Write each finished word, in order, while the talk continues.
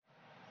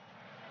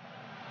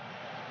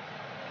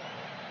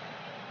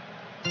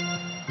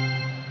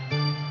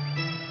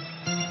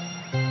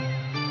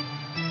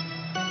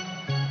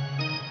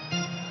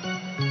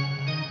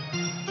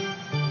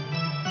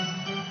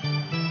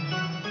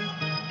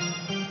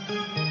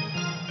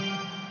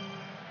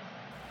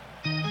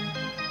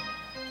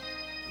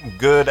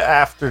Good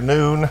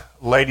afternoon,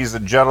 ladies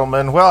and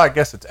gentlemen. Well, I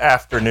guess it's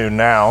afternoon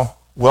now.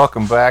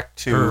 Welcome back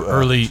to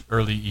early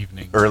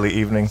evening. Early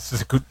evening.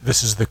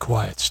 This is the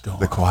Quiet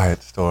Storm. The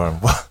Quiet Storm.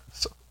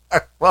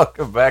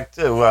 Welcome back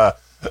to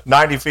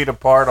 90 Feet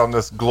Apart on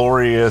this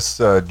glorious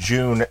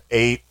June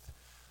 8th.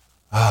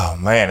 Oh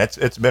man,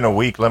 it's been a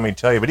week, let me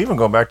tell you. But even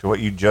going back to what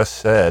you just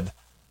said,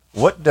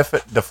 what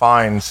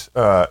defines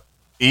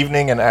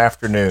evening and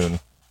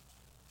afternoon,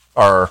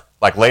 or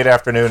like late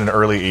afternoon and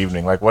early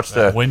evening? Like what's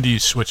the when do you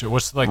switch it?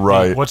 What's like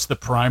right. what's the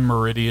prime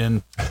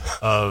meridian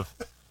of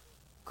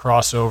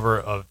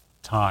crossover of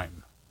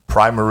time?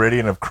 Prime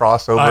meridian of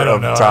crossover I don't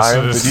of know.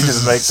 time? Did you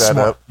just make that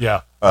up?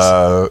 Yeah.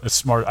 It's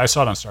smart. I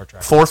saw it on Star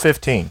Trek.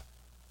 4:15.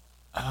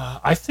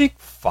 I think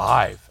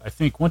 5. I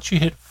think once you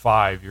hit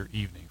 5, you're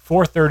evening.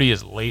 4:30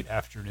 is late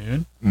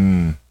afternoon.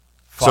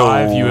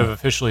 5, you have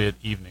officially at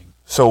evening.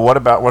 So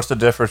what's the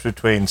difference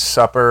between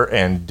supper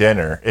and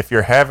dinner? If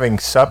you're having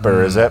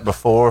supper, is that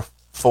before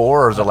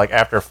 4 or is it like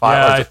after 5?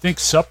 Yeah, I think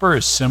supper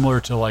is similar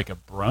to like a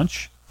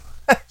brunch.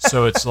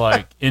 So it's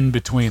like in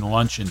between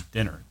lunch and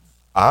dinner.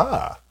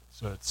 Ah.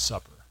 So it's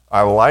supper.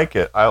 I like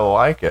it.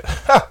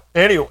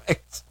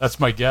 Anyways. That's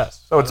my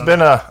guess. So it's been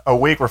a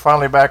week. We're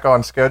finally back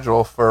on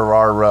schedule for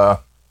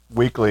our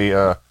weekly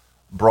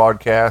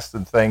broadcasts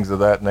and things of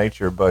that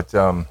nature. But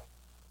how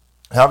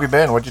have you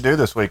been? What'd you do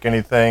this week?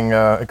 Anything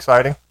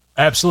exciting?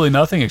 Absolutely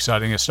nothing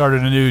exciting. I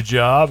started a new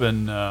job,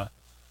 and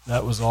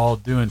that was all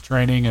doing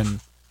training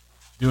and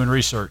doing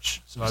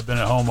research. So I've been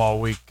at home all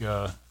week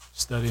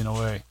studying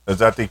away. Is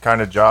that the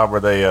kind of job where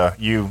they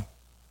you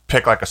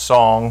pick like a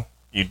song,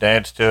 you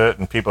dance to it,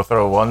 and people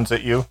throw ones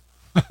at you?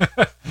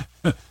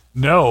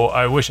 No,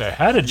 I wish I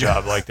had a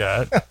job like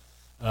that.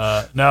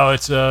 No,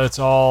 it's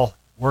all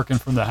working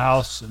from the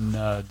house and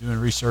doing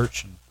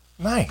research and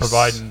nice.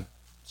 Providing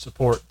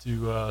support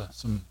to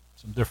some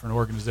different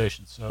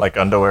organizations. So like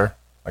underwear,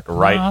 like a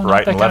right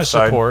and left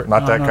side. Support.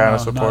 Not that kind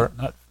of support.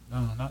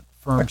 Not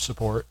firm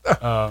support.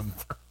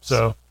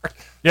 So,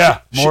 yeah,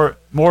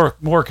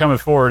 more coming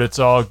forward. It's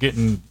all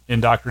getting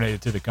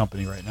indoctrinated to the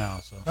company right now.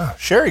 So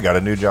Sherry got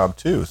a new job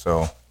too.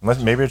 So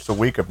maybe it's a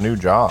week of new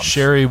jobs.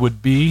 Sherry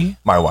would be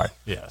my wife.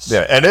 Yes.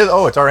 Yeah, and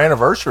it's our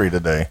anniversary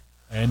today.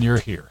 And you're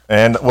here.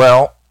 And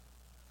well,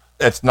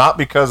 it's not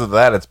because of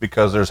that. It's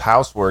because there's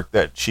housework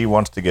that she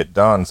wants to get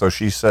done. So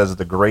she says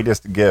the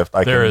greatest gift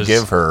I can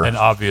give her. An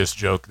obvious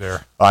joke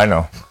there. I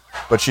know.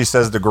 But she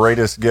says the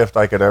greatest gift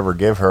I could ever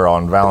give her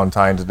on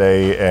Valentine's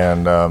Day,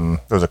 and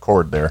there's a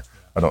cord there.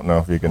 I don't know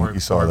if you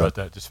saw that. About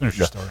that. Just finish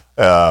your story.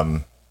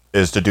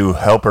 Is to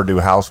help her do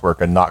housework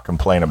and not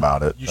complain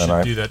about it. You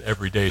should do that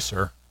every day,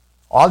 sir.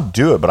 I'll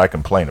do it, but I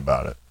complain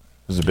about it.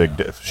 There's a big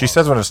difference. She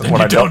says when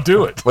I don't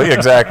do it. Well,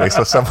 exactly.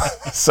 So somehow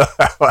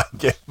I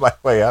get my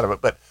way out of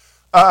it. But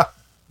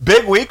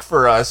big week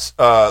for us,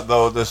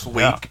 though, this week.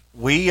 Yeah.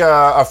 We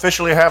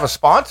officially have a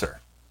sponsor.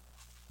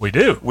 We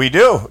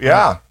do,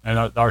 yeah.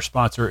 And our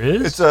sponsor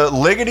is? It's a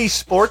Liggity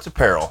Sports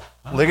Apparel,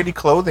 Liggity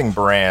clothing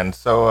brand.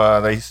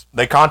 So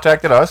they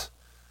contacted us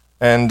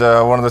and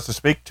wanted us to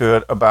speak to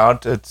it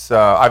about it's.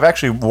 I've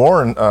actually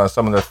worn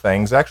some of the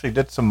things. Actually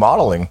did some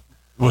modeling.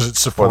 Was it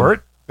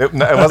support? It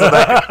wasn't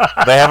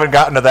that. They haven't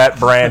gotten to that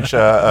branch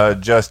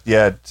just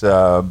yet.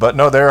 But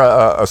no, they're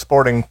a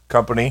sporting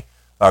company.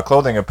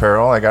 Clothing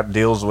apparel. I got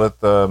deals with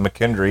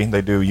McKendree.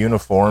 They do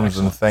uniforms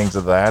and things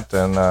of that,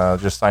 and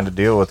just signed a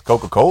deal with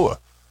Coca-Cola.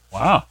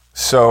 Wow.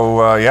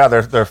 So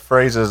their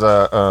phrase is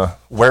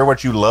wear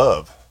what you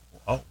love.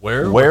 Oh,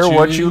 wear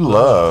what you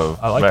love.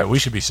 I like that. We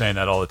should be saying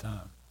that all the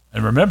time.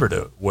 And remember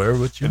to wear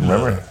what you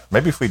love.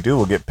 Maybe if we do,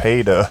 we'll get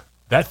paid.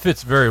 That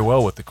fits very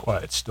well with the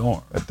Quiet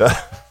Storm. It does.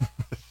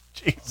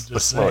 Jesus,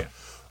 just saying.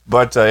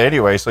 But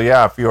anyway, so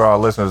yeah, if you are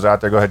listeners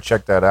out there, go ahead and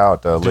check that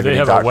out. Do they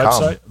have a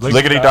website?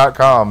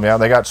 Liggity.com. Yeah,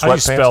 they got sweatpants. How do you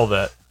spell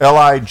that?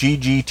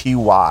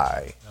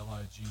 Liggty.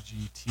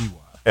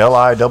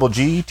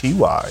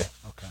 Liggty.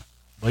 Okay.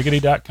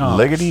 Liggity.com.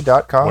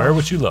 Liggity.com. Wear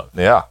what you love.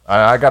 Yeah,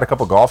 I got a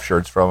couple golf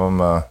shirts from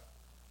them.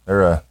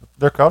 They're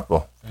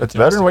comfortable. Fantastic. It's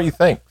better than what you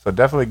think. So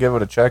definitely give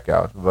it a check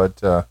out.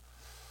 But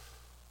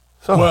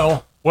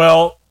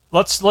well,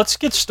 let's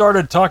get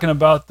started talking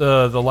about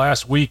the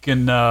last week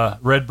in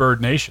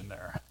Redbird Nation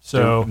there.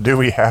 So do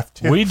we have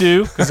to? We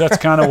do, because that's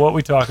kind of what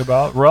we talk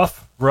about.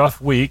 Rough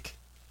week.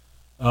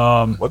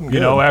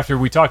 After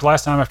we talked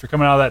last time, after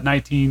coming out of that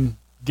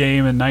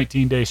 19-game and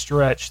 19-day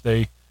stretch,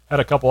 they had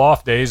a couple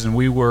off days, and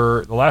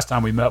the last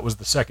time we met was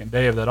the second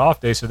day of that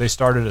off day, so they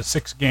started a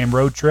 6-game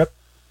road trip,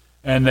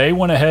 and they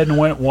went ahead and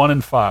went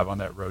 1-5 on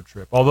that road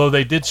trip. Although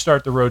they did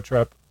start the road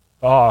trip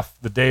off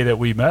the day that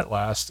we met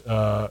last,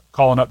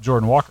 calling up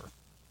Jordan Walker.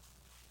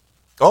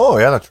 Oh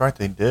yeah, that's right,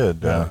 they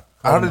did. Yeah,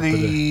 how did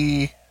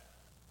he?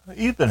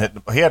 He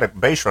had a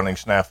base running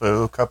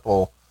snafu.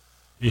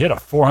 He hit a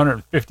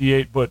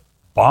 458-foot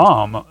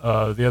bomb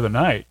the other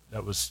night.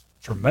 That was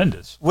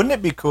tremendous. Wouldn't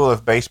it be cool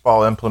if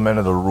baseball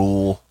implemented a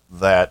rule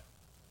that,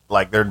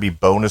 like, there'd be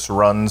bonus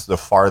runs the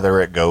farther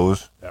it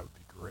goes? That would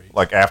be great.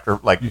 Like after,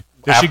 like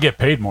they should get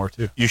paid more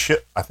too. You should.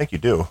 I think you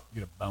do.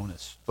 You get a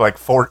bonus. Like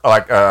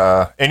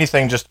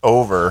anything just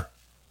over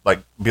like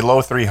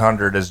below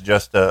 300 is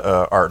just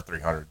or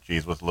 300.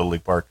 Geez, with Little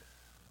League Park.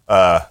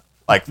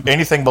 Like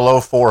anything below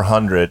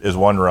 400 is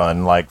one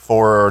run. Like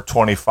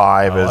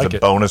 425 is a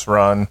bonus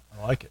run.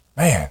 I like it.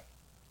 Man,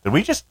 did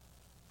we just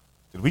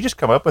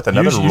come up with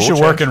another rule? You should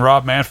work in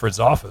Rob Manfred's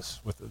office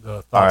with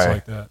the thoughts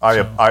like that.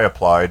 I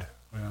applied.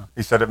 Yeah.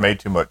 He said it made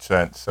too much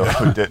sense, so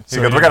we did. He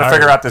goes, we got to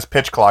figure out this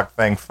pitch clock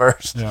thing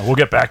first. Yeah, we'll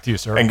get back to you,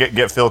 sir. And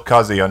get Phil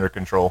Cuzzy under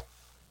control.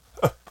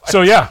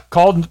 So,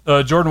 called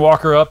Jordan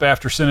Walker up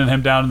after sending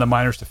him down in the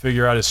minors to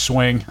figure out his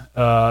swing.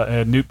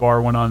 And Newt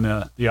Barr went on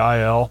the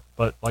IL.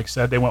 But like I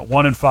said, they went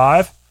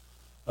 1-5.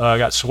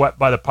 Got swept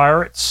by the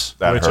Pirates,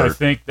 which hurt. I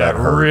think that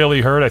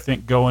really hurt. I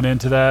think going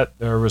into that,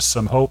 there was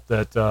some hope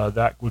that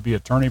that would be a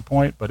turning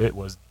point, but it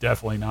was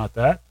definitely not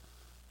that.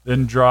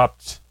 Then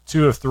dropped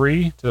 2 of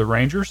 3 to the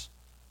Rangers.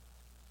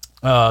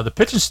 The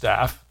pitching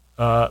staff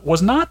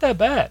was not that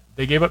bad.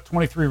 They gave up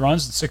 23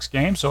 runs in 6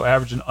 games, so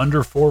averaging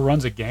under 4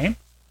 runs a game.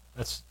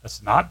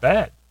 That's not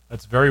bad.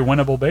 That's very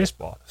winnable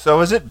baseball.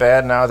 So is it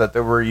bad now that they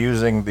were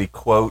using the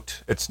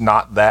quote, it's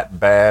not that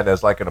bad,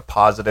 as like a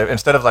positive?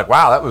 Instead of like,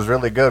 wow, that was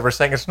really good, we're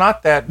saying it's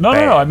not that bad.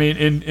 No. I mean,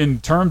 in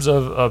terms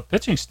of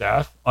pitching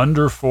staff,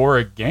 under 4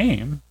 a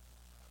game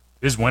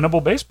is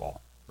winnable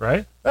baseball,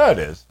 right? Yeah, it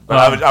is.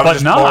 But I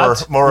was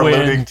just more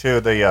alluding to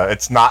the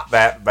it's not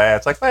that bad.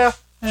 It's like,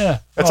 yeah.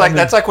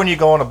 That's like when you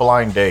go on a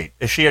blind date.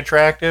 Is she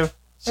attractive?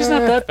 She's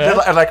not that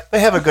bad. Like they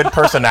have a good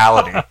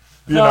personality.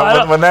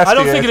 I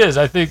don't think it is.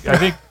 I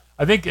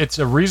think it's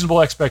a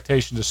reasonable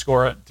expectation to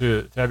score it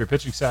to have your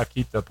pitching staff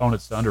keep the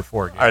opponents to under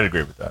 4 games. I'd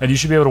agree with that. And you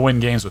should be able to win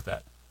games with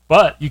that.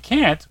 But you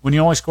can't when you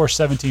only score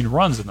 17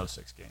 runs in those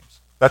 6 games.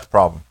 That's a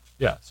problem.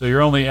 Yeah. So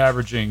you're only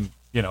averaging,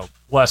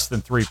 less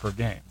than 3 per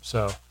game.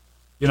 So,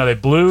 they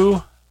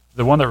blew.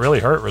 The one that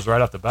really hurt was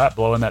right off the bat,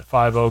 blowing that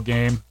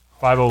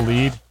 5-0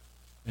 lead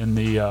in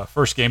the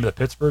first game of the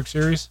Pittsburgh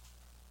series.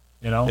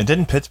 And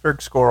didn't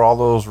Pittsburgh score all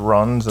those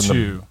runs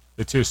in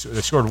They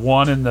scored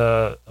 1 in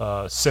the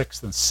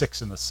 6th and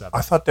 6 in the 7th.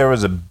 I thought there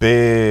was a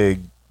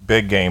big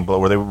game blow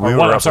where we were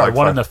one, up. I'm sorry, like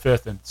 1 in the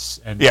 5th and 6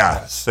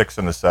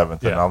 in the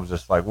 7th, and I was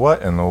just like,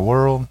 what in the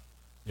world?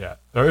 Yeah,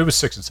 it was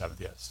 6 and 7th.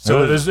 Yes,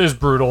 so it was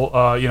brutal.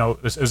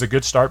 It was a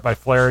good start by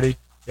Flaherty.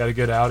 He had a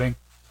good outing,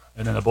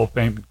 and then the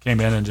bullpen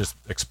came in and just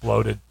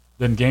exploded.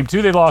 Then game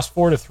 2, they lost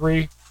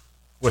 4-3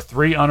 with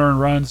 3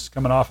 unearned runs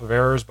coming off of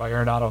errors by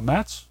Arenado and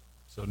Matz.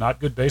 So not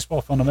good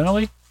baseball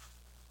fundamentally.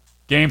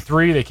 Game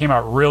 3, they came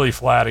out really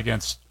flat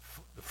against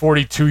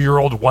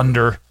 42-year-old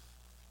wonder,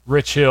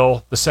 Rich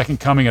Hill, the second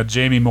coming of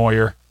Jamie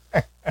Moyer,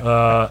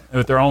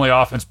 with their only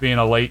offense being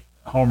a late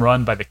home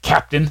run by the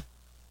captain,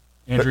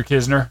 Andrew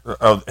Kisner.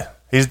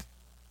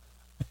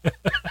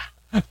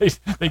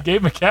 They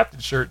gave him a captain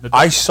shirt.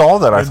 I saw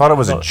that. I thought it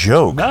was a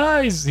joke.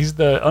 No, he's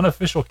the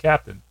unofficial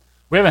captain.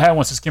 We haven't had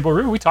one since Kimball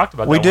River. We talked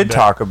about that. We did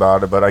talk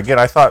about it, but again,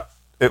 I thought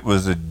it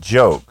was a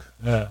joke.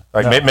 Yeah,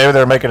 maybe they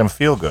were making him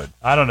feel good.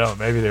 I don't know.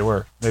 Maybe they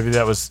were. Maybe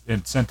that was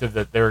incentive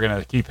that they were going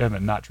to keep him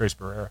and not Trace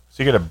Barrera.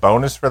 So you get a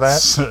bonus for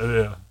that?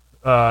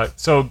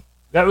 So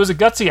that was a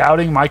gutsy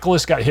outing.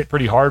 Michaelis got hit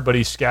pretty hard, but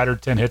he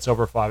scattered 10 hits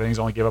over 5 innings,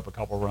 only gave up a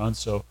couple runs.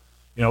 So,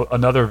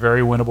 another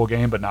very winnable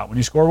game, but not when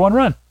you score 1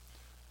 run.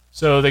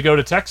 So they go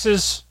to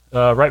Texas.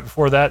 Right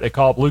before that, they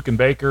call up Luken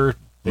Baker.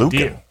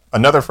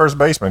 Another first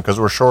baseman because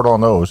we're short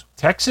on those.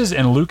 Texas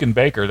and Luken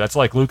Baker. That's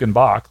like Luken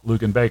Bach,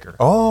 Luken Baker.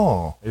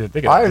 Oh. You didn't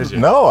think of that, did you?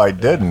 No, I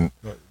didn't.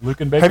 Yeah.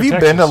 Luken Baker, have you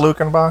Texas. been to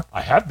Lukenbach?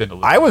 I have been to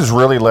Lukenbach. I was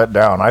really let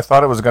down. I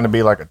thought it was going to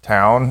be like a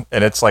town,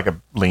 and it's like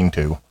a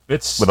lean-to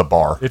with a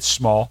bar. It's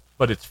small,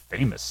 but it's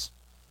famous.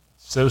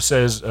 So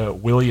says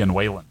Willie and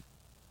Waylon.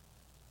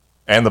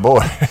 And the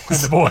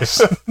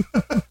boys.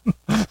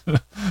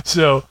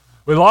 So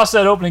we lost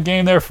that opening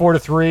game there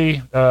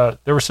 4-3.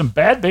 There was some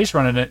bad base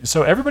running in it.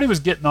 So everybody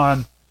was getting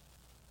on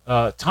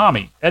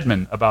Tommy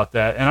Edman about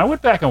that. And I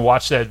went back and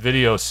watched that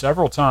video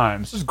several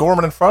times. This is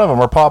Gorman in front of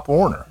him or Pop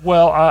Warner.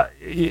 Well,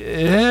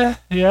 yeah.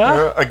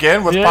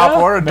 Again with Pop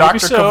Warner and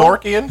Dr.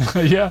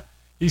 Kevorkian? Yeah.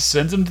 He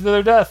sends them to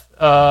their death.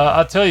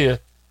 I'll tell you,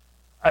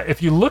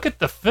 if you look at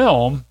the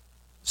film,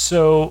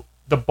 so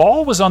the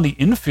ball was on the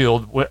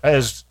infield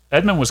as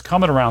Edman was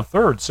coming around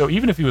third. So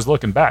even if he was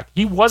looking back,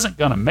 he wasn't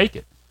going to make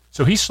it.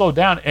 So he slowed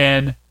down,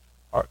 and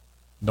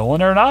Nolan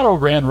Arenado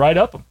ran right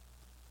up him.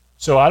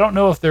 So I don't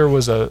know if there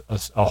was a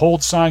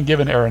hold sign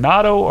given to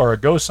Arenado or a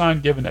go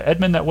sign given to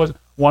Edman that was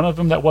one of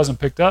them that wasn't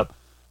picked up.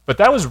 But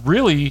that was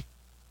really,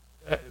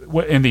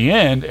 in the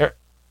end,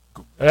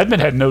 Edman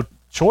had no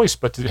choice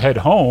but to head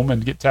home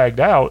and get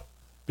tagged out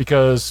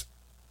because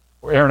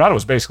Arenado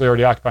was basically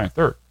already occupying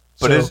third.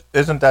 But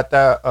isn't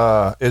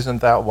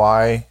that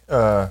why,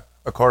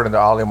 according to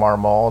Ali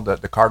Marmol,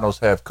 that the Cardinals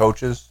have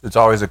coaches? It's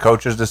always a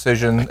coach's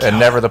decision and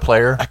never the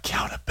player?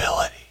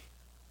 Accountability.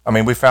 I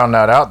mean, we found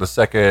that out the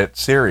second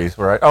series,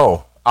 right?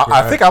 Oh,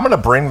 I think I'm going to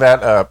bring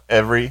that up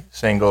every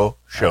single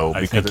show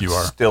because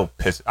it's still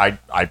pissing.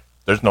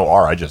 There's no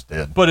R. I just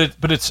did. But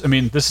it's. I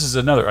mean, this is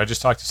another. I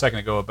just talked a second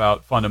ago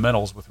about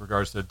fundamentals with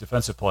regards to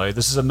defensive play.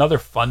 This is another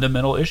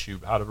fundamental issue: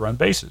 how to run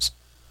bases.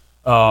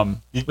 The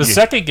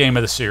second game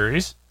of the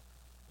series,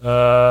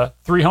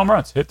 3 home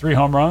runs. Hit 3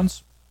 home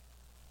runs,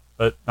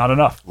 but not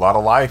enough. A lot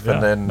of life, Yeah,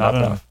 and then not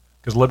nothing. enough.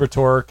 Because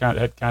Liberatore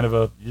had kind of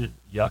a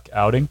yuck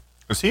outing.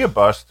 Was he a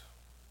bust?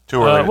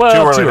 Too early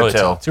to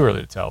tell. Too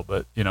early to tell.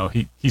 But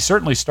he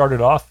certainly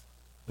started off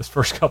his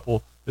first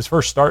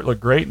start looked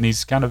great, and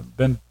he's kind of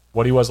been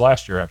what he was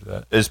last year after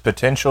that. Is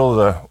potential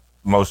the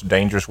most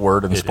dangerous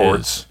word in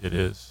sports? It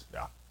is.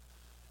 Yeah.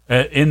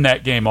 In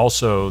that game,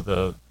 also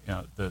the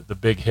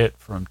big hit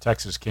from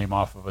Texas came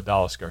off of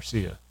Adalis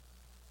Garcia.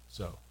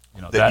 So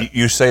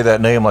you say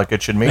that name like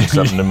it should mean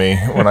something to me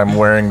when I'm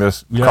wearing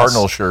this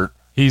Cardinal shirt.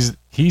 He's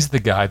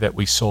the guy that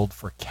we sold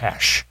for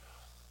cash.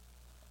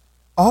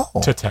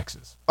 To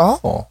Texas.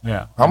 Oh.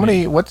 Yeah. How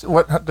many?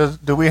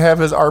 Do we have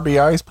his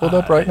RBIs pulled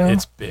up right now?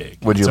 It's big.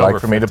 Would you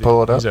like for me to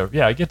pull it up?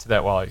 I get to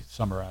that while I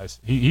summarize.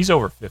 He's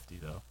over 50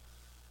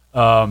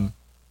 though.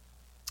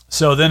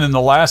 So then in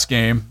the last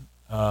game,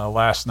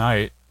 last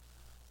night,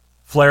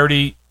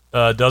 Flaherty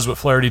does what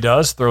Flaherty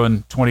does,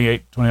 throwing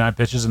 28, 29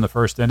 pitches in the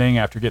first inning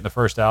after getting the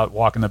first out,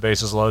 walking the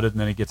bases loaded,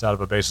 and then he gets out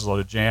of a bases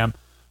loaded jam.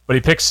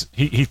 But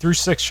he threw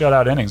 6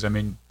 shutout innings. I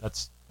mean,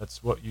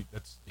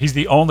 he's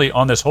the only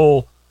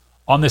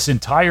on this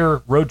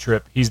entire road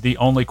trip, he's the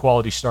only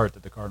quality start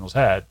that the Cardinals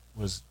had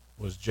was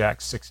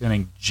Jack's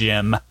 6-inning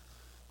gem.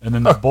 And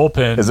then the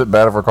bullpen. Is it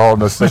bad if we're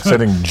calling a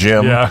 6-inning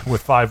gem? Yeah,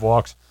 with 5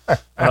 walks.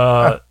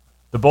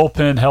 The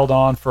bullpen held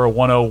on for a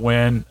 1-0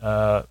 win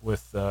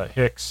with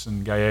Hicks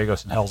and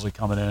Gallegos and Helsley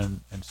coming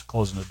in and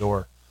closing the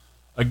door.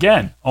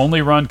 Again,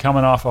 only run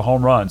coming off a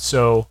home run.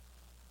 So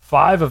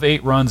 5 of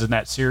 8 runs in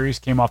that series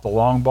came off the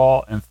long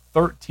ball, and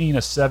 13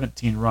 of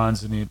 17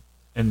 runs in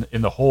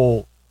the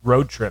whole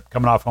road trip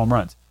coming off home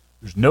runs.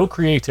 There's no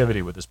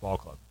creativity with this ball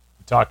club.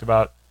 We talked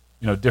about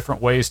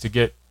different ways to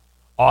get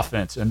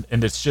offense, and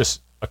it's just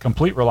a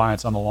complete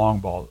reliance on the long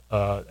ball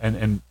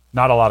and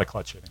not a lot of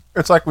clutch hitting.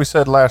 It's like we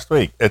said last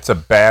week. It's a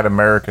bad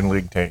American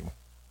League team,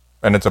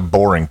 and it's a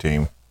boring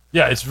team.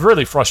 Yeah, it's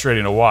really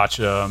frustrating to watch.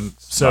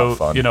 So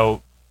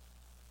fun.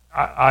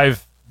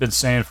 I've been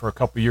saying for a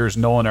couple of years,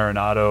 Nolan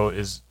Arenado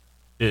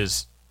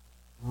is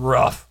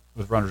rough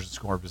with runners in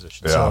scoring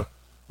position. Yeah. So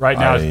right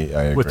now,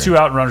 I with agree. 2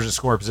 out and runners in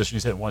scoring position,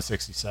 he's hitting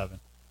 167.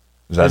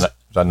 Is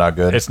that not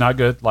good? It's not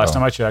good. Last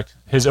time I checked,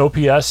 his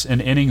OPS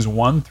in innings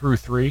 1 through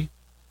 3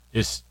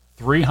 is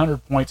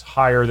 300 points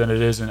higher than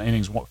it is in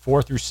innings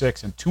 4 through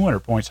 6, and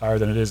 200 points higher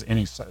than it is in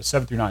innings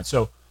 7 through 9.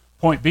 So,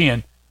 point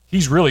being,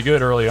 he's really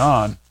good early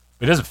on,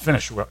 but he doesn't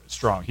finish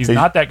strong. He's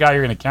not that guy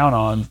you're going to count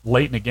on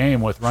late in the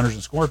game with runners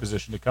in scoring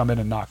position to come in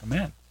and knock him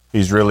in.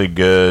 He's really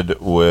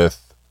good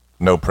with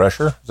no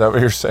pressure. Is that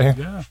what you're saying?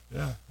 Yeah.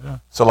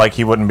 So, like,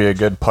 he wouldn't be a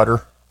good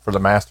putter for the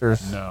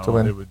Masters to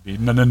win? It would be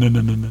no.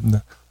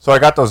 So I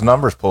got those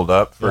numbers pulled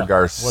up for Yeah.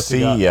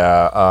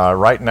 Garcia.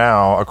 Right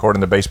now,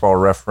 according to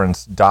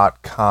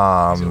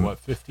BaseballReference.com, Is it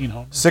 15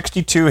 homers?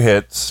 62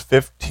 hits,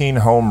 15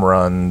 home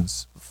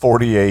runs,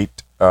 52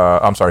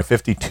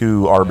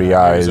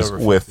 RBIs over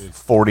 50. with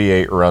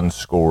 48 runs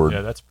scored.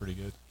 Yeah, that's pretty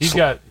good. He's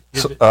got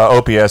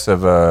OPS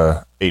of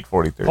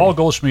 843. Paul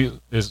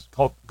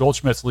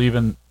Goldschmidt's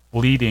leading.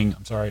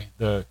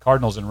 The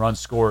Cardinals in runs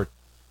scored.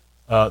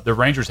 The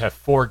Rangers have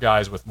 4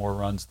 guys with more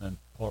runs than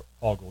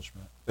Paul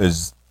Goldschmidt.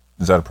 Is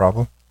that a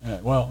problem? Yeah,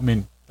 well, I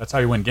mean, that's how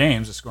you win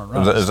games, is scoring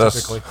runs,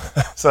 typically.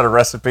 Is that a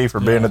recipe for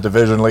being a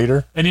division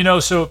leader?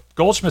 And, so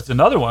Goldschmidt's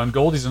another one.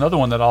 Goldie's another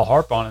one that I'll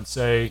harp on and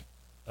say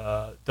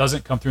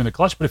doesn't come through in the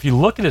clutch. But if you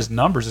look at his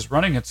numbers, his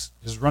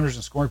runners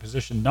in scoring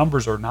position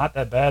numbers are not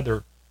that bad.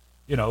 They're,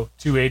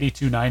 280,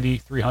 290,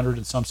 300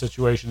 in some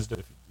situations,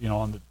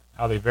 on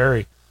how they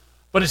vary.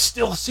 But it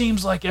still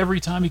seems like every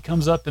time he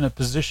comes up in a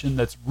position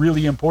that's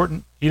really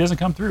important, he doesn't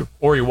come through.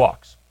 Or he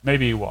walks.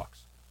 Maybe he walks.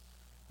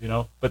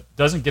 But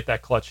doesn't get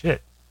that clutch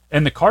hit.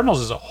 And the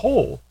Cardinals as a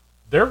whole,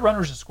 their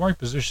runners in scoring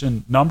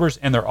position numbers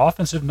and their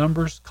offensive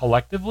numbers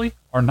collectively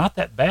are not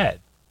that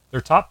bad.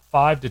 They're top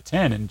 5 to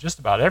 10 in just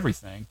about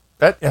everything.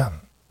 But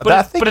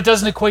it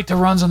doesn't equate to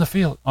runs on the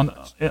field,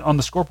 on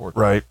the scoreboard.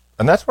 Right.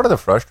 And that's one of the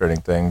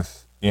frustrating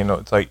things.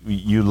 It's like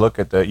you look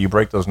at that, you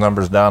break those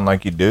numbers down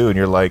like you do, and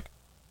you're like,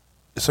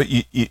 so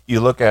you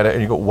look at it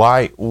and you go,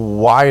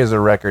 why is the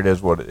record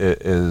is what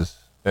it is?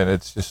 And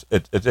it's just,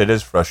 it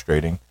is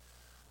frustrating.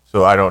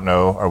 So I don't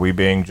know. Are we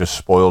being just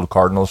spoiled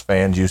Cardinals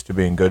fans used to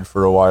being good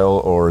for a while,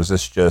 or is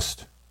this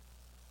just?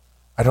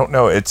 I don't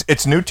know.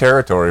 It's new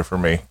territory for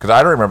me because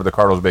I don't remember the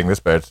Cardinals being this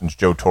bad since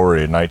Joe Torre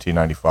in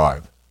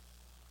 1995.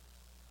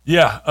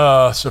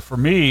 Yeah. So for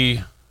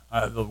me,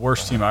 the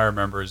worst team I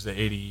remember is the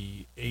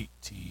 88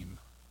 team.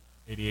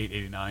 88,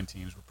 89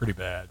 teams were pretty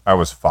bad. I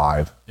was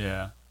 5.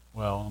 Yeah.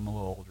 Well, I'm a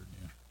little older than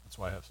you. That's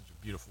why I have such a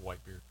beautiful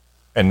white beard.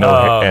 And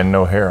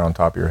no hair on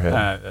top of your head.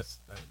 I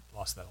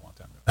lost that a long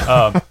time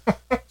ago.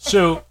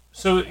 So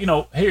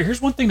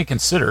here's one thing to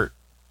consider.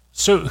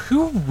 So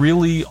who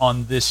really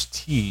on this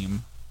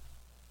team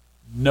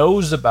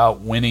knows about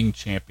winning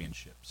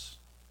championships?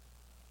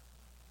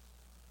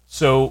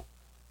 So,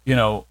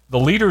 the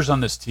leaders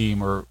on this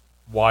team are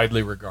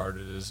widely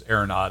regarded as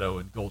Arenado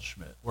and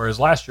Goldschmidt, whereas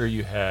last year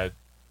you had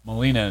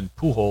Molina and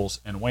Pujols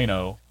and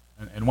Waino,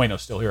 and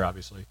Waino's still here,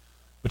 obviously,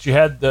 But you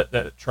had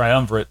that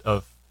triumvirate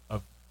of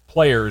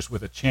players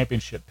with a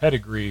championship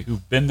pedigree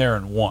who've been there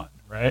and won,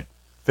 right?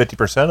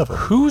 50% of them.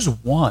 Who's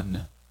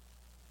won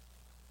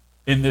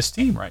in this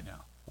team right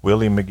now?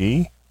 Willie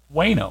McGee?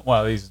 Wayno.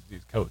 Well, he's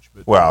coach.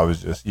 But, well, I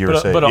was just, you were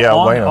saying, but yeah,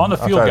 Wayno. On the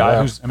field guy,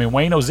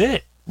 Wayno's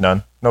it.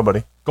 None.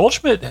 Nobody.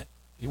 Goldschmidt,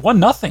 he won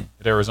nothing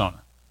at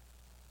Arizona.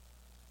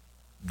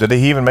 Did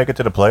he even make it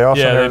to the playoffs?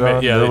 Yeah, in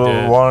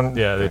Arizona? they did.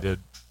 Yeah, they did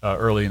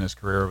early in his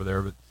career over there.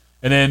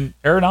 And then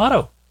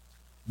Arenado,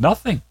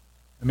 nothing.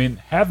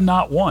 Have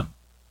not won.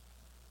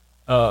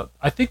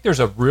 I think there's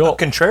a real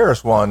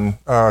Contreras won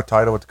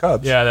title with the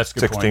Cubs. Yeah, that's a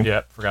good point.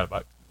 Yeah, forgot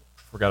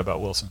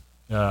about Wilson.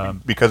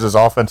 Because his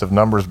offensive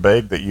numbers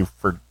big that you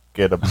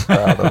forget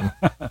about him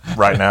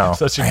right now.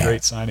 Such a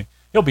great signing.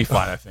 He'll be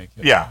fine, I think.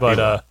 Yeah,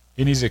 but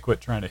he needs to quit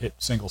trying to hit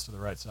singles to the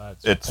right side.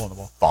 It's pulling the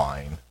ball.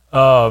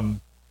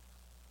 Fine.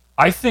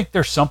 I think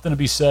there's something to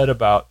be said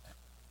about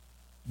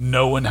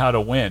knowing how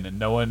to win and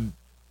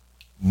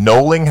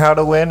knowing how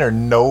to win or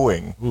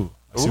knowing. Ooh,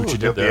 I see what you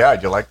did there. Yeah,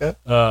 did you like that?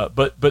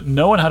 But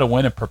knowing how to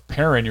win and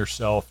preparing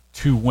yourself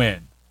to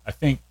win. I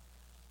think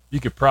you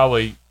could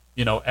probably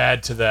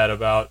add to that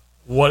about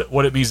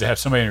what it means to have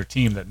somebody on your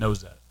team that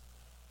knows that.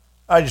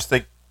 I just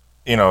think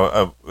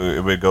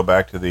it would go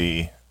back to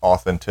the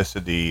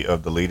authenticity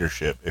of the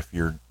leadership. If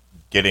you're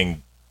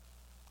getting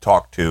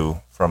talked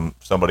to from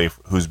somebody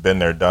who's been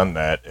there, done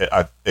that,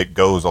 it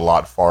goes a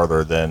lot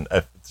farther than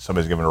if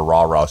somebody's giving a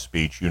rah-rah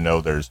speech.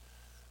 There's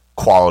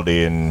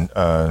quality and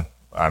I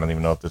don't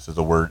even know if this is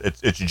a word.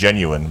 It's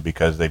genuine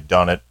because they've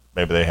done it.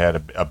 Maybe they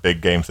had a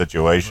big game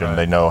situation. Right.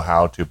 They know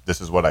how to. This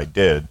is what I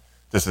did.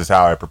 This is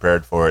how I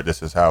prepared for it.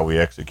 This is how we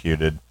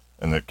executed,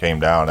 and it came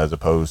down. As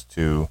opposed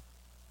to,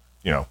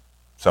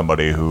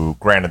 somebody who,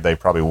 granted, they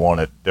probably won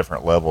at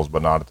different levels,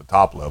 but not at the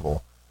top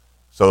level.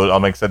 So,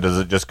 does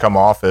it just come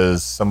off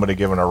as somebody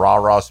giving a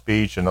rah-rah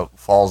speech and it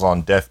falls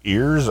on deaf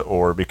ears,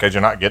 or because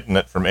you're not getting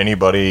it from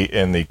anybody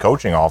in the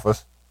coaching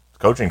office,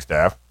 coaching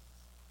staff?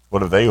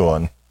 What have they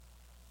won?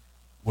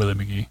 Willie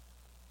McGee.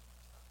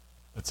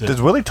 That's it.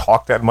 Does Willie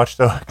talk that much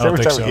though? I don't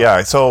think so.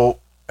 Yeah. So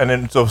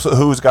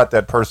who's got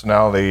that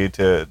personality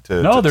to?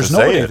 No, there's to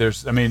nobody.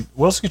 Say it?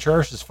 Wilson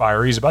Contreras is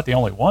fiery. He's about the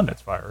only one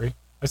that's fiery.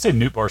 I'd say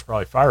Newt Bar's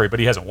probably fiery, but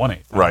he hasn't won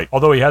anything. Right.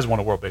 Although he has won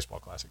a World Baseball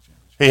Classic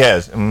championship. He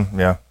has.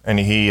 Yeah, and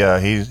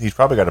he's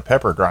probably got a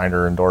pepper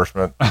grinder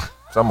endorsement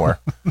somewhere.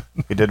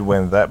 He did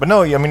win that, but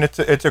no,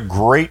 it's a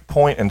great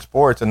point in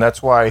sports, and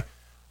that's why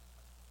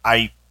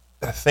I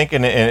think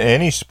in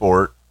any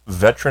sport,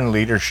 veteran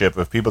leadership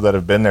of people that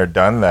have been there,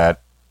 done that.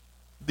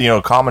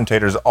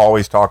 Commentators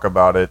always talk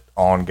about it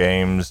on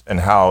games and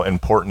how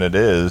important it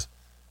is.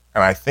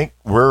 And I think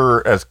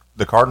we're, as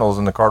the Cardinals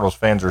and the Cardinals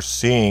fans, are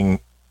seeing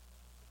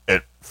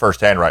it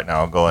firsthand right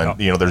now going,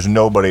 there's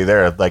nobody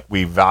there. Like,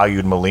 we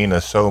valued Molina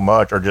so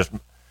much, or just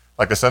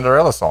like the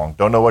Cinderella song,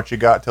 don't know what you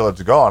got till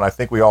it's gone. I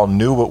think we all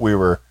knew what we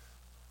were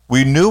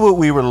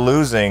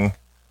losing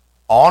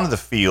on the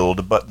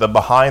field, but the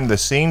behind the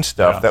scenes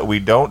stuff that we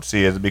don't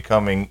see is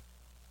becoming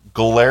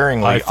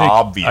glaringly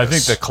obvious. I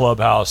think the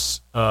clubhouse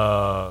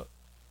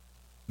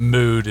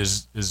mood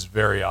is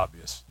very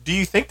obvious. Do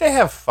you think they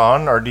have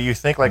fun, or do you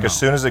think as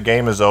soon as the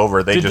game is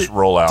over, they just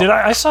roll out?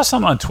 I saw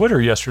something on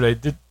Twitter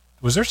yesterday.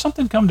 Was there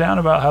something come down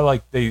about how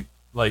they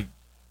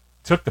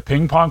took the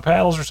ping pong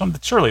paddles or something?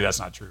 Surely that's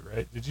not true,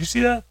 right? Did you see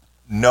that?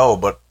 No,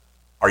 but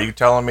are you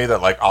telling me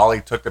that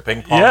Ollie took the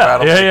ping pong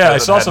paddles? Yeah. I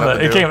saw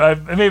something. It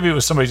came. Maybe it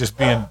was somebody just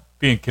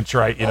being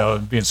contrite,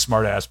 and being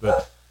smart ass,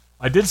 but.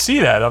 I did see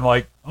that. I'm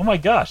like, oh my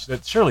gosh,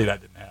 surely that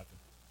didn't happen.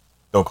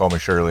 Don't call me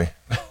Shirley.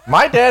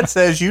 My dad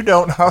says you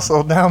don't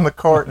hustle down the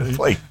court and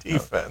play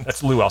defense.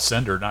 That's Lou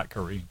Alcindor, not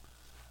Kareem.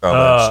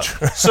 Oh, that's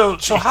true.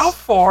 So how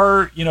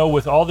far,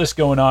 with all this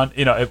going on,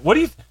 what do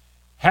you,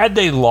 had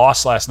they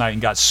lost last night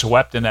and got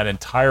swept in that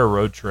entire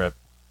road trip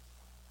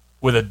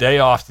with a day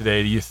off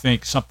today, do you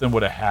think something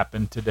would have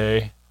happened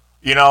today?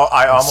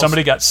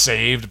 Somebody got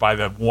saved by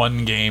the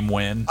one game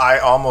win. I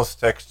almost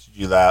texted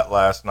you that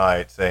last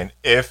night saying,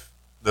 if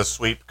the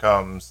sweep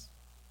comes,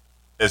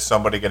 is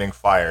somebody getting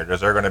fired? Is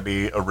there going to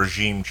be a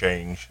regime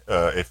change,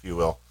 if you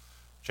will,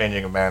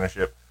 changing of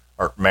managership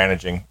or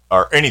managing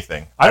or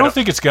anything? I don't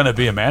think it's going to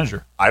be a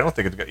manager. I don't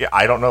think it's. Yeah,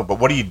 I don't know. But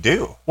what do you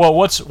do? Well,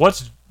 what's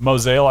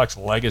Mozeliak's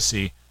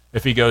legacy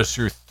if he goes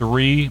through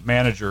 3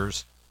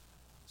 managers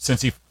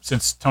since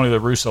Tony La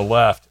Russa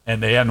left,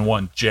 and they hadn't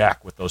won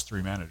jack with those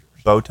 3 managers?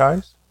 Bow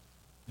ties.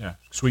 Yeah,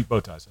 sweet bow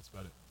ties. That's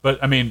about it. But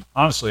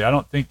honestly, I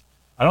don't think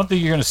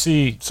you're going to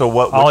see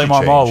what Ollie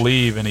Marmol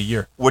leave in a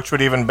year. Which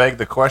would even beg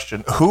the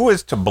question, who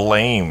is to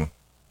blame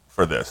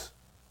for this?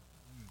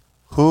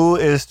 Who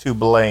is to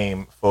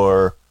blame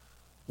for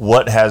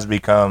what has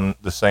become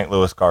the St.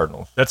 Louis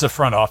Cardinals? That's a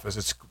front office.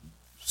 It's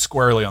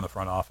squarely on the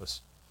front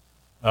office.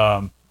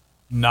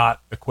 Not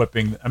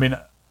equipping.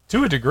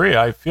 To a degree,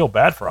 I feel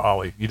bad for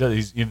Ollie. He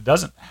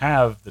doesn't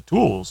have the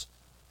tools.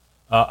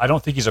 I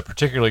don't think he's a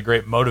particularly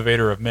great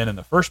motivator of men in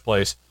the first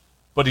place.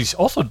 But he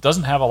also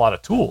doesn't have a lot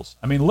of tools.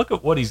 Look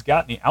at what he's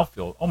got in the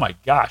outfield. Oh, my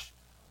gosh.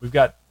 We've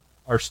got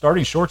our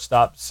starting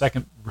shortstop,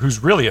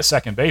 who's really a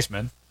second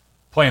baseman,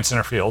 playing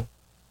center field.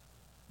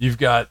 You've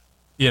got,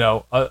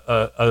 a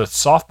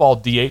softball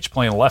DH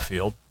playing left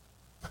field,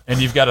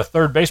 and you've got a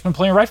third baseman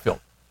playing right field.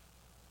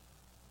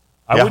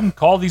 I wouldn't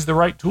call these the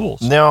right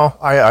tools. No,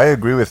 I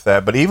agree with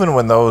that. But even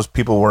when those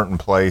people weren't in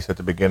place at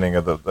the beginning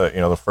of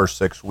the first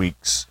 6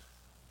 weeks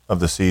of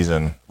the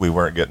season, we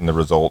weren't getting the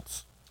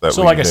results that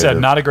so, we like I needed. said,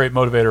 not a great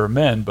motivator of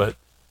men, but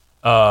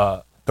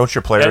don't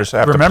your players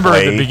have remember to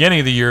play? at the beginning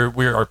of the year,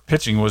 our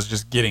pitching was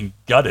just getting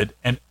gutted,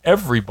 and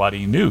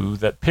everybody knew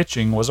that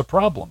pitching was a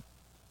problem.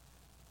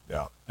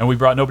 Yeah. And we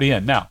brought nobody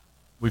in. Now,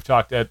 we've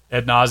talked ad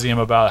nauseum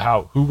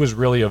about who was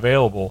really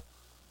available,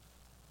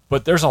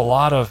 but there's a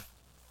lot of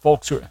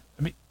folks who –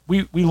 I mean,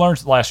 we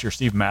learned last year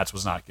Steve Matz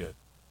was not good.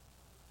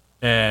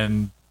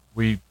 And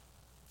we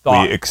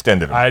thought – We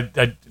extended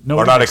him.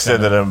 We're not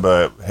extended him,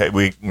 but hey,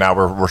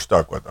 we're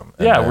stuck with him.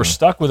 We're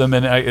stuck with him.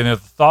 And the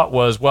thought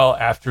was, well,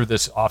 after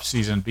this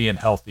offseason being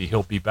healthy,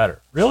 he'll be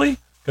better. Really?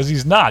 Because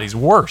he's not. He's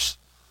worse.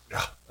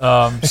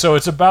 So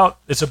it's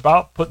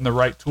about putting the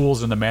right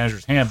tools in the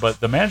manager's hand, but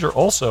the manager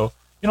also,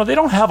 they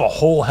don't have a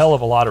whole hell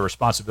of a lot of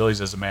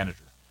responsibilities as a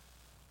manager.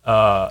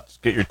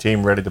 Just get your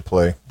team ready to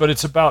play. But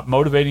it's about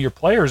motivating your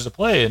players to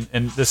play,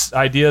 and this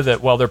idea that,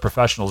 well, they're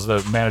professionals,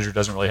 the manager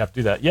doesn't really have to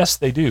do that. Yes,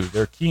 they do.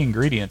 They're key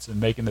ingredients in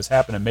making this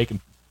happen and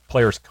making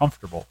players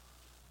comfortable,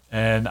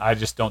 and I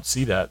just don't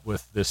see that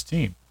with this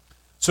team.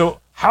 So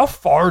how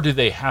far do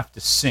they have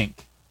to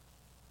sink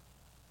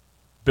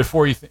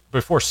before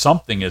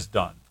something is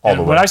done?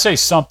 And when I say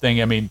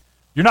something, I mean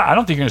I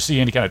don't think you're going to see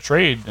any kind of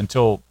trade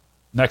until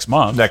next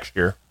month. Next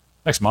year.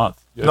 Next month.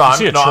 I'm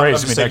saying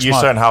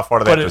how far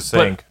do they have to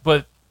sink?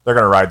 But they're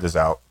going to ride this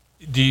out.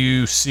 Do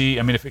you see,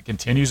 if it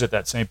continues at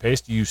that same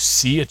pace, do you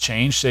see a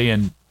change, say,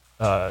 in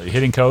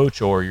hitting coach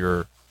or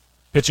your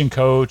pitching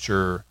coach?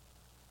 Or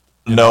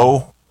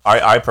No,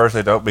 I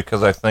personally don't,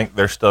 because I think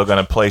they're still going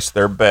to place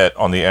their bet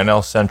on the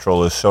NL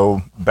Central is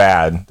so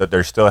bad that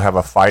they still have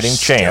a fighting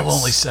chance. Still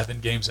only 7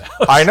 games out.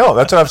 I know.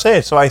 That's what I'm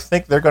saying. So I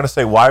think they're going to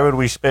say, why would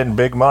we spend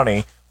big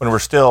money when we're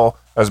still,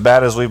 as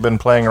bad as we've been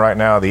playing right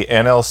now, the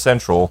NL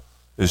Central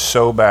is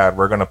so bad,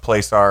 we're going to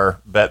place our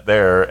bet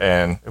there,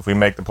 and if we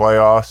make the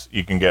playoffs,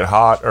 you can get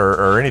hot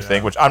or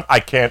anything, which I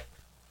can't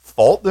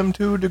fault them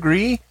to a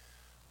degree,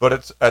 but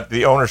it's at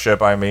the ownership,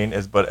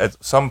 but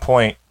at some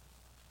point,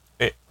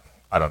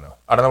 I don't know.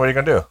 I don't know what you're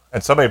going to do.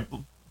 And somebody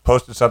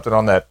posted something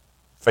on that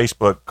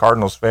Facebook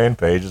Cardinals fan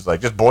page. It's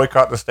like, just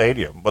boycott the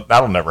stadium. But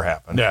that'll never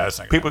happen. Yeah, that's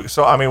not people.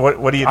 So,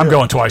 what do you do? I'm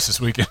going twice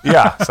this weekend.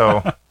 Yeah,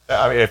 so,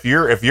 if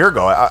you're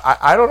going,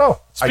 I don't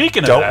know.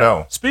 Speaking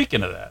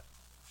of that,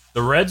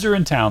 the Reds are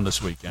in town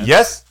this weekend.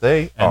 Yes,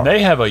 they are. And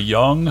they have a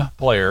young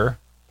player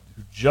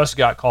who just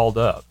got called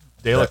up,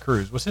 De La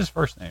Cruz. What's his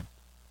first name?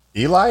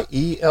 Eli?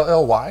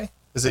 E-L-L-Y?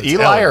 Is it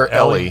Eli or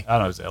Ellie? I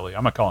don't know. It's Ellie.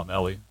 I'm going to call him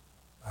Ellie.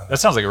 That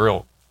sounds like a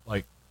real,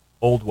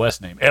 Old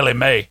West name. Ellie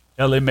Mae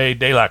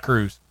De La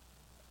Cruz.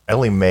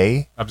 Ellie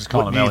Mae? I'm just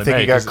calling him Ellie Mae. Do you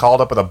think he got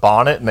called up with a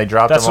bonnet and they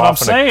dropped him off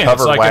in a covered wagon?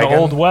 That's what I'm saying. It's like an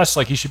Old West,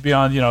 like he should be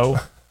on,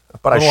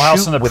 but Little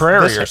House on the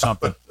Prairie or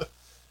something.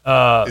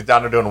 He's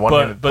down there doing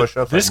one-handed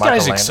push-ups. This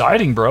guy's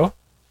exciting, bro.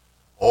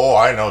 Oh,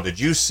 I know. Did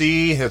you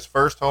see his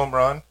first home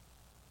run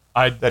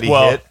that he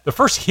hit? The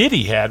first hit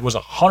he had was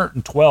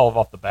 112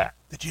 off the bat.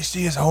 Did you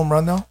see his home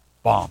run, though?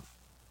 Bomb.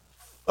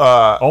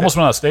 Almost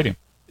went out of the stadium.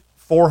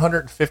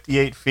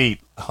 458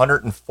 feet,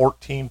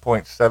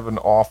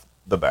 114.7 off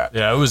the bat.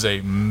 Yeah, it was a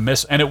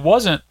miss, and it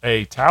wasn't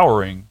a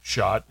towering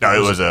shot. No,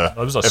 it was a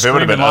if it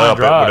would have been up,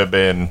 drive. It would have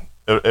been.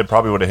 It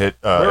probably would have hit.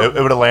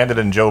 It would have landed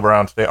in Joe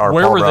Brown Stadium.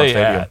 Where Paul were Brown they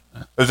Stadium. at?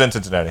 It was in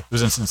Cincinnati. It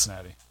was in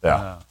Cincinnati.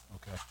 Yeah.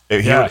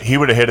 Okay. He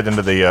would have hit it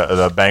into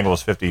the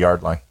Bengals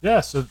 50-yard line. Yeah.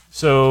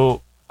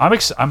 So I'm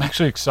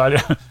actually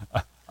excited.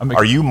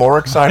 Are you more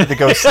excited to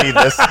go see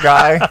this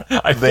guy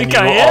than you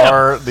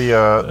are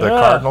the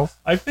Cardinals?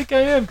 I think I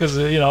am because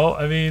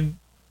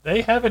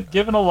they haven't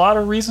given a lot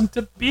of reason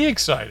to be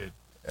excited.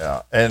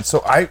 Yeah, and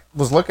so I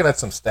was looking at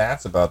some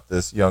stats about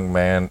this young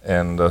man,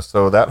 and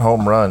so that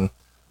home run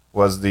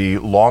was the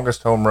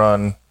longest home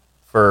run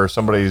for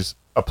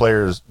a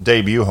player's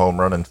debut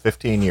home run in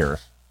 15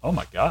 years. Oh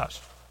my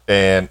gosh!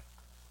 And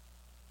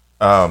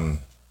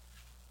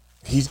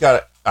he's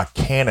got a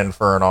cannon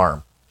for an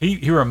arm.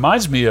 He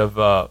reminds me of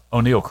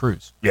O'Neal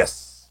Cruz.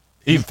 Yes.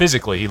 Even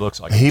physically, he looks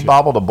like he him too.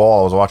 bobbled a ball.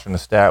 I was watching the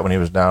stat when he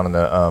was down in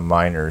the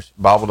minors.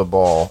 Bobbled a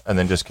ball and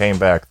then just came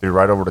back, threw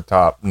right over the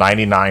top,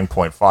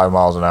 99.5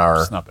 miles an hour.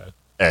 That's not bad.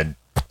 And,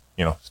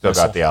 still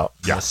got the out.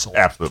 Yeah,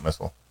 absolute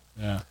missile.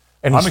 Yeah.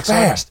 And he's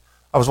fast.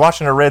 I was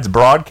watching a Reds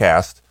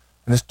broadcast,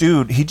 and this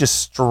dude, he just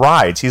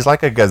strides. He's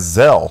like a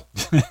gazelle.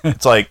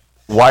 It's like,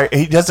 why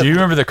he doesn't? Do you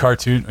remember the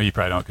cartoon? Oh, you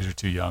probably don't because you're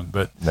too young.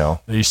 But no,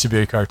 there used to be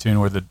a cartoon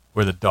where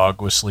the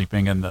dog was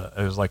sleeping and it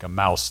was like a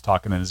mouse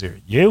talking in his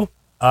ear. You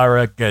are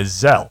a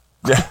gazelle.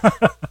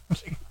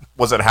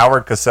 Was it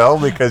Howard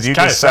Cosell? Because you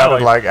just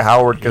sounded like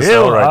Howard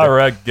Cosell. You are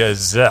a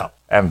gazelle,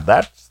 and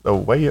that's the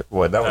way it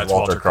would. That was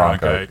Walter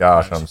Cronkite.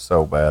 Gosh, nice. I'm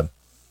so bad.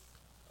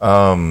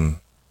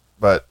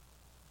 But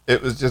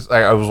it was just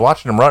I was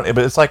watching him run.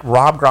 But it's like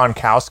Rob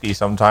Gronkowski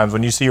sometimes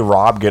when you see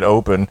Rob get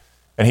open.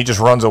 and he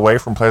just runs away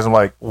from plays. I'm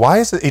like, why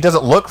is it? He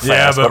doesn't look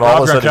fast. Yeah, but all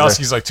Rob of a sudden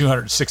Gronkowski's like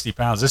 260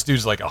 pounds. This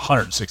dude's like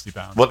 160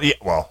 pounds.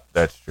 Well,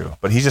 that's true.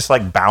 But he's just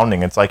like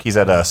bounding. It's like he's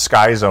at a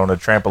Sky Zone, a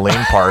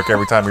trampoline park.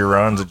 Every time he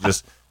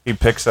runs, he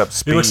picks up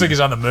speed. He looks like he's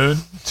on the moon,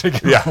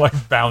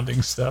 like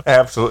bounding stuff.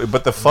 Absolutely.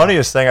 But the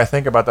funniest thing I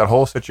think about that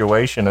whole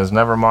situation is,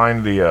 never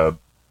mind the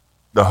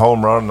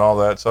home run and all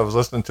that. So I was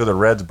listening to the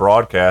Reds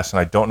broadcast, and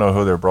I don't know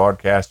who their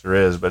broadcaster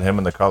is, but him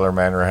and the color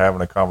man are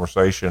having a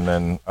conversation,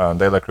 and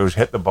De La Cruz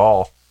hit the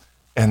ball,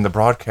 and the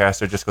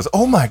broadcaster just goes,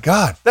 "Oh my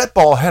God, that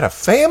ball had a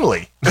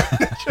family."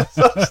 I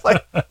was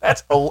like,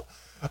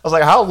 I was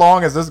like, how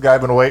long has this guy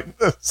been waiting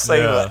to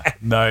say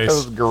that? Nice. That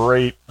was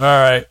great. All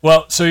right.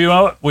 Well, so you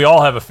know what? We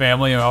all have a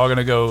family, and we're all going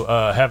to go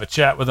have a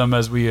chat with them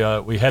as we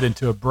head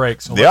into a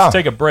break. So let's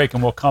take a break,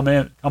 and we'll come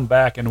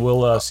back, and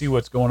we'll see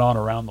what's going on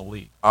around the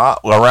league.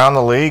 Around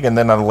the league, and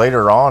then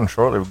later on,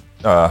 shortly,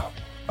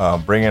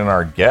 bring in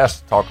our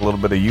guest, talk a little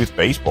bit of youth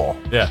baseball.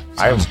 Yeah,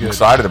 I'm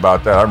excited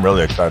about that. I'm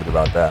really excited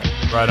about that.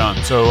 Right on.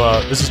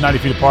 So this is 90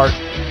 Feet Apart.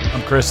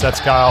 I'm Chris.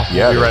 That's Kyle.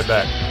 Yeah, we'll be right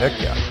back. Heck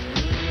yeah.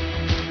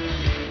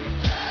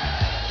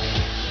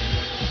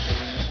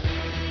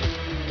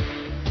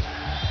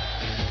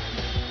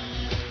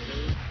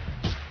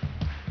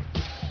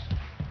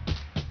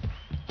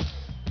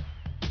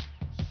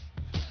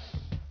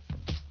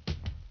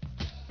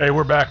 Hey,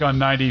 we're back on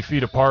 90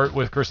 Feet Apart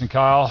with Chris and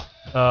Kyle.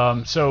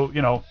 So,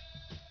 you know,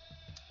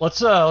 let's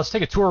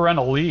take a tour around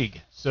the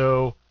league.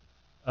 So,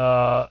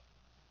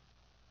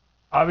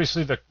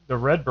 obviously the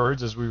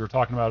Redbirds, as we were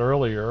talking about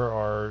earlier,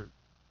 are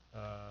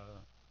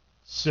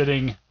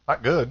sitting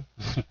not good.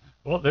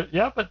 Well,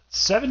 but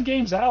 7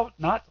 games out,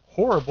 not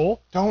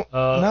horrible.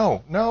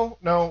 No.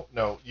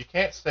 You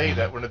can't say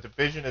that when a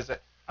division is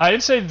at. I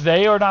didn't say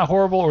they are not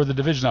horrible or the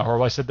division not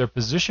horrible. I said their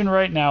position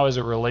right now, as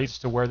it relates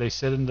to where they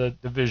sit in the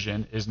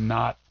division, is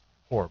not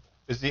horrible.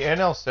 Is the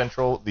NL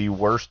Central the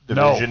worst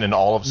division in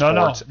all of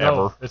sports ever?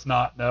 No, it's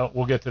not. No,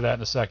 we'll get to that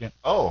in a second.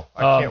 Oh,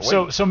 I can't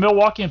wait. So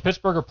Milwaukee and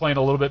Pittsburgh are playing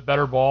a little bit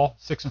better ball,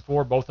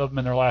 6-4, both of them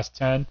in their last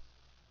 10.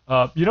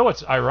 You know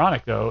what's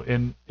ironic though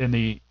in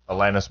the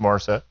Alanis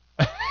Morissette.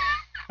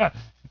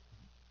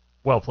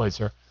 Well played,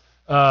 sir.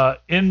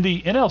 In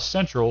the NL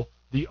Central,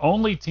 the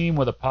only team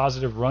with a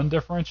positive run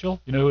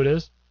differential, you know who it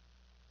is?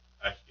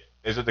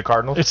 Is it the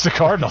Cardinals? It's the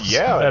Cardinals.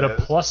 Yeah, at a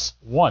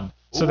 +1.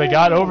 So they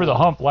got over the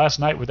hump last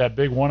night with that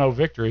big 1-0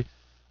 victory.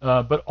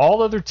 But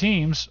all other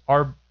teams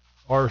are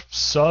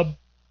sub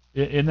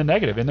in the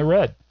negative, in the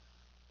red.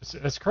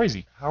 It's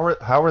crazy. How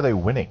are they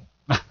winning?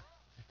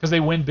 Because they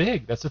win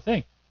big. That's the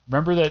thing.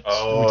 Remember that we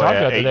talked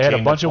about that they had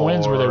a bunch of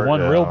wins where they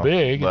won real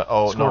big,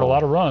 scored a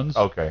lot of runs.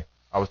 Okay.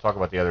 I was talking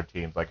about the other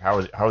teams. Like, how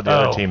are the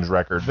other teams'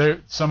 records?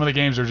 Some of the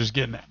games are just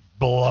getting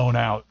blown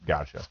out.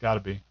 Gotcha. It's got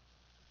to be.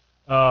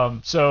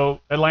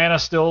 So Atlanta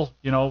still,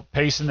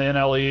 pacing the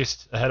NL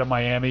East ahead of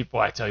Miami.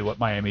 Boy, I tell you what,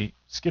 Miami,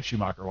 Skip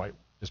Schumacher-White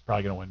is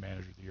probably going to win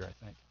Manager of the Year, I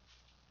think.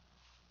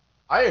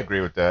 I agree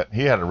with that.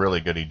 He had a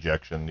really good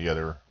ejection the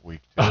other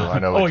week, too. I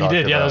know. Oh, he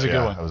did? Yeah, that was a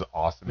good one. That was an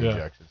awesome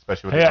ejection,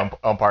 especially when the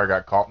umpire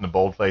got caught in the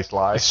bold-faced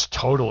lie. It's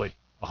totally,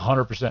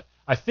 100%.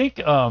 I think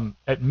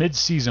at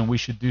mid-season we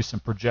should do some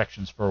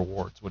projections for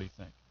awards. What do you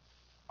think?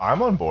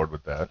 I'm on board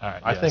with that. All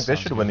right, I think they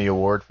should win the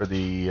award for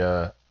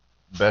the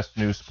best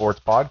new sports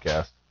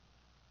podcast.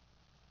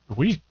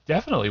 We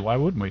definitely. Why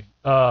wouldn't we?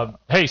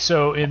 Hey,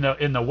 so in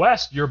the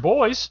West, your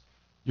boys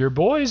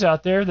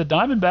out there, the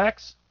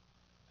Diamondbacks,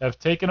 have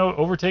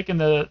overtaken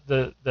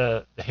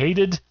the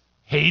hated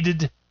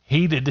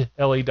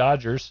LA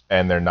Dodgers,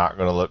 and they're not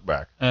going to look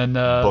back. And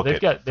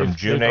they've from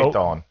June 8th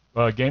on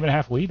a game and a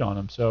half lead on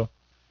them. So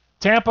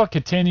Tampa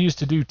continues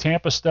to do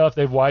Tampa stuff.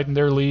 They've widened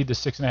their lead to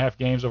 6.5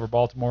 games over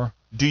Baltimore.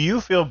 Do you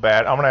feel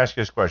bad? I'm going to ask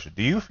you this question.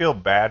 Do you feel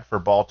bad for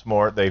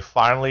Baltimore? They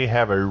finally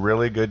have a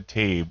really good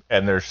team,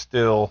 and they're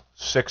still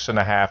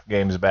 6.5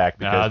 games back.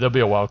 Because they'll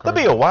be a wild card.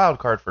 They'll be a wild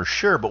card for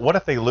sure. But what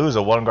if they lose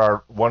a one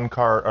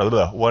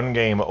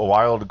game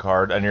wild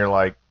card, and you're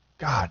like,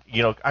 God,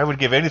 I would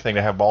give anything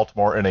to have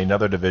Baltimore in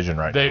another division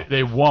right now.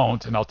 They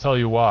won't, and I'll tell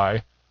you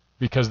why.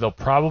 Because they'll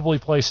probably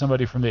play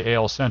somebody from the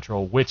AL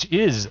Central, which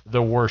is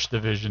the worst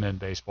division in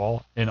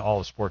baseball, in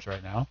all of sports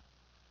right now.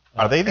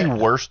 Are they the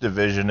worst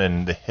division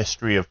in the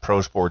history of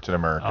pro sports in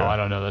America? Oh, I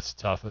don't know. That's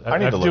tough. I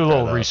need to do a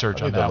little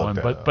research on that one.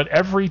 But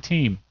every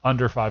team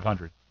under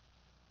 500.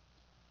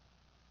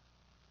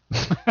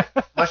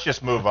 Let's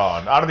just move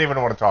on. I don't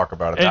even want to talk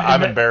about it.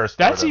 I'm embarrassed.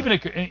 That's even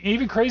an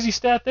even crazy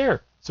stat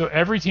there. So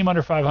every team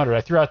under 500. I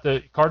threw out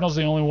the Cardinals,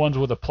 the only ones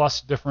with a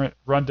plus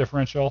run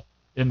differential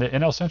in the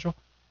NL Central.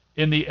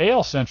 In the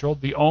AL Central,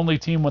 the only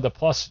team with a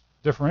plus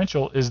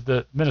differential is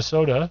the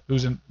Minnesota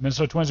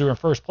Twins, who are in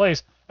first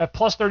place at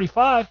plus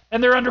 35,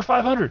 and they're under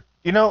 500.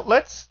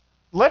 Let's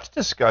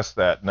discuss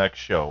that next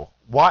show.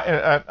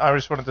 Why? I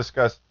just want to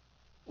discuss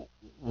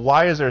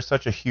why is there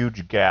such a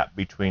huge gap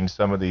between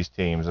some of these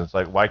teams? It's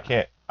like, why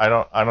can't I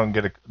don't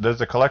get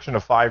there's a collection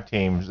of 5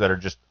 teams that are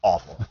just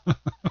awful,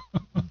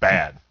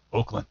 bad.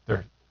 Oakland,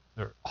 they're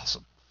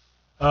awesome.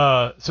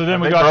 So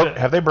then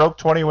have they broke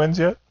 20 wins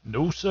yet?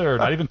 No, sir,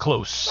 not even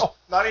close. Oh,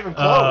 not even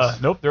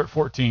close. Nope, they're at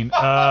 14.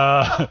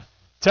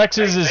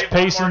 Texas is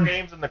pacing. Won more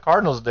games than the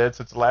Cardinals did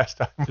since the last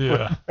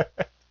time.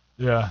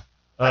 Yeah.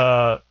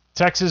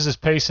 Texas is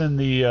pacing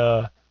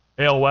the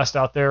AL West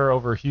out there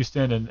over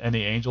Houston, and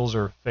the Angels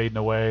are fading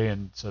away,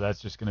 and so that's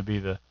just going to be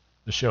the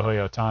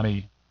Shohei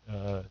Ohtani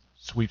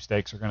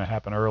sweepstakes are going to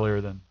happen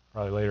earlier than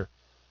probably later.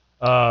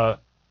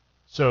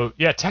 So,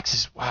 yeah,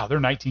 Texas, wow, they're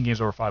 19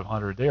 games over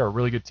 500. They are a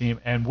really good team.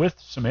 And with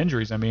some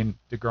injuries, I mean,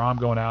 DeGrom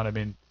going out, I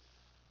mean,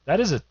 that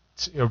is a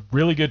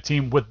really good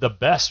team with the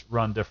best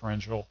run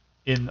differential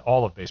in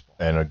all of baseball.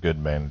 And a good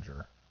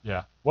manager.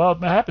 Yeah. Well,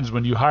 it happens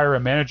when you hire a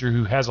manager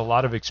who has a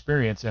lot of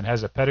experience and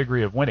has a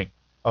pedigree of winning.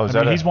 Oh,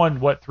 he's won,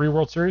 3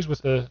 World Series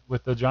with the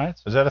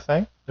Giants? Is that a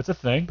thing? It's a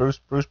thing.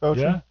 Bruce Bochy?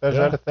 Yeah. Is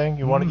that a thing?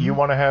 You want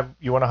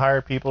to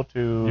hire people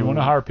to... You want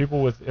to hire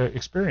people with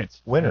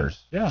experience.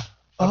 Winners. Yeah.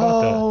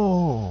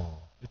 Oh.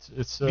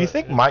 It's. Do you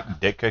think Mike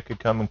Ditka could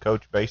come and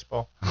coach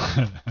baseball?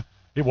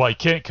 Well, he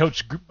can't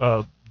coach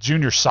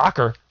junior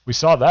soccer. We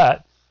saw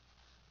that.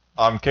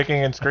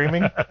 Kicking and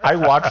screaming. I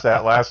watched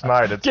that last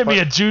night. Give me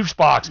a juice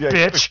box,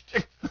 bitch.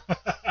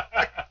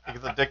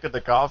 He's addicted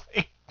to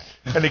coffee,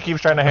 and he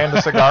keeps trying to hand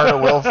a cigar to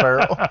Will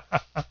Ferrell.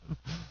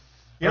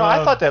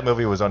 I thought that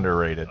movie was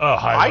underrated. Oh,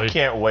 highly. I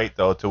can't wait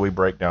though till we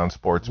break down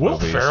sports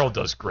movies. Will Ferrell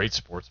does great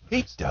sports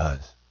movies. He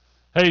does.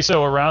 Hey,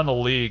 so around the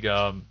league,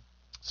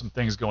 some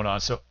things going on.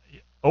 So,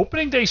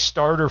 opening day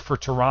starter for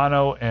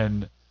Toronto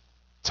and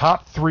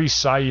top 3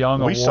 Cy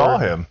Young award. We saw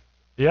him.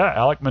 Yeah,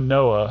 Alek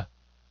Manoah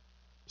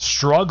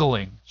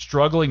struggling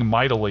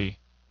mightily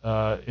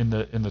in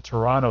the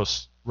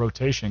Toronto's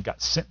rotation.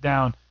 Got sent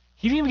down.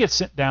 He didn't even get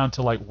sent down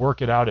to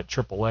work it out at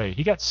AAA.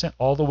 He got sent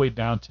all the way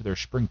down to their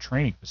spring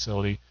training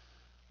facility,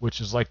 which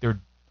is I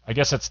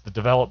guess that's the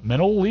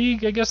developmental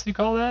league. I guess you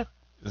call that.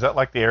 Is that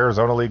like the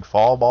Arizona League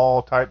fall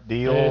ball type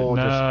deal?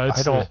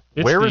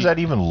 Where is that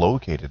even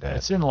located at?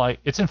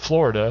 It's in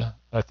Florida.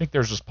 I think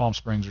there's just Palm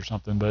Springs or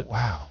something. But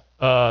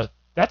wow,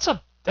 that's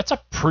a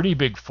pretty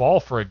big fall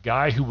for a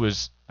guy who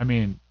was. I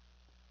mean,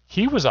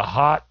 he was a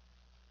hot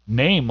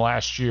name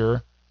last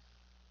year,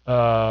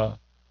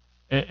 and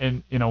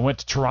went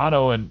to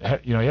Toronto and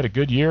he had a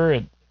good year,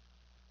 and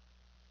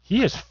he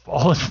has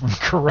fallen from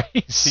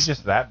grace. He's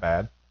just that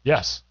bad.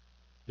 Yes,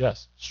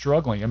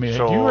 struggling. I mean,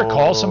 do you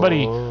recall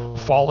somebody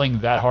falling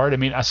that hard? I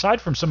mean, aside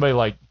from somebody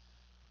like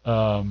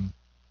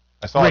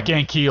Rick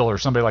Ankiel or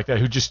somebody like that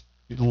who just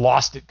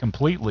lost it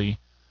completely,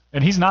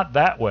 and he's not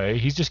that way.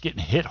 He's just getting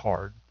hit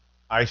hard.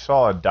 I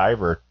saw a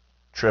diver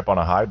trip on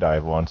a high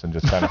dive once and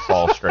just kind of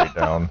fall straight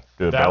down,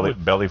 do a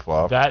belly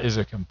flop. That is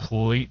a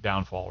complete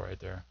downfall right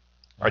there.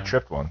 I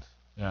tripped once.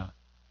 Yeah.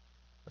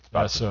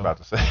 About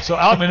to say. So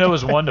Alek Manoah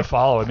is one to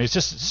follow. I mean,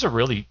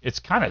 it's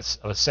kind of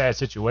a sad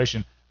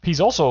situation.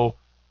 He's also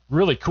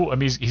really cool. I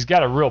mean, he's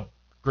got a real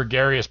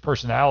gregarious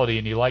personality,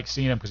 and you like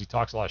seeing him because he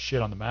talks a lot of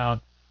shit on the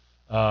mound.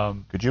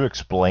 Could you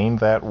explain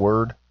that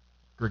word?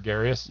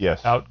 Gregarious?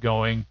 Yes.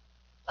 Outgoing,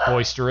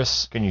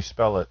 boisterous. Can you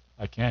spell it?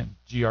 I can.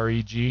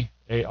 Gregarious.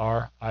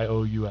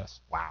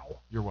 Wow.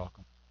 You're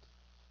welcome.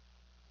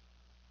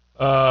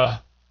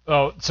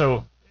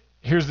 So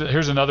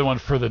here's another one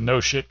for the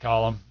no shit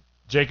column.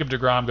 Jacob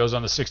deGrom goes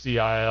on the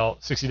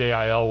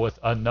 60-day IL with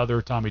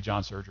another Tommy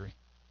John surgery.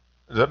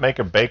 Does that make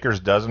a baker's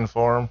dozen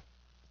for him?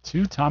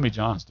 2 Tommy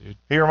Johns, dude.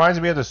 He reminds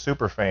me of the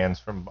super fans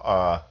from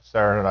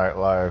Saturday Night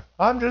Live.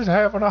 I'm just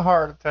having a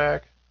heart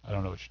attack. I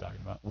don't know what you're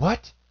talking about.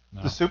 What?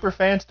 No. The super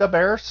fans, the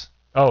Bears?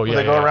 Oh, yeah.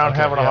 They go around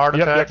having a heart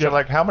attack. Yep. You're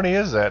like, how many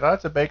is that? Oh,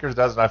 that's a baker's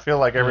dozen. I feel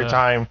like every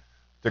time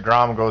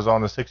DeGrom goes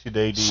on the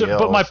 60-day DL.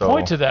 But my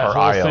point to that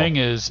whole thing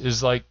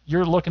is like,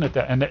 you're looking at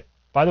that. And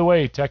by the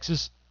way,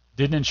 Texas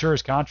didn't insure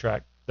his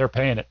contract. They're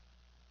paying it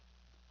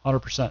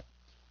 100%.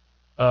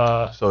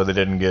 So they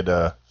didn't get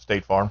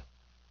State Farm?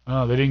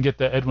 No, they didn't get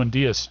the Edwin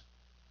Diaz.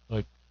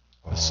 The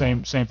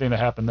same thing that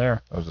happened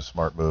there. That was a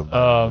smart move.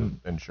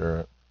 Insure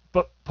it.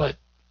 But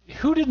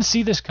who didn't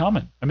see this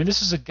coming? I mean,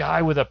 this is a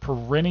guy with a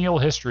perennial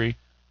history.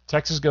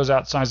 Texas goes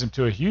out, signs him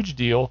to a huge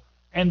deal,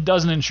 and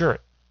doesn't insure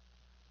it.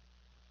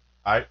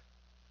 I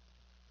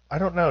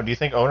don't know. Do you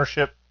think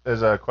ownership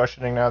is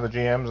questioning now the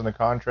GMs and the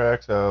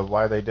contracts of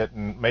why they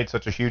didn't made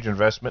such a huge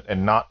investment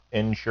and not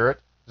insure it?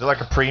 Is it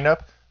like a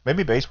prenup?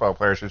 Maybe baseball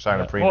players should sign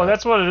a prenup. Well,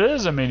 that's what it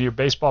is. I mean, your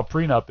baseball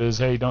prenup is,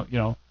 hey, don't,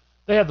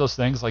 they have those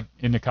things like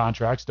in the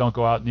contracts. Don't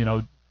go out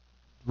and,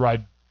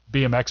 ride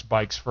BMX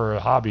bikes for a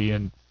hobby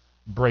and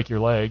break your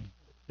leg.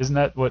 Isn't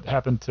that what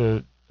happened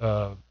to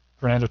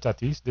Fernando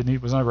Tatis? Didn't he?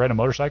 Wasn't he riding a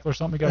motorcycle or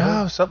something?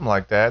 No, something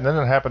like that. And then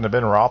it happened to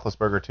Ben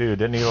Roethlisberger too.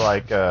 Didn't he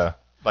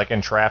like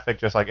in traffic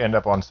just end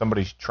up on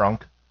somebody's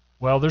trunk?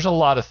 Well, there's a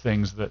lot of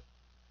things that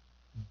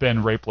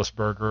Ben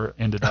Rapelessberger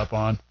ended up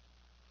on.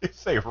 You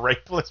say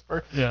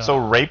Rapelessberger? Yeah. So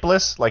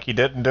rapeless, like he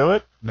didn't do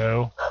it?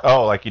 No.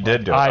 Oh, like he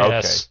did do it.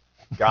 Okay.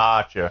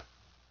 Gotcha.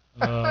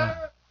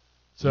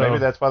 So maybe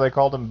that's why they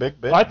called him Big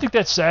Ben. I think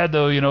that's sad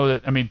though,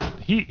 that I mean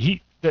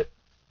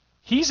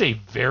he's a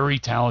very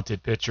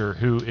talented pitcher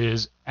who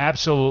is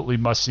absolutely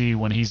must see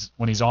when he's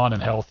on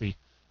and healthy.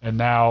 And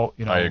now,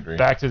 I agree.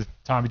 back to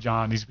Tommy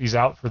John. He's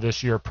out for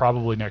this year,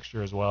 probably next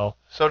year as well.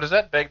 So does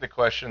that beg the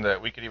question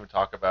that we could even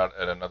talk about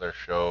at another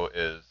show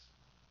is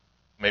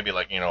maybe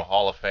like,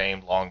 Hall of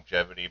Fame,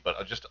 longevity,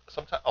 but just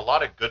sometimes a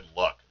lot of good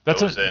luck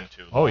goes into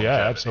longevity. Oh,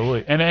 yeah,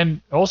 absolutely. And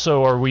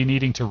also, are we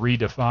needing to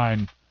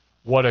redefine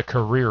what a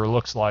career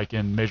looks like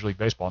in Major League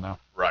Baseball now?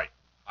 Right.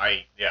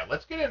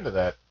 Let's get into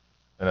that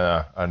in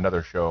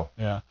another show.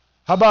 Yeah.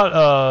 How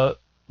about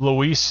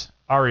Luis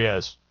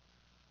Arias?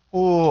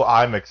 Ooh,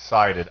 I'm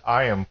excited.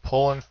 I am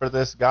pulling for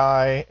this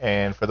guy,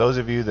 and for those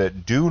of you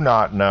that do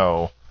not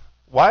know,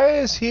 why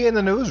is he in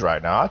the news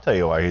right now? I'll tell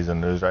you why he's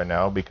in the news right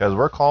now, because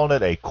we're calling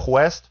it a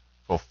quest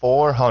for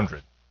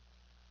 400.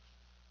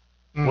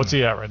 What's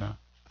he at right now?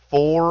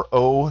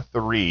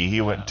 403.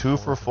 He went 2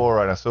 for 4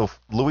 right now. So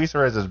Luis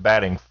Arias is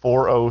batting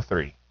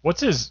 403.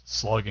 What's his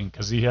slugging?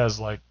 Because he has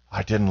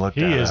I didn't look.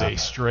 He is a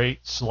straight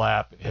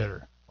slap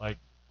hitter.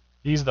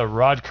 He's the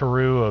Rod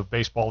Carew of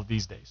baseball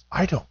these days.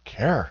 I don't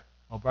care.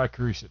 Well, Rod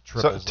Carew hit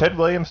triples. So Ted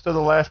Williams still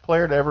the last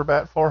player to ever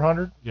bat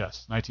 400?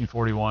 Yes,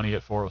 1941. He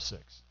hit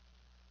 406.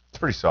 It's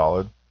pretty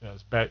solid. Yeah,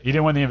 it's bad. He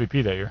didn't win the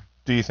MVP that year.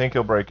 Do you think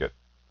he'll break it?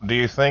 Do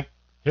you think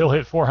he'll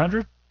hit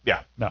 400?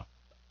 Yeah. No.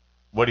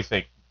 What do you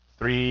think?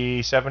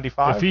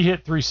 375? If he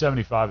hit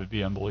 375, it'd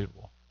be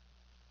unbelievable.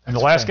 And the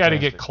last guy to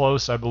get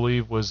close, I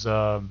believe, was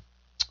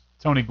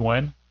Tony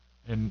Gwynn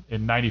in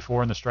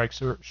 94 in the strike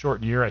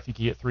shortened year. I think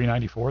he hit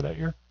 394 that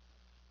year.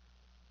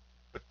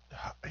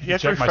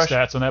 Check my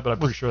stats on that, but I'm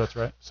pretty sure that's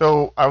right.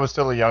 So I was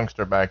still a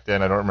youngster back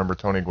then. I don't remember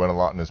Tony Gwynn a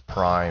lot in his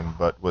prime,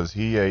 but was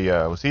he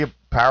a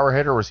power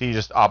hitter, or was he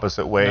just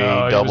opposite way,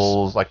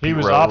 doubles like Pete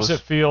Rose? He was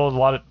opposite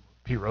field.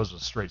 Pete Rose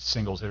was a straight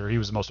singles hitter. He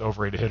was the most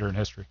overrated hitter in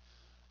history.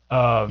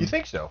 You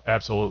think so?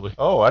 Absolutely.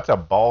 Oh, that's a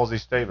ballsy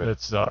statement.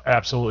 It's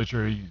absolutely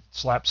true. He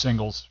slapped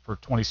singles for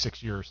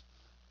 26 years.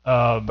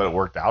 But it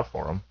worked out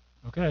for him.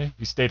 Okay.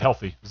 He stayed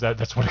healthy.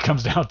 That's what it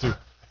comes down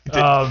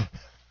to.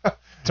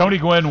 Tony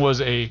Gwynn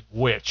was a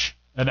witch,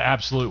 an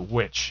absolute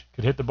witch.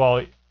 Could hit the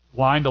ball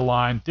line to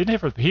line.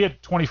 He had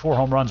 24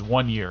 home runs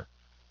one year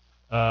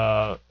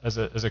as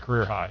a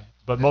career high.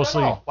 But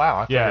mostly,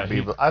 wow!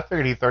 I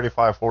figured he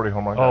 35, 40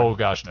 home runs. Oh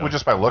gosh, no! Well,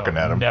 just by looking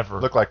at him, never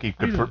looked like he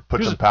could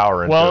put some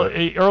power into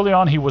it. Well, early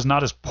on he was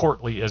not as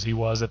portly as he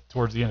was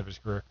towards the end of his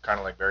career. Kind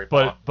of like Barry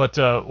Bonds. But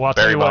I'll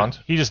tell you what,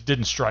 he just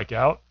didn't strike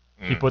out.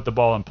 He put the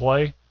ball in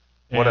play.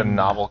 What a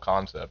novel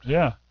concept!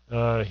 Yeah,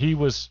 he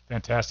was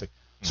fantastic.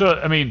 So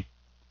I mean,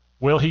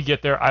 will he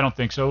get there? I don't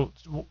think so.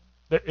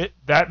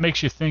 That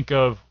makes you think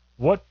of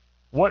what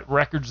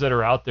records that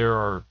are out there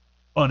are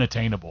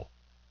unattainable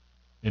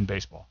in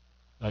baseball.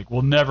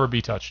 Will never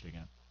be touched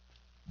again.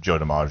 Joe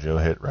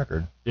DiMaggio hit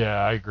record. Yeah,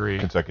 I agree.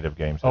 Consecutive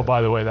games. Oh,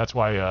 by the way, that's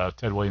why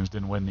Ted Williams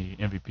didn't win the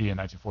MVP in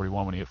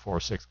 1941 when he hit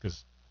 406,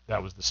 because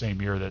that was the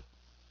same year that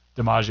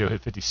DiMaggio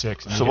hit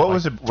 56. And so what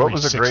was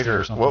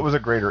a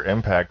greater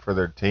impact for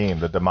their team,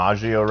 the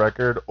DiMaggio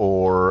record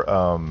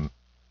or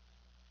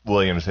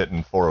Williams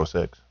hitting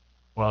 406?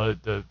 Well,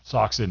 the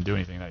Sox didn't do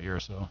anything that year,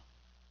 so.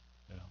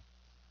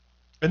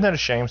 Isn't that a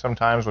shame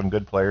sometimes when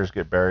good players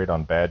get buried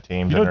on bad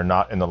teams and they're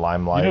not in the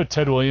limelight?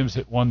 Ted Williams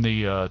won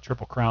the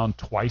Triple Crown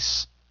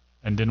twice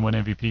and didn't win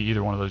MVP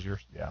either one of those years.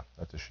 Yeah,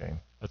 that's a shame.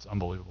 That's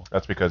unbelievable.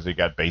 That's because he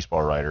got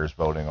baseball writers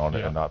voting on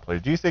it and not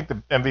players. Do you think the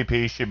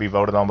MVP should be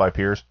voted on by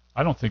peers?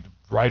 I don't think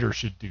writers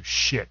should do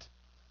shit.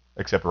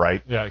 Except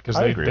write? Yeah, because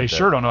they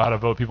sure don't know how to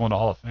vote people into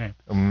Hall of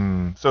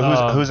Fame. So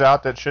who's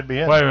out that should be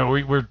in? Wait a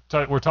minute,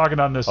 we're talking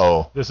on this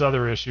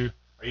other issue.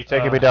 Are you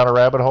taking me down a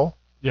rabbit hole?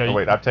 Yeah,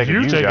 wait, I'm taking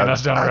you taking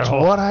us down a rabbit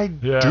hole. That's what I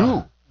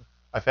do.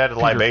 I've had a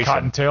libation.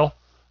 Cottontail.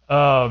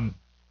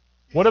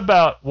 What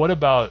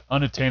about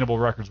unattainable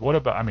records?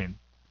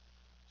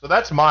 So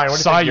that's mine.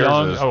 What do you think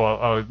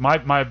yours is?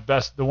 My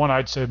best, the one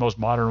I'd say most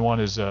modern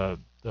one is the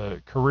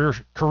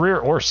career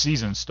or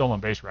season stolen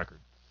base record.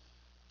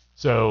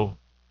 So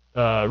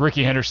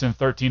Ricky Henderson,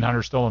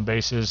 1,300 stolen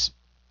bases.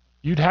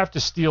 You'd have to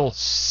steal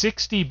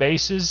 60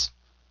 bases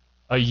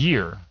a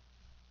year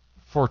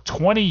for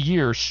 20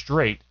 years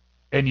straight,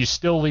 and you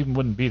still even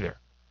wouldn't be there.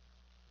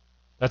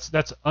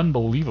 That's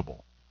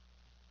unbelievable.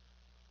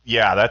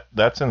 Yeah,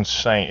 that's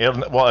insane.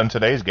 In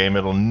today's game,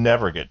 it'll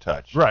never get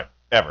touched. Right.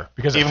 Ever.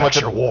 Because even with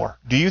your war.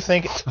 Do you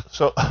think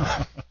so?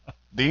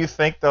 Do you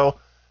think though?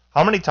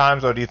 How many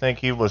times though do you think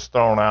he was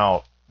thrown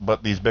out,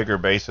 but these bigger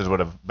bases would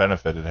have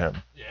benefited him?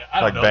 Yeah,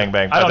 I don't know. Bang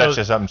bang. That's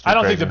just something. I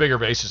don't think the bigger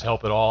bases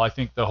help at all. I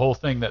think the whole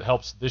thing that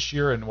helps this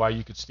year and why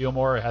you could steal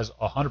more has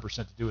 100%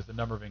 to do with the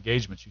number of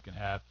engagements you can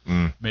have. I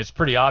mean, it's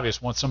pretty obvious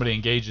once somebody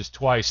engages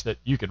twice that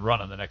you can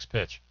run on the next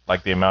pitch.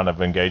 Like the amount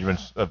of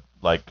engagements,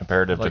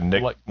 comparative to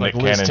Nick Liz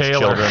Cannon's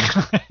Taylor.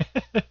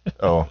 children.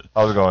 Oh,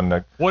 I was going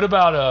Nick. What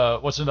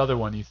about what's another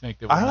one you think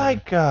that? I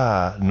like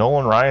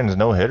Nolan Ryan's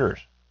no hitters.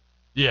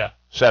 Yeah.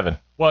 7.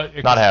 Well,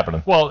 not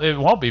happening. Well, it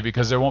won't be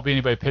because there won't be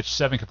anybody pitch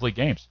 7 complete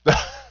games.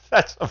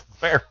 That's a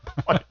fair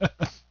point.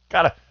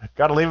 gotta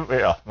leave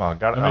it.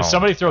 If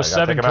somebody throws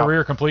 7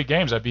 career complete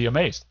games, I'd be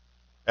amazed.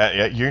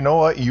 You know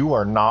what? You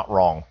are not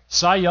wrong.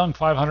 Cy Young,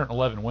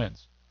 511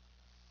 wins.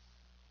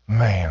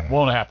 Man,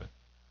 won't happen.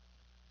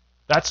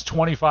 That's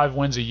 25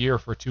 wins a year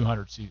for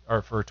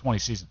 20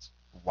 seasons.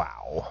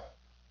 Wow.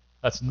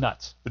 That's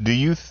nuts. Do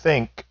you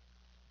think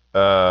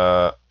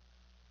single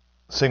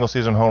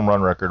season home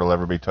run record will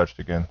ever be touched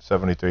again?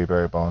 73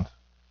 Barry Bonds.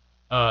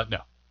 No.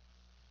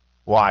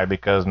 Why?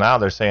 Because now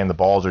they're saying the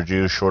balls are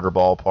juiced, shorter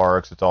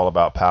ballparks. It's all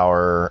about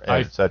power,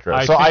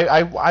 etc. So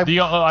I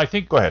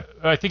think. Go ahead.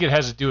 I think it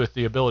has to do with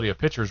the ability of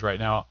pitchers right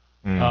now.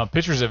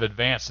 Pitchers have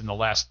advanced in the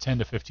last 10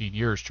 to 15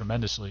 years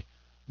tremendously.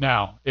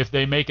 Now, if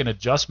they make an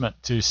adjustment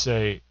to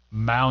say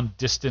mound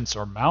distance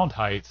or mound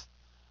height,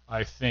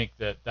 I think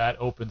that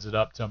opens it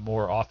up to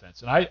more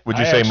offense. And would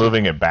you say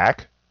moving it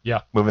back?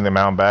 Yeah. Moving the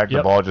mound back,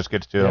 the ball just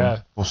gets to them.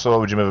 Yeah. Well, so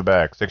what would you move it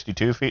back?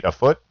 62 feet, a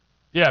foot?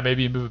 Yeah,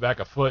 maybe you move it back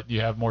a foot.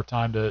 You have more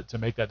time to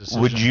make that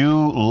decision. Would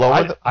you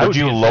lower? Would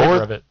you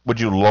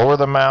lower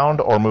the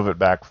mound or move it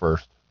back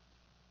first?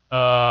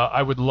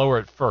 I would lower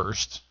it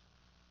first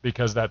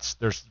because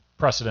there's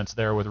precedence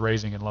there with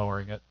raising and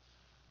lowering it.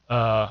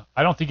 I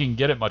don't think you can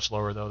get it much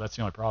lower though. That's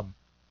the only problem.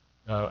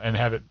 And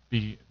have it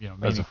be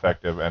as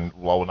effective and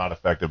not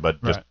effective,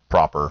 but just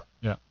proper.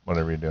 Yeah.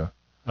 Whatever you do.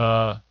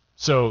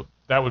 So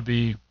that would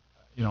be,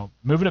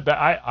 moving it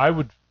back. I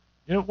would.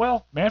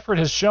 Manfred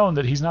has shown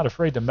that he's not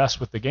afraid to mess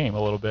with the game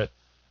a little bit,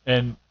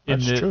 and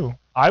that's true.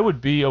 I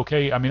would be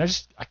okay. I mean,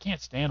 I can't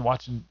stand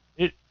watching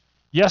it.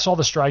 Yes, all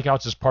the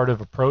strikeouts is part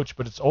of approach,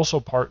 but it's also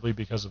partly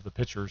because of the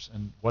pitchers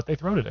and what they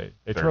throw today.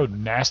 They throw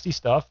nasty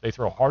stuff. They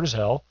throw hard as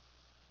hell,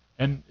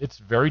 and it's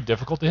very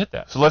difficult to hit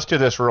that. So let's do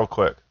this real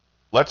quick.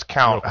 Let's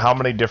count how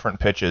many different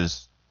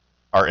pitches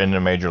are in the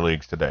major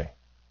leagues today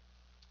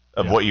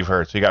of what you've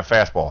heard. So you got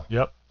fastball,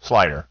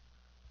 slider,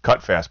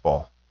 cut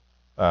fastball.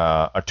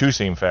 A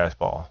two-seam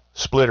fastball,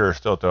 splitter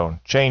still thrown,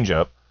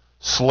 changeup,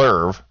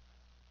 slurve,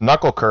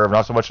 knuckle curve,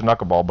 not so much a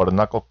knuckleball, but a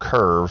knuckle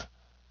curve.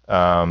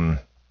 What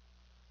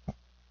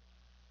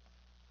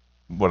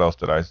else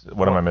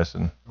what am I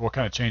missing? What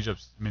kind of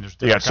changeups? I mean, there's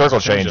you got circle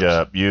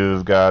changeup.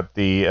 You've got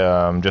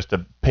the just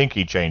a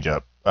pinky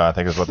changeup, I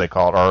think is what they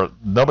call it. Or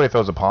nobody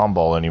throws a palm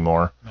ball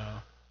anymore. No,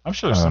 I'm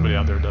sure there's somebody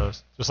out there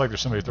does. Just like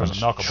there's somebody who throws a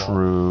knuckleball.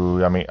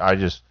 True. I mean,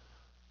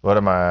 what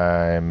am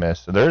I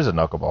missing? There is a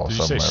knuckleball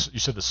somewhere. You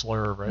said the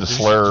slurve, right? The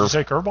slurve. Did you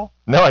say curveball?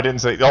 No, I didn't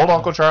say. Old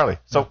Uncle Charlie.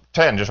 So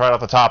 10, just right off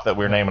the top that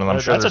we're naming, and I'm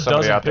sure there's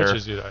somebody out there.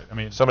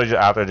 Somebody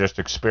out there just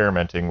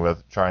experimenting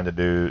with trying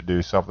to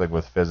do something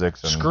with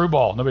physics. And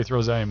screwball. Nobody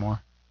throws that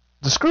anymore.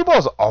 The screwball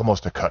is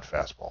almost a cut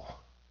fastball.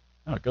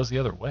 No, it goes the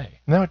other way.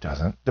 No, it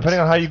doesn't. Depending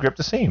on how you grip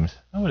the seams.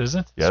 No, it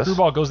isn't. Yes.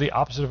 Screwball goes the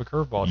opposite of a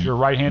curveball. If you're a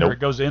right-hander, it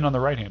goes in on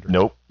the right-hander.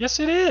 Nope. Yes,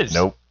 it is.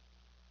 Nope.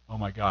 Oh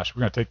my gosh, we're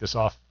gonna take this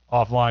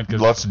offline.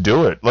 Let's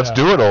do it. Let's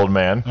do it, old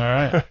man. All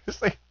right.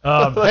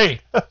 Hey,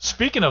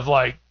 speaking of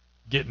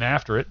getting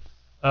after it,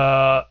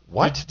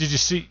 what did you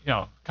see?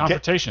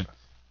 Confrontation.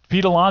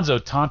 Pete Alonso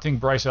taunting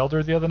Bryce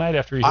Elder the other night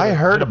after he. I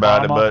heard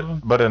about it,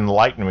 but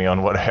enlighten me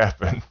on what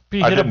happened.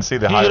 I didn't see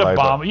the highlight. He hit a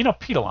bomb.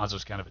 Pete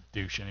Alonso's kind of a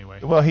douche anyway.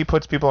 Well, he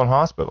puts people in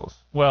hospitals.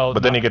 Well,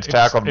 but then he gets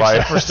tackled by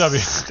a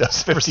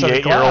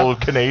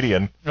 58-year-old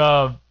Canadian.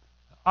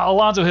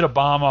 Alonso hit a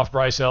bomb off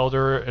Bryce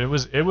Elder. It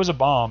was a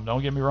bomb.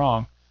 Don't get me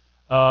wrong.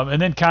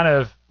 And then kind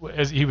of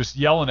as he was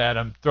yelling at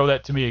him, throw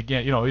that to me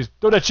again. He's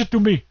throw that shit to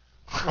me.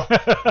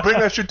 Bring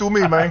that shit to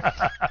me, man.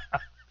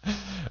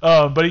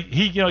 But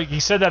he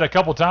said that a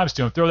couple times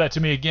to him. Throw that to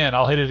me again.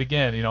 I'll hit it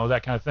again.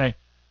 That kind of thing.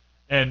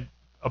 And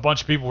a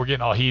bunch of people were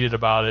getting all heated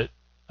about it.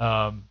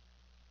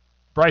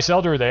 Bryce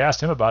Elder, they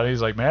asked him about it.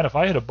 He's like, man, if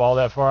I hit a ball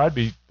that far, I'd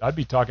be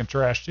talking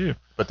trash too.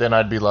 But then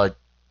I'd be like,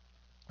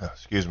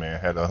 excuse me, I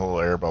had a little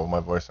air bubble. My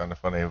voice sounded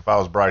funny. If I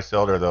was Bryce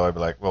Elder, though, I'd be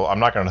like, well, I'm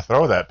not going to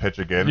throw that pitch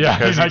again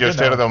because you just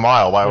hit it a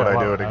mile. Why would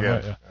I do it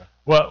again? Yeah.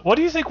 Well, what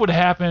do you think would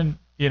happen,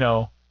 in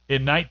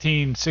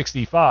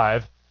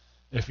 1965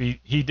 if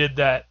he hit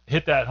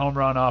that home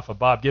run off of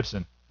Bob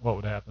Gibson? What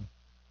would happen?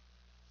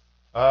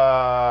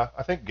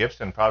 I think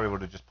Gibson probably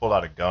would have just pulled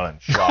out a gun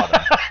and shot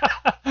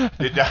him.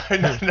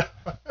 No.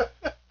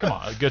 Come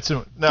on,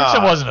 Gibson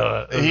wasn't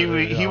a.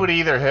 He would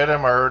either hit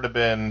him or it would have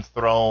been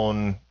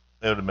thrown.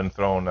 It would have been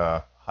thrown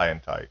high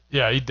and tight.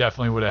 Yeah, he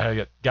definitely would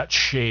have got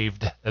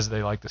shaved, as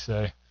they like to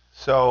say.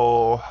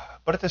 So,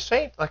 but at the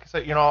same, like I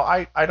said,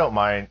 I don't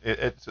mind.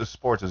 It's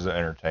sports is an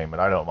entertainment.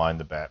 I don't mind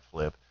the bat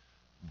flip,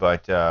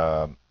 but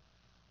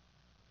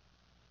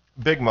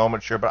big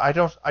moment, sure. But I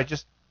don't. I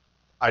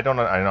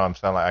know I'm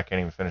sounding like I can't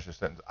even finish a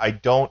sentence. I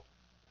don't.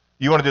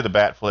 You want to do the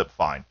bat flip?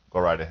 Fine, go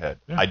right ahead.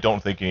 Yeah. I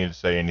don't think you need to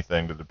say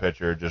anything to the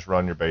pitcher. Just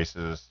run your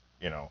bases.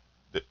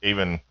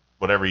 Even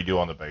whatever you do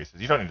on the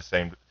bases, you don't need to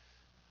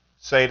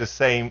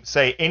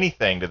say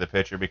anything to the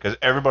pitcher because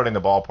everybody in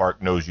the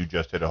ballpark knows you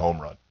just hit a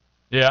home run.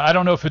 Yeah, I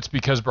don't know if it's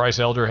because Bryce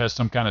Elder has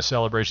some kind of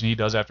celebration he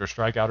does after a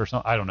strikeout or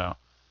something. I don't know.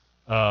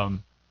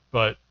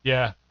 But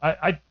yeah,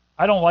 I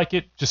don't like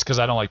it just because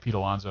I don't like Pete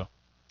Alonso.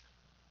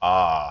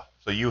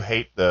 So you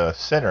hate the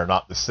sinner,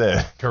 not the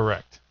sin.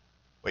 Correct.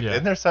 Wait,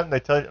 isn't there something they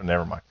tell you? Oh,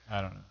 never mind.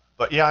 I don't know.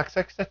 But yeah,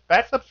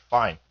 bat flip's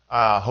fine.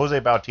 Jose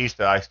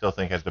Bautista, I still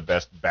think has the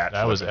best bat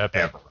flip was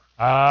epic.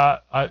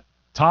 ever.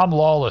 Tom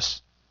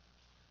Lawless.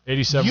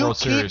 87 World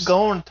Series. You keep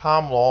going,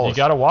 Tom Lawless. You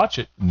got to watch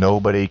it.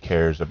 Nobody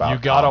cares about. You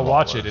got to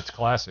watch it. It's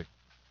classic.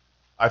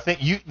 I think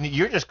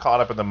you're just caught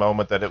up in the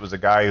moment that it was a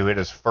guy who hit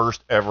his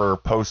first ever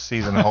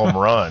postseason home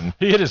run.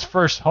 He hit his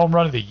first home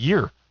run of the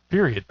year.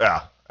 Period.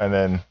 Yeah, and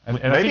then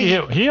and maybe I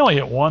think he only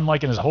hit one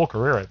like in his whole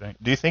career. I think.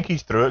 Do you think he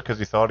threw it because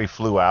he thought he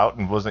flew out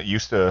and wasn't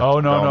used to?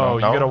 Oh no!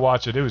 You got to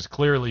watch it. It was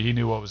clearly he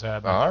knew what was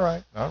happening. All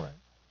right. All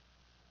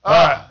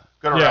right.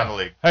 Good around the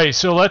league. Hey,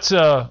 so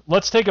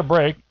let's take a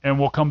break and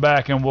we'll come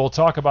back and we'll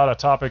talk about a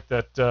topic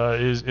that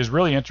is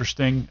really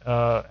interesting,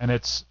 and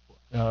it's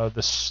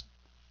the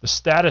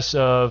status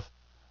of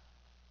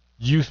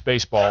youth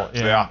baseball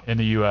in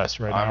the U.S.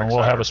 right now. And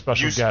we'll have a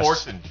special guest. Youth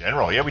sports in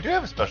general. Yeah, we do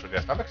have a special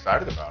guest. I'm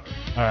excited about it.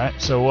 All right,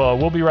 so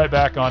we'll be right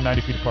back on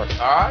 90 Feet Apart.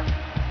 All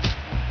right.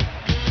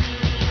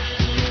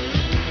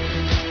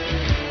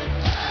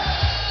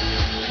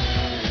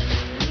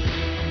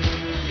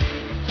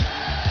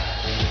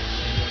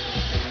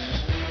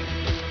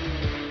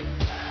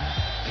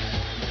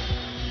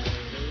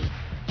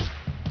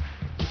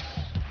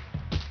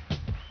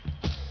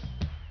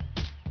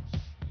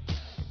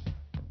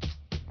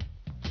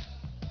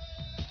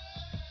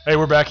 Hey,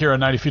 we're back here on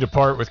 90 Feet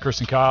Apart with Chris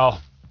and Kyle.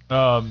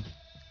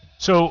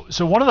 So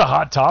one of the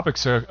hot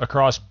topics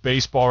across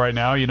baseball right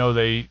now,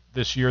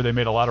 this year they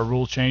made a lot of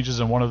rule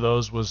changes, and one of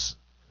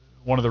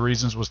the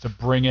reasons was to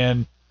bring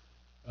in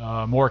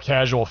more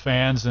casual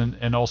fans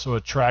and also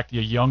attract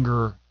a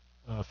younger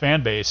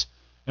fan base.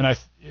 And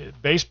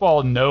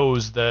baseball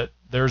knows that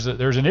there's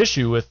an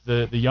issue with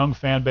the young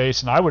fan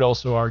base, and I would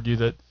also argue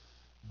that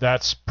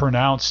that's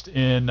pronounced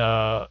in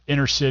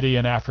inner city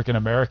and African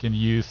American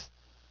youth.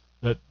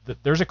 That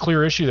there's a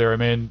clear issue there. I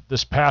mean,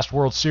 this past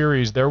World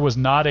Series, there was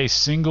not a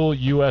single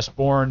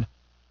U.S.-born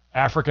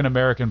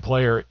African-American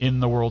player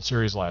in the World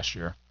Series last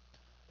year.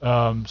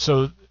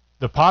 So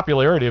the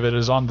popularity of it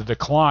is on the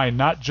decline,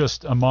 not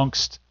just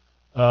amongst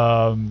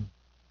the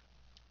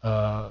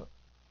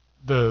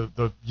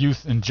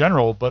youth in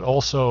general, but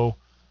also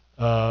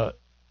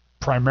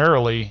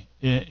primarily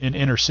in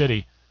inner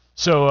city.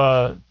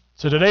 So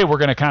today we're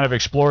going to kind of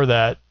explore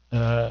that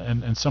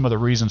and some of the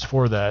reasons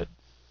for that.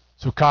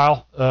 So,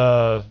 Kyle,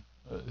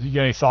 you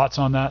got any thoughts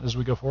on that as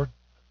we go forward?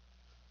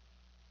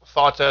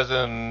 Thoughts as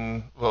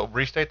in,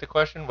 restate the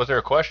question. Was there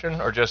a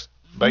question or just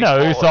baseball?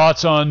 No, your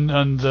thoughts on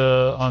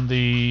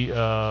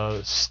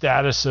the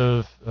status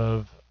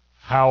of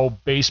how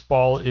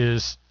baseball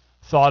is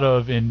thought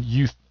of in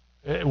youth,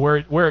 where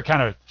it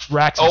kind of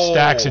racks and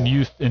stacks in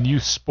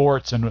youth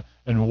sports, and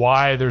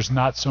why there's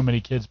not so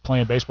many kids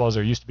playing baseball as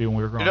there used to be when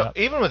we were growing up.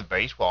 Even with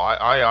baseball,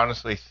 I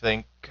honestly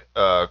think,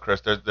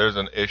 Chris, there's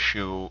an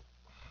issue.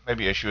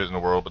 Maybe issue is in the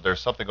world, but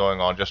there's something going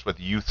on just with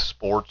youth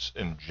sports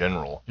in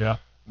general. Yeah.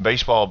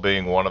 Baseball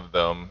being one of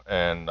them,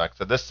 and like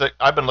I said,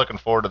 I've been looking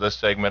forward to this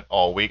segment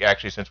all week,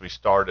 actually since we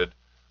started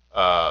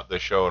the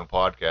show and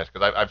podcast,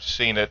 because I've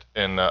seen it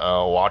in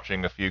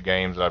watching a few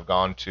games that I've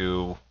gone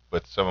to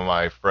with some of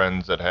my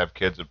friends that have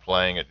kids and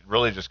playing. It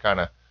really just kind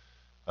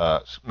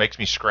of makes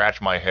me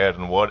scratch my head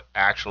on what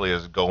actually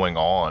is going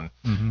on,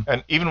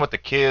 and even with the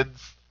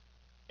kids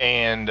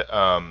and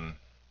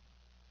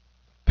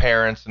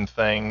parents and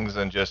things,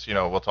 and just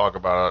we'll talk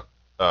about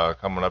it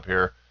coming up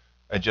here,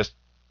 and just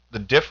the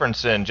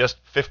difference in just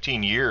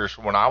 15 years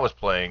when I was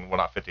playing. Well,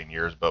 not 15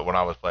 years, but when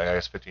I was playing, I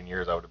guess 15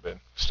 years I would have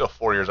been still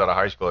 4 years out of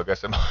high school. I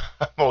guess I'm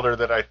older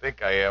than I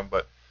think I am,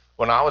 but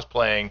when I was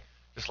playing,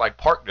 just like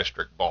park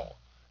district ball,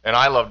 and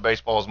I loved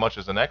baseball as much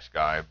as the next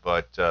guy,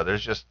 but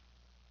there's just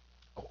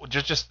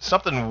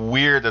something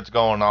weird that's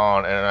going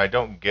on, and I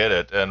don't get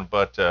it.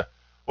 But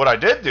what I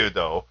did do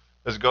though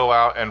is go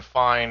out and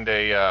find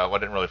I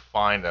didn't really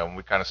find them.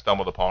 We kind of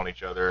stumbled upon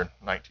each other in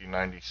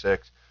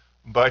 1996.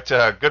 But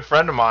a good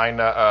friend of mine,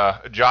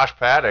 Josh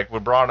Paddock, we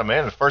brought him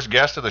in, the first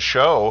guest of the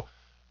show,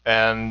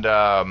 and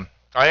I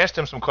asked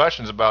him some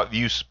questions about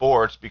youth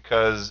sports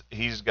because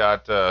he's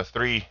got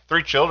three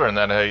children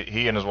that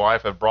he and his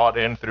wife have brought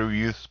in through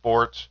youth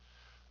sports,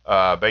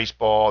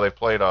 baseball. They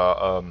played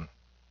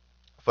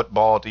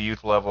football at the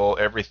youth level,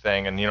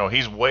 everything, and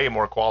he's way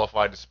more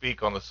qualified to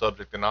speak on the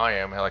subject than I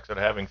am. Like I said,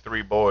 having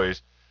three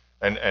boys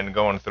and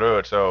going through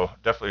it, so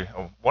definitely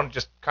want to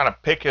just kind of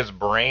pick his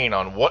brain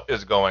on what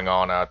is going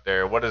on out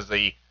there. What is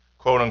the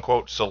quote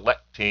unquote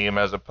select team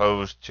as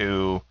opposed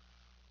to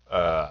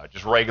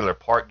just regular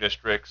park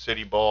district,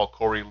 city ball,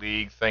 Corey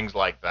League, things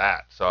like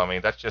that. So I mean,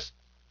 that's just,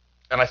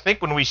 and I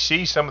think when we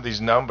see some of these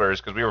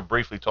numbers, because we were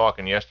briefly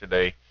talking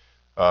yesterday,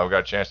 we got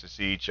a chance to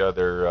see each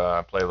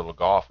other play a little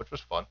golf, which was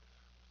fun.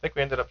 I think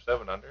we ended up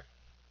 7 under.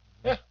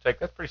 Yeah,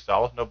 that's pretty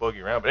solid. No bogey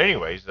around. But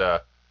anyways,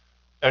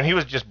 and he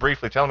was just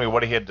briefly telling me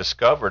what he had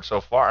discovered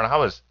so far,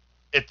 and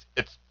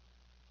it's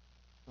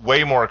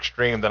way more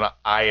extreme than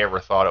I ever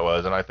thought it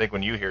was. And I think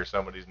when you hear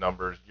some of these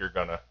numbers, you're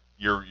gonna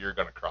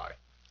cry.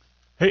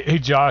 Hey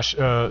Josh,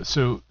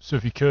 so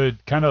if you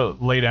could kind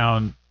of lay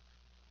down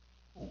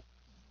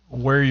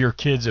where your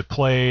kids have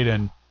played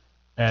and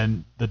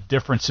the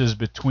differences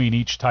between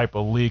each type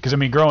of league. Because I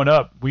mean, growing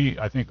up,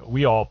 I think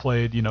we all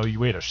played.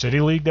 We had a city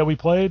league that we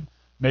played,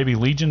 maybe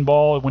Legion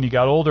ball. When you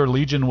got older,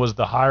 Legion was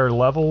the higher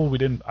level. We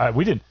didn't.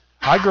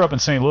 I grew up in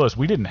St. Louis.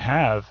 We didn't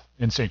have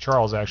in St.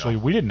 Charles actually.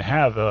 No. We didn't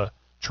have a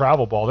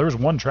travel ball. There was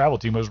one travel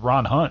team. It was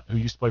Ron Hunt, who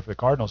used to play for the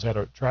Cardinals, had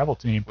a travel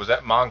team. Was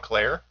that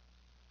Montclair?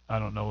 I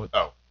don't know.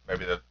 Oh,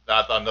 maybe that.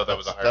 I thought that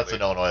was a higher. That's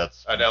league. in Illinois.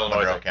 That's in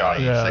Illinois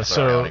County. Yeah.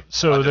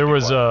 So there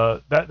was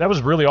that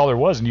was really all there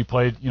was, and you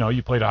played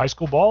a high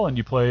school ball and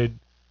you played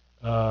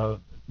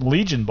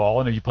Legion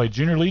ball, and you played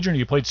Junior Legion and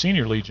you played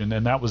Senior Legion,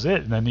 and that was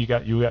it. And then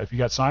if you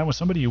got signed with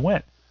somebody, you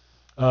went.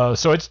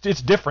 So it's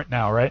different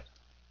now, right?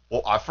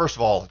 Well, first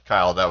of all,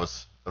 Kyle, that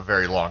was a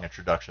very long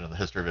introduction in the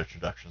history of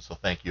introduction. So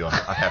thank you. I'm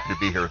happy to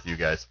be here with you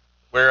guys.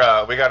 We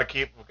got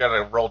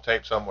to roll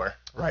tape somewhere.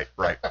 Right.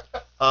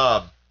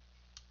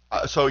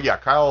 So yeah,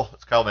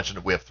 as Kyle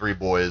mentioned, we have 3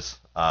 boys.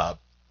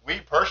 We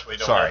personally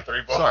don't have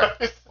 3 boys. Sorry,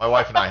 my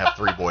wife and I have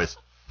 3 boys.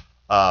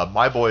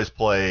 My boys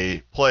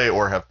play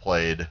or have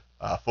played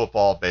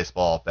football,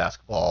 baseball,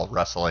 basketball,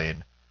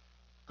 wrestling,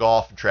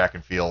 golf, and track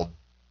and field,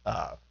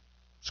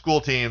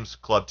 school teams,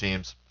 club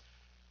teams.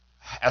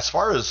 As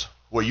far as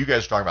what you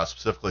guys are talking about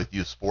specifically with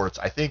youth sports,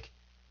 I think,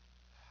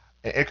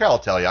 and Kyle will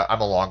tell you,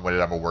 I'm a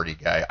long-winded, I'm a wordy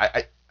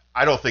guy.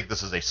 I don't think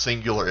this is a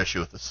singular issue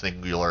with a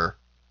singular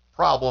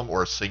problem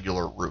or a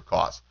singular root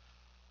cause.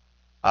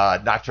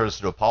 Not to turn this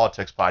into a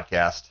politics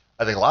podcast.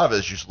 I think a lot of it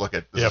is you should look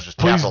at this is just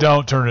please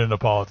don't turn it into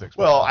politics.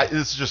 Well,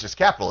 it's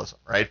capitalism,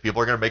 right?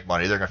 People are going to make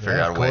money. They're going to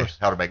figure out a way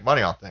how to make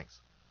money on things.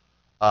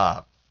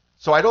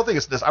 So I don't think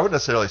it's this. I wouldn't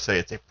necessarily say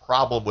it's a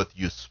problem with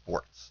youth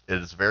sports. It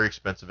is a very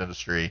expensive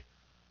industry,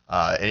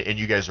 and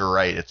you guys are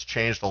right. It's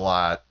changed a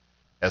lot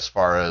as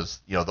far as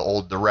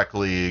the rec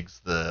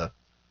leagues, the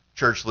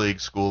church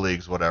leagues, school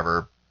leagues,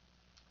 whatever.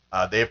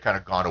 They have kind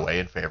of gone away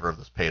in favor of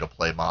this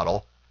pay-to-play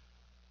model.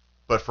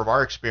 But from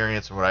our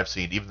experience and what I've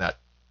seen, even that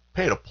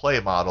pay-to-play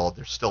model,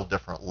 there's still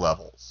different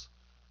levels.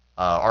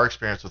 Our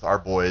experience with our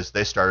boys,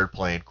 they started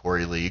playing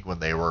Corey League when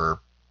they were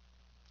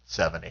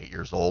 7, 8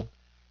 years old,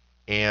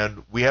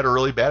 and we had a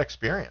really bad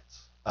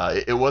experience.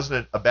 It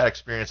wasn't a bad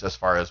experience as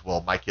far as,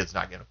 well, my kid's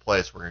not going to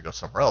play, so we're going to go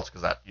somewhere else,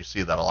 because you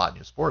see that a lot in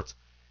youth sports.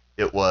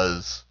 It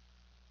was,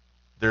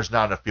 there's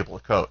not enough people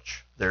to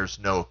coach. There's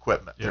no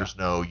equipment. Yeah. There's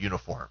no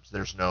uniforms.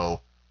 There's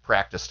no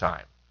practice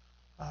time.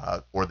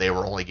 Or they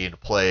were only getting to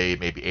play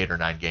maybe 8 or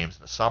 9 games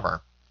in the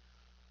summer.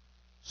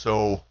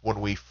 So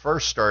when we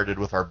first started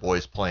with our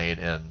boys playing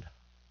in,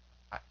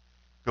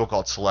 people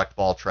call it select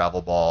ball,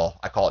 travel ball.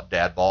 I call it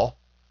dad ball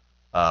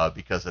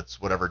because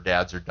it's whatever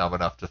dads are dumb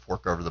enough to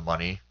fork over the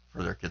money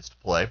for their kids to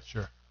play.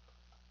 Sure.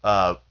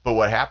 But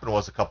what happened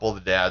was a couple of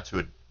the dads who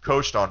had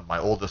coached on my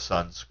oldest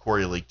son's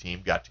Corey League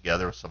team got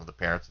together with some of the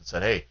parents and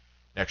said, hey,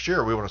 next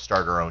year we want to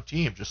start our own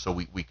team just so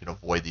we can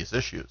avoid these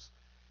issues.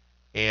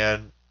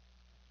 And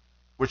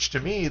which to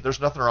me,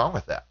 there's nothing wrong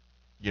with that.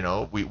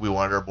 We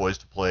wanted our boys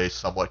to play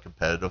somewhat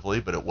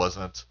competitively, but it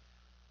wasn't,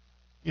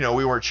 we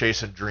weren't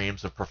chasing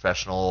dreams of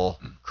professional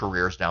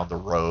careers down the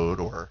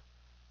road or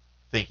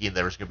thinking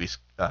there was going to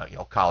be,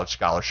 college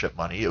scholarship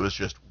money. It was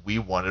just we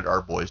wanted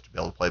our boys to be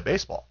able to play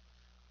baseball.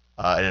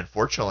 And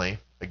unfortunately,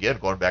 again,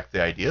 going back to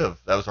the idea of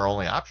that was our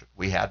only option.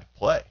 We had to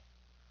play,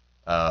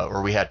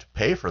 or we had to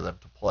pay for them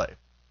to play.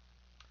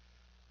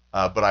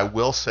 But I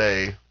will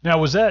say... Now,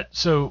 was that,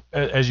 so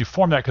as you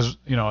form that, because,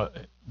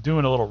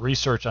 doing a little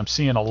research, I'm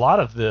seeing a lot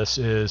of this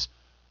is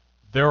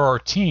there are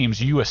teams,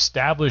 you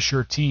establish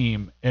your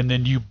team, and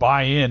then you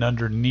buy in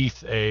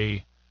underneath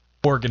a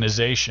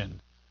organization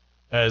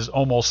as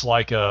almost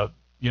like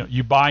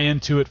you buy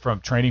into it from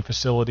training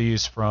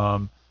facilities,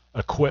 from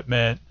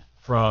equipment,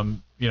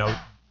 from,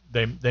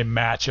 they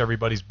match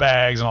everybody's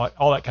bags and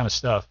all that kind of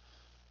stuff.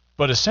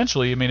 But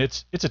essentially, I mean,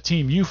 it's a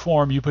team you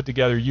form, you put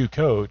together, you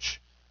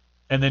coach,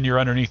 and then you're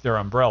underneath their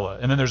umbrella.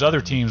 And then there's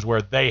other teams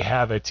where they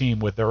have a team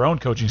with their own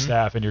coaching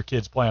staff and your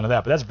kids play under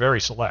that. But that's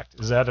very select.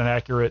 Is that an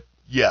accurate?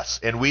 Yes,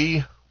 and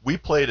we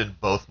played in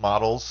both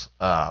models.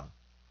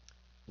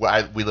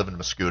 We live in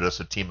Mascoutah,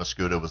 so Team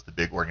Mascoutah was the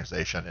big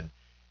organization.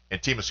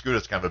 And Team Mascoutah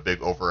is kind of a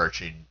big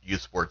overarching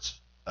youth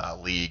sports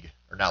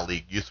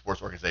youth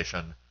sports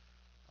organization.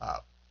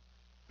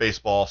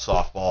 Baseball,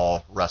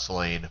 softball,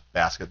 wrestling,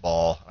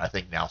 basketball, and I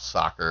think now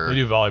soccer. They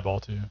do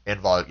volleyball too.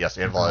 And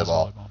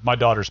volleyball. My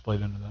daughter's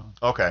played into that one.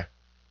 Okay.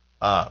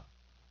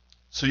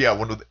 So yeah,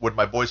 when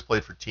my boys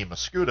played for Team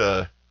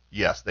Mascoutah,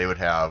 yes, they would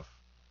have,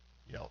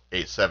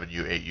 7U,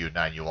 8U,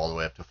 9U, all the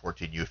way up to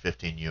 14U,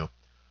 15U.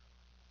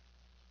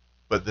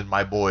 But then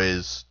my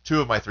boys,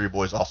 2 of my 3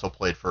 boys also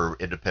played for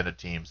independent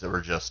teams that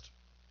were just,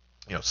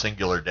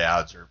 singular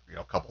dads or,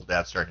 a couple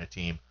dads starting a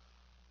team.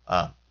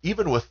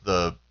 Even with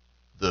the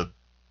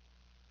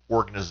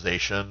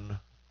organization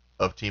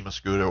of Team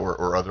Mascoutah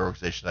or other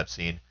organizations I've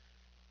seen,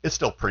 it's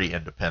still pretty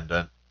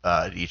independent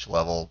at each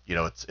level.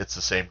 It's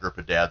the same group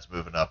of dads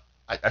moving up.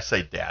 I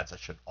say dads.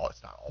 It's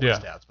not always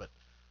dads, but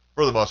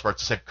for the most part,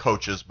 it's the same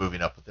coaches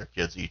moving up with their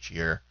kids each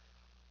year.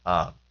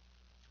 But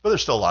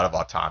there's still a lot of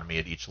autonomy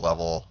at each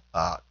level.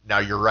 Now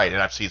you're right,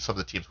 and I've seen some of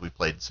the teams we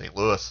played in St.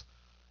 Louis.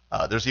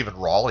 There's even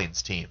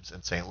Rawlings teams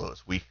in St.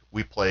 Louis.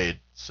 We played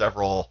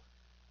several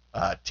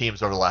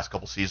teams over the last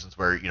couple seasons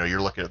where,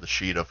 you're looking at the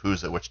sheet of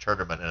who's at which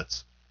tournament, and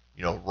it's,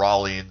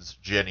 Rawlings,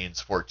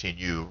 Jennings,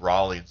 14U,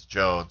 Rawlings,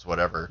 Jones,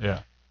 whatever. Yeah.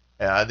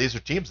 And these are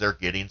teams, they're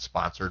getting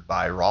sponsored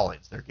by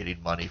Rawlings. They're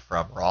getting money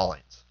from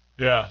Rawlings.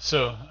 Yeah,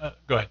 so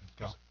go ahead.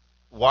 Go.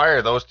 Why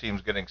are those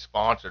teams getting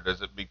sponsored?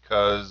 Is it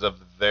because of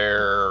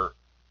their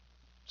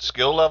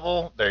skill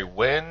level, they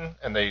win,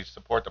 and they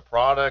support the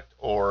product?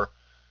 Or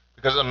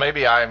because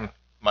maybe I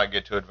might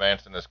get too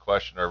advanced in this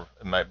question, or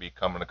it might be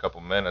coming in a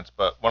couple minutes,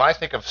 but when I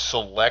think of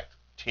select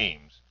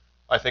teams,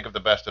 I think of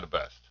the best of the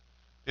best.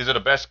 These are the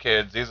best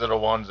kids. These are the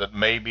ones that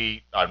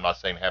maybe, I'm not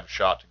saying have a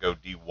shot to go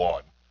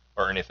D1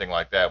 or anything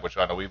like that, which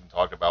I know we even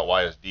talked about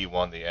why is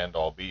D1 the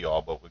end-all,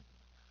 be-all, but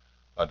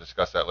we'll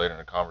discuss that later in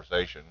the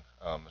conversation.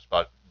 It's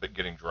about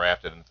getting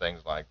drafted and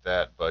things like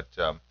that. But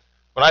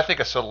when I think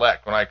of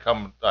select,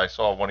 I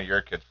saw one of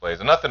your kids plays,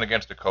 and nothing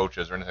against the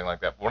coaches or anything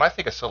like that, but when I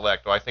think of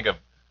select, I think of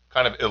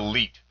kind of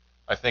elite.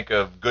 I think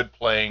of good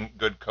playing,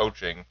 good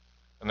coaching,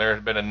 and there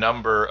have been a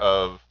number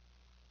of,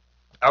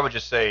 I would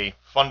just say,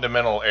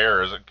 fundamental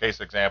errors. Case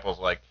examples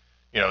like,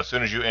 as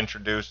soon as you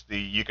introduce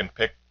you can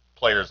pick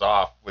players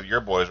off with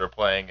your boys are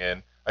playing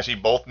in, I see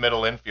both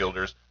middle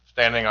infielders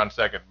standing on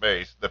second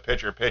base, the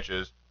pitcher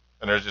pitches,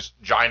 and there's this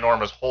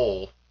ginormous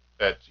hole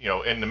that's,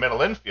 in the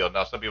middle infield.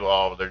 Now, some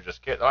people, they're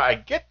just kids. I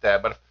get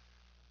that, but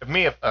if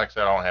like I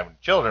said, I don't have any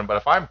children, but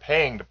if I'm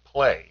paying to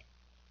play,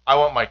 I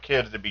want my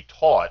kids to be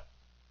taught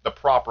the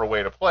proper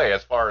way to play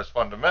as far as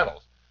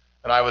fundamentals.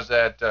 And I was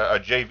at a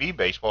JV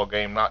baseball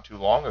game not too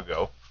long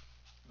ago.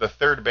 The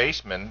third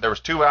baseman, there was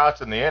 2 outs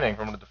in the inning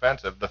from the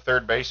defensive. The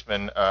third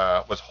baseman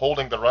was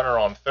holding the runner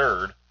on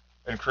third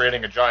and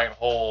creating a giant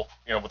hole,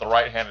 with a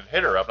right-handed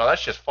hitter up. Now,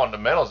 that's just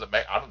fundamentals that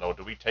I don't know,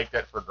 do we take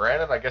that for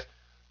granted? I guess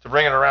to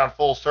bring it around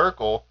full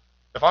circle,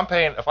 if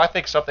I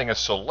think something is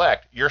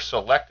select, you're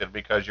selected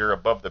because you're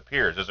above the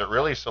peers. Is it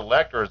really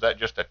select, or is that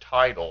just a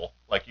title,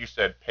 like you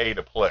said, pay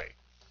to play?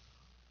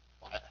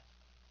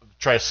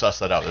 Try to suss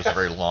that out. There's a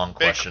very long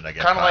question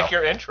again. Kind of like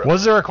your intro.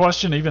 Was there a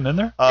question even in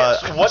there?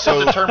 Yes. What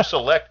does the term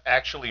select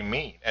actually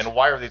mean, and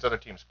why are these other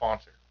teams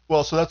sponsored?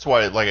 Well, so that's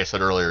why, like I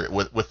said earlier,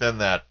 within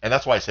that, and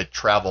that's why I said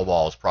travel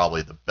ball is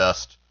probably the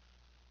best,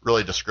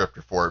 really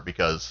descriptor for it,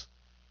 because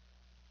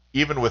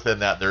even within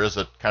that, there is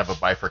a kind of a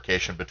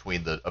bifurcation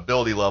between the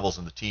ability levels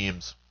and the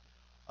teams.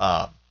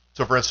 So,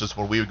 for instance,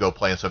 when we would go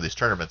play in some of these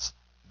tournaments,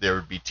 there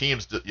would be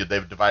teams, they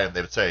would divide them,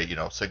 they would say,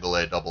 single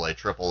A, double A,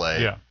 triple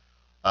A. Yeah.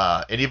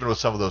 And even with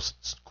some of those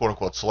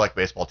quote-unquote select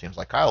baseball teams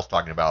like Kyle's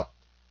talking about,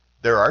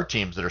 there are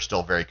teams that are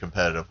still very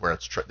competitive where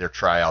it's their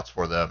tryouts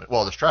for them.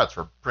 Well, there's tryouts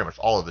for pretty much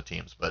all of the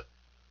teams, but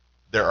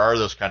there are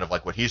those kind of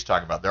like what he's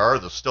talking about. There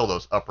are still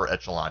those upper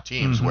echelon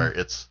teams where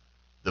it's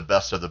the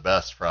best of the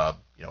best from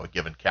a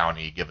given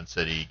county, given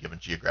city, given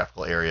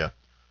geographical area.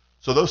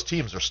 So those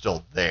teams are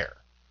still there.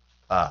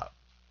 But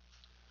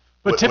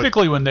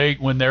typically, when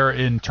they're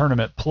in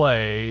tournament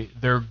play,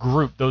 they're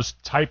grouped. Those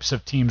types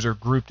of teams are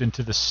grouped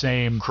into the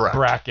same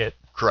bracket.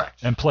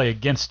 Correct. And play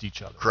against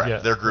each other. Correct. Yeah,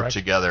 they're grouped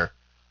together.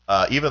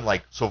 Even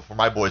so for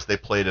my boys, they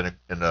played in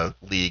a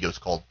league. It was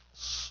called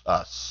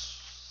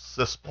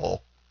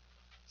CISBOL,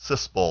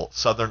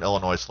 Southern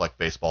Illinois Select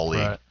Baseball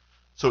League. Right.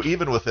 So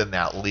even within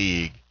that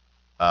league,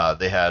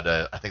 they had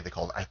I think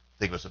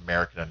it was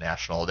American and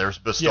National. There's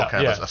still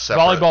kind of a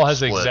separate volleyball has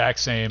split. The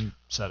exact same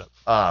setup.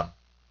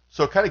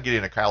 So kind of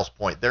getting to Kyle's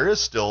point, there is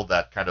still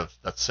that kind of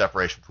that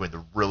separation between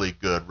the really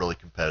good, really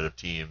competitive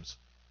teams,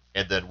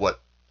 and then what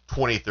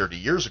 20, 30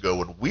 years ago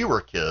when we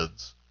were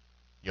kids,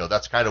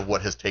 that's kind of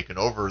what has taken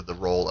over the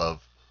role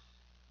of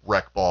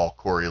rec ball,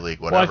 Corey League,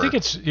 whatever. Well, I think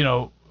it's,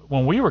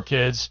 when we were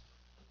kids,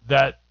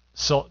 that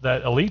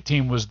elite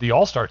team was the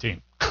all-star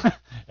team.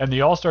 And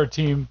the all-star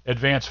team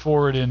advanced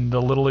forward in the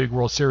Little League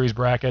World Series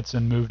brackets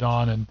and moved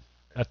on, and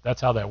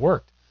that's how that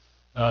worked.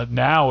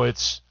 Now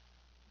it's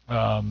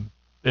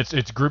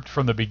grouped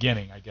from the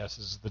beginning, I guess,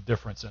 is the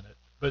difference in it.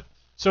 But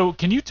so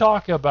can you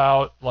talk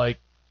about like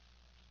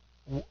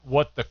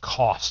what the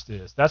cost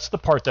is? That's the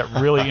part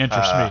that really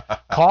interests me.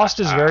 Cost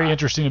is very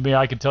interesting to me.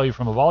 I can tell you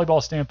from a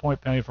volleyball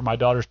standpoint, Penny, for my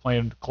daughter's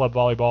playing club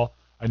volleyball,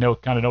 I know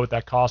what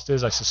that cost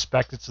is. I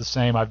suspect it's the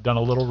same. I've done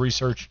a little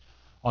research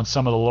on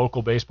some of the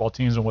local baseball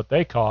teams and what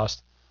they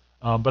cost.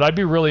 But I'd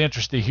be really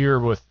interested to hear,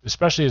 with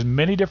especially as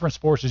many different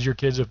sports as your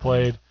kids have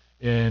played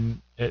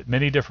at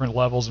many different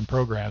levels and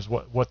programs,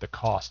 what the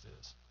cost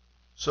is.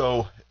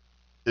 So at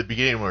the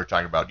beginning when we were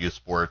talking about youth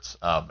sports,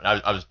 and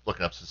I was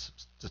looking up some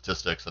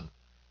statistics, and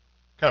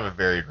kind of a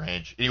varied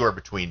range, anywhere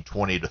between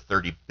 $20 to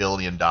 $30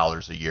 billion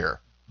a year,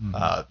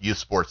 youth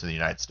sports in the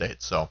United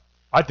States. So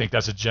I think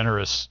that's a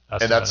generous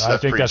estimate. And I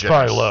think that's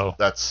probably low.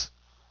 That's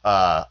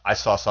I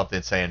saw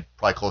something saying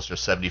probably closer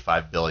to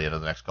 $75 billion in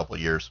the next couple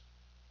of years.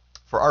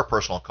 For our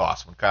personal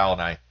costs, when Kyle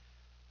and I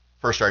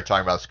first started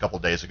talking about this a couple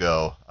of days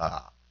ago,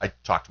 I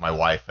talked to my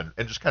wife and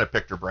just kind of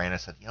picked her brain. I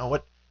said,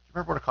 what, do you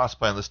remember what it cost to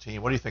play on this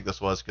team? What do you think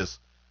this was? Because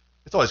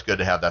it's always good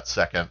to have that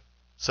second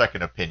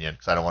opinion,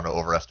 because I don't want to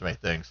overestimate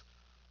things.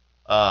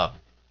 So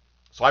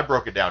I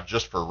broke it down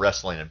just for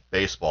wrestling and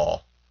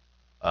baseball.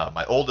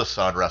 My oldest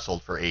son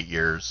wrestled for 8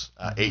 years.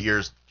 8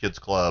 years kids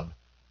club,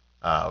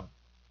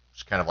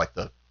 just kind of like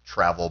the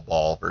travel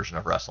ball version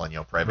of wrestling,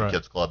 private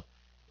kids club,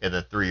 and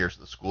then 3 years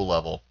at the school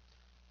level.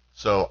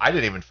 So I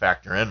didn't even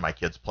factor in my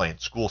kids playing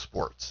school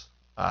sports.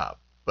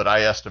 But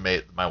I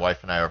estimate my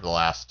wife and I over the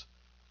last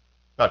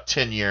about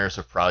 10 years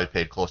have probably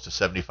paid close to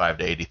 $75,000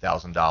 to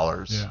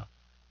 $80,000. Yeah.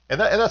 And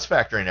that's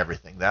factoring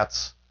everything.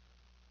 That's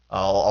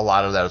a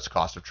lot of that is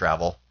cost of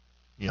travel,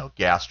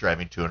 gas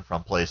driving to and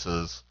from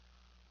places,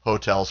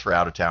 hotels for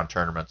out of town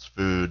tournaments,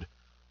 food.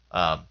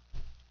 But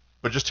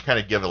just to kind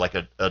of give it like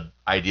an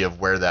idea of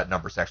where that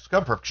number's actually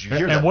come from, because you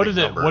hear that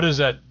number.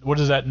 What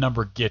does that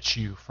number get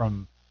you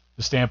from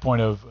the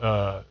standpoint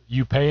of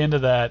you pay into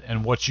that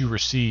and what you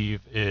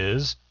receive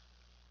is?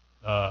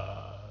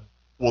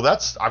 Well,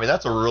 that's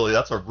a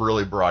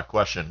really broad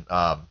question,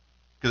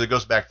 because it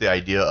goes back to the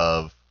idea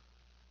of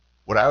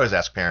what I always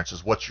ask parents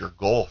is, what's your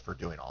goal for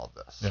doing all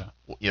of this?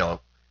 Yeah.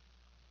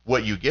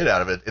 What you get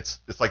out of it. It's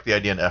like the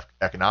idea in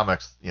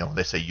economics.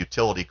 They say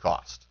utility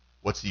cost.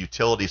 What's the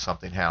utility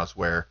something has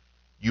where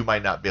you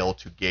might not be able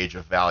to gauge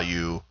a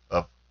value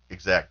of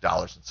exact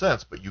dollars and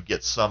cents, but you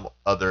get some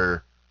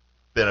other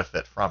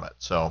benefit from it.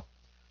 So,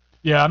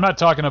 yeah, I'm not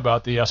talking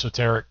about the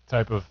esoteric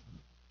type of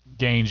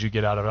gains you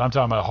get out of it. I'm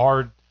talking about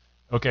hard.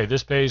 Okay,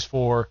 this pays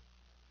for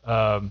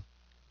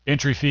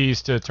entry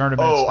fees to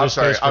tournaments. Oh, I'm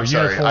sorry. I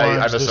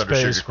Uniforms,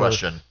 misunderstood your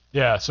question.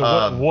 Yeah. So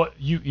let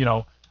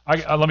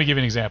me give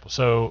you an example.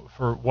 So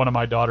for one of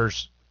my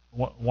daughter's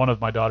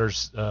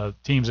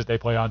teams that they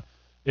play on,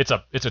 it's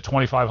a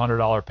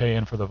 $2,500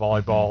 pay-in for the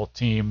volleyball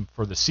team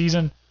for the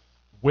season.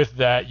 With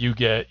that, you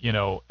get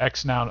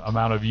X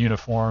amount of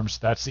uniforms.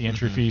 That's the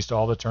entry fees to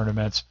all the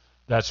tournaments.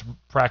 That's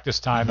practice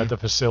time at the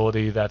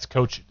facility. That's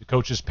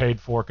coaches paid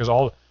for,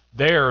 because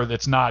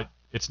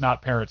it's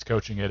not parents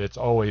coaching it. It's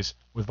always,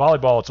 with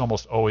volleyball, it's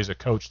almost always a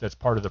coach that's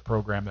part of the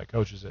program that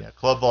coaches it. Yeah,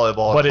 club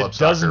volleyball, but club it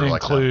doesn't soccer,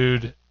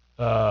 include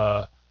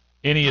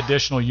any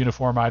additional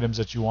uniform items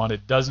that you want.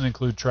 It doesn't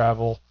include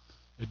travel.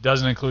 It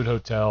doesn't include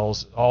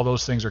hotels. All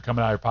those things are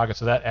coming out of your pocket,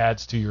 so that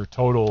adds to your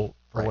total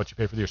for what you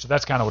pay for the year. So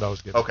that's kind of what I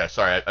was getting. Okay,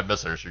 sorry, I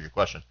misunderstood your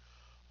question.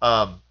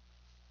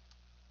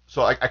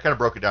 So I kind of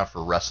broke it down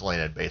for wrestling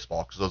and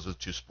baseball, because those are the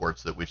two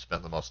sports that we've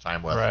spent the most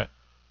time with. Right.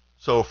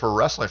 So for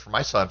wrestling, for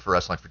my son, for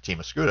Team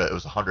Escuda, it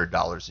was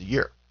 $100 a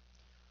year,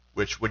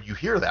 which when you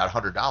hear that,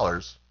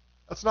 $100,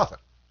 that's nothing.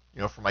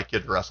 For my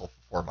kid to wrestle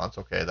for 4 months,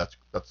 okay,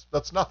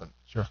 that's nothing.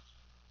 Sure.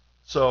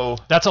 So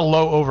that's a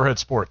low overhead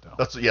sport, though.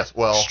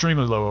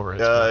 Extremely low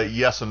overhead sport.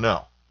 Yes and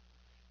no.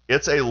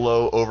 It's a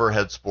low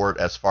overhead sport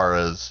as far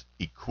as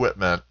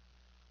equipment.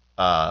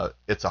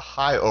 It's a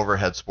high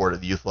overhead sport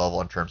at the youth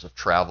level in terms of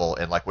travel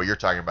and like what you're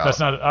talking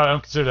about. I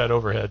don't consider that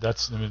overhead.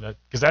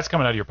 Because that's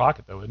coming out of your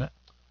pocket, though, isn't it?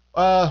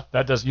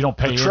 You don't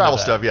pay the travel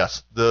stuff.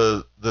 Yes,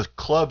 the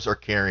clubs are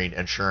carrying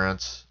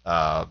insurance.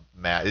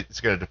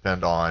 It's going to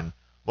depend on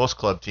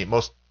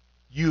most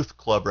youth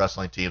club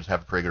wrestling teams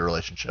have a pretty good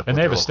relationship. And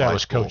they have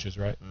established coaches,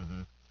 right?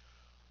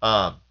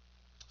 Mm-hmm.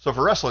 So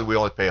for wrestling, we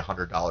only pay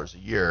 $100 a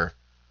year,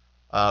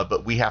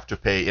 but we have to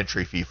pay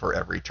entry fee for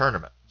every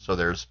tournament. So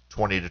there's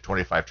 20 to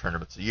 25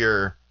 tournaments a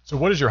year. So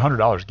what does your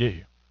 $100 get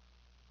you?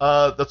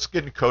 That's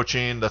getting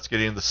coaching. That's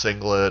getting the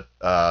singlet,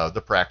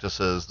 the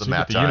practices, the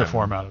mat time. The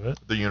uniform out of it.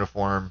 The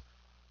uniform.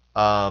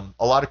 A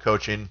lot of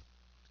coaching.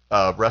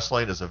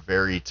 Wrestling is a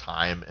very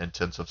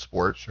time-intensive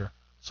sport. Sure.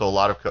 So a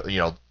lot of,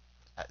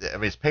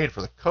 it's paid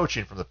for the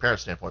coaching from the parent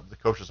standpoint, but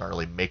the coaches aren't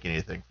really making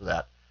anything for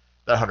that.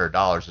 That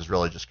 $100 is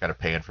really just kind of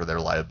paying for their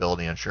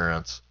liability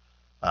insurance.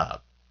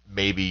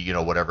 Maybe,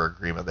 whatever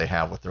agreement they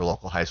have with their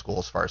local high school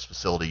as far as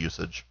facility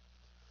usage.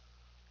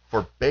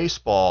 For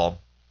baseball,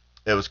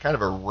 it was kind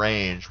of a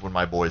range when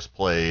my boys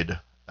played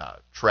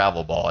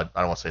travel ball. I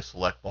don't want to say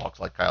select ball, because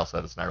like Kyle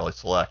said, it's not really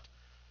select.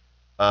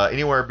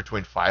 Anywhere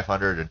between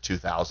 $500 and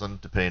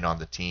 $2,000, depending on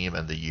the team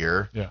and the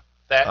year. Yeah,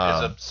 that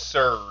is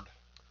absurd.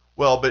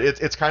 Well, but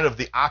it's kind of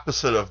the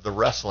opposite of the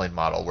wrestling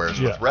model, whereas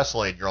with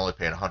wrestling, you're only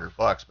paying $100,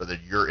 but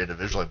then you're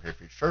individually paying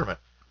for each tournament.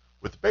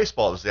 With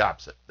baseball, it was the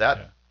opposite.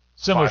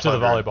 Similar to the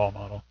volleyball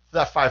model.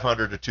 That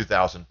 $500 to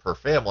 $2,000 per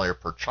family or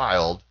per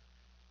child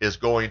is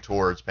going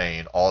towards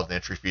paying all of the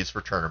entry fees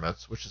for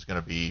tournaments, which is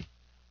going to be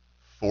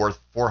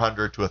 $400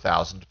 to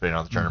 $1,000 depending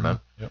on the tournament.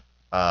 Yep.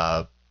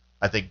 I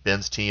think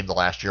Ben's team the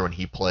last year when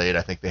he played,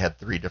 I think they had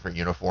 3 different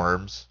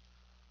uniforms.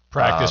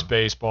 Practice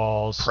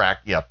baseballs.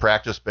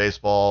 Practice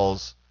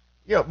baseballs.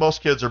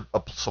 Most kids are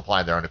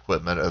supplying their own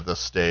equipment at this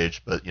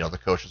stage, but the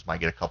coaches might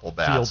get a couple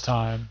bats. Field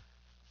time.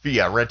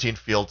 Renting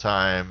field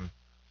time.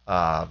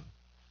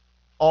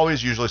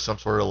 Always usually some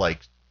sort of like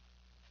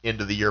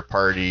end of the year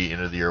party,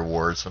 end of the year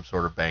awards, some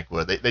sort of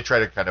banquet. They try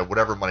to kind of,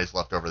 whatever money's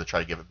left over, they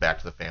try to give it back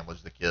to the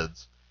families, the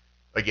kids.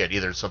 Again,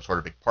 either some sort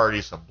of big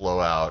party, some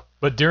blowout.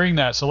 But during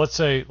that, so let's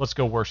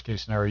go worst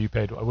case scenario. You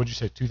paid, what did you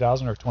say,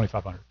 $2,000 or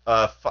 $2,500?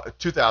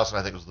 $2,000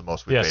 I think was the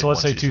most we paid. Yeah, so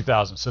let's say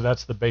 $2,000. So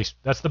that's the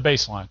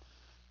baseline.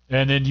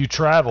 And then you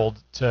traveled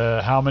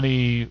to how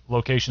many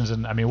locations?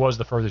 And what was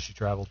the furthest you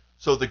traveled?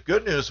 So the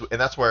good news,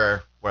 and that's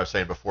where what I was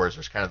saying before, is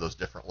there's kind of those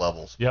different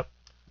levels. Yep.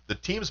 the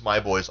teams my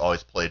boys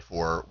always played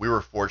for, we were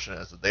fortunate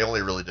as that they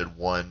only really did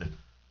one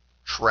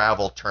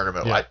travel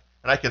tournament. Yeah.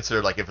 And I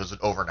considered like if it was an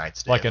overnight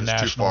stay, like if a it was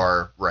national. too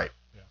far, right?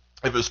 Yeah.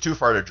 If it was too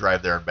far to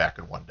drive there and back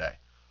in one day.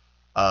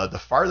 The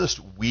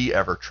farthest we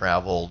ever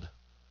traveled,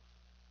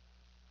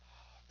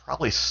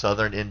 probably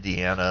southern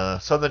Indiana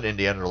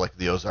or like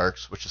the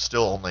Ozarks, which is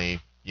still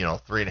only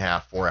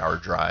 3.5, 4 hour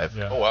drive.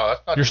 Yeah. Oh wow,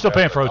 that's not. You're still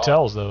paying for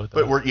hotels though.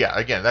 But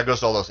again, that goes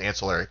to all those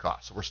ancillary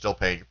costs. So we're still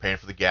paying. You're paying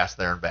for the gas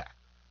there and back.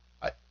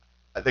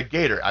 The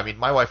Gator. I mean,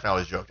 my wife and I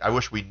always joked. I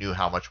wish we knew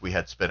how much we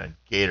had spent on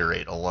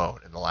Gatorade alone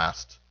in the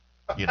last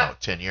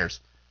 10 years.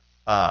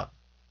 I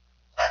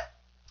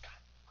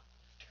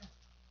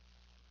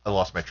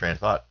lost my train of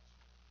thought.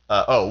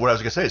 What I was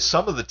going to say is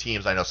some of the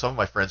teams, I know some of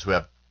my friends who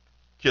have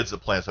kids that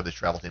play on some of these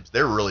travel teams,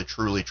 they're really,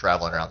 truly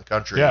traveling around the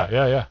country.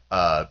 Yeah.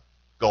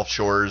 Gulf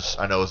Shores,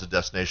 I know, is a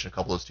destination a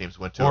couple of those teams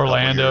went to.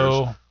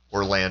 Orlando,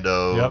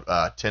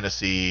 yep.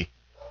 Tennessee.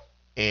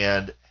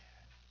 And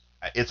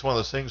it's one of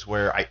those things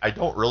where I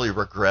don't really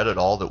regret at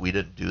all that we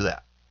didn't do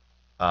that.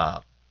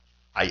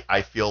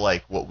 I feel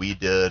like what we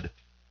did,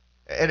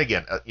 and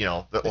again,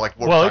 like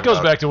what it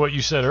goes back to what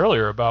you said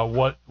earlier about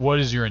what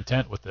is your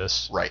intent with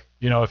this, right?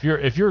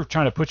 If you're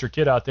trying to put your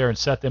kid out there and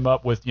set them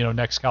up with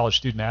next college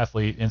student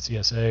athlete,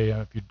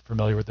 NCSA, if you're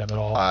familiar with them at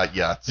all,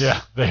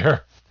 yeah,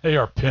 they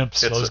are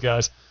pimps, those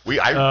guys.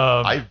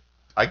 I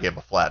gave them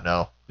a flat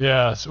no.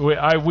 Yeah, so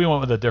we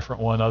went with a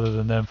different one other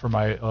than them for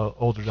my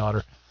older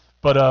daughter,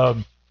 but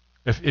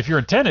if your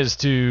intent is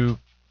to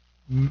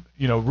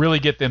really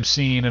get them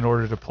seen in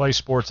order to play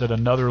sports at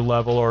another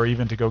level or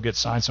even to go get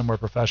signed somewhere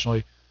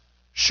professionally,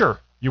 sure,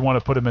 you want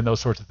to put them in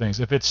those sorts of things.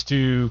 If it's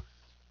to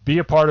be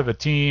a part of a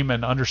team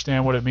and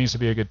understand what it means to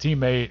be a good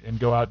teammate and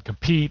go out and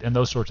compete and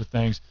those sorts of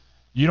things,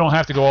 you don't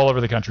have to go all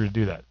over the country to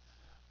do that.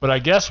 But I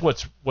guess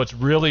what's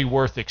really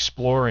worth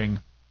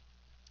exploring,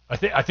 I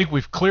think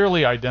we've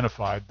clearly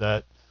identified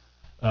that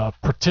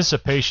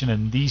participation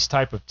in these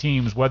type of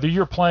teams, whether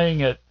you're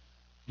playing at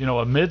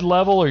a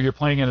mid-level or you're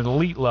playing at an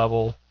elite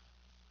level,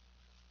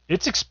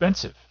 it's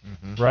expensive,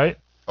 right?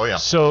 Oh, yeah.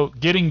 So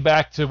getting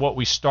back to what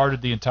we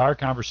started the entire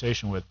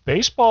conversation with,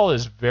 baseball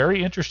is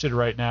very interested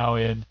right now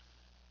in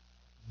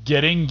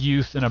getting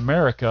youth in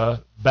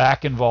America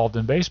back involved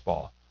in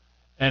baseball.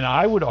 And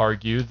I would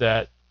argue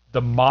that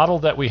the model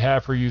that we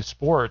have for youth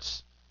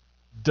sports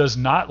does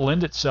not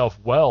lend itself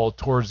well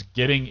towards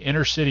getting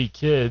inner-city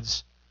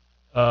kids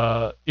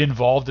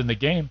involved in the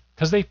game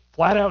because they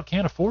flat out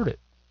can't afford it.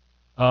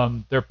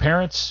 Their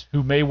parents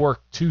who may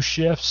work 2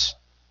 shifts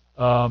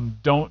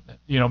don't,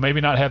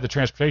 maybe not have the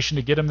transportation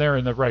to get them there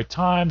in the right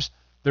times.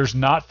 There's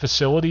not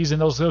facilities in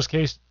those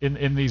cases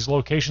in these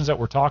locations that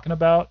we're talking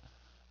about.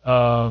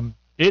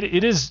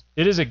 It is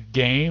a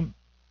game.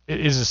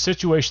 It is a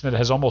situation that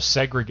has almost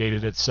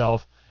segregated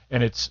itself,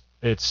 and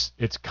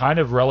it's kind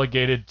of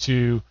relegated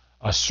to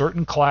a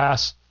certain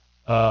class,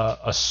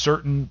 a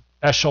certain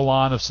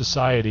echelon of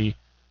society,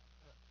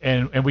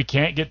 and we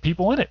can't get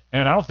people in it.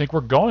 And I don't think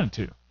we're going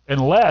to,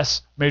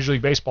 unless Major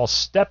League Baseball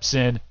steps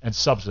in and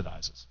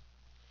subsidizes.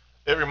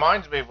 It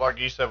reminds me of, like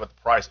you said with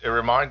the price, it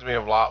reminds me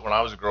of a lot when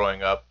I was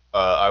growing up.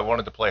 I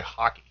wanted to play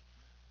hockey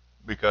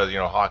because,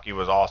 hockey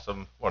was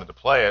awesome, wanted to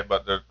play it,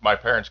 but my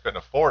parents couldn't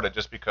afford it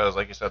just because,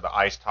 like you said, the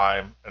ice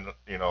time, and,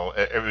 it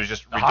was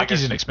just ridiculous.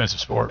 Hockey's an expensive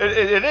sport.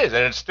 It is,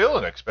 and it's still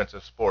an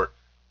expensive sport.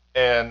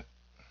 And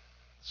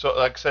so,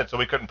 like I said, so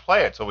we couldn't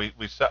play it. So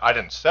I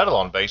didn't settle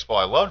on baseball.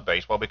 I loved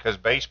baseball because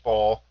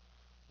baseball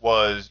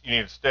was, you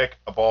need a stick,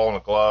 a ball, and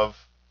a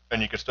glove,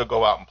 and you could still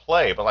go out and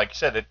play. But like you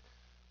said,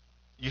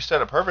 you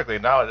said it perfectly.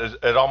 Now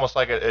it almost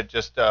like it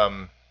just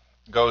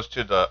goes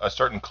to a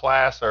certain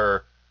class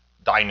or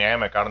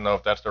dynamic. I don't know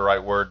if that's the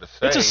right word to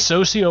say. It's a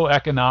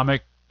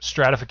socioeconomic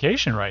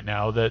stratification right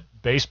now that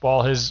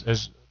baseball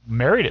has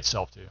married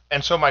itself to.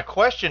 And so my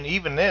question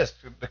even is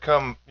to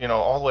come,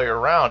 all the way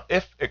around,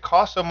 if it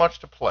costs so much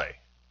to play,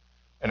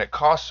 and it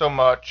costs so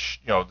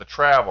much, the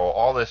travel,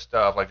 all this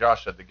stuff, like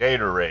Josh said, the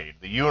Gatorade,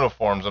 the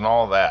uniforms and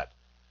all that,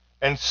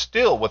 and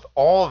still with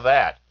all of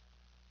that,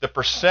 the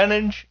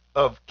percentage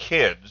of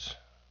kids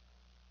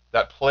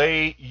that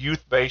play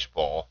youth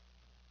baseball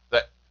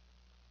that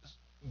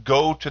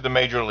go to the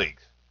major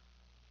leagues.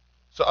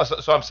 So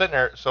I'm sitting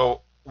there,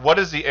 so what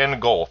is the end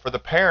goal? For the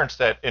parents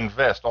that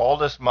invest all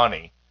this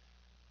money,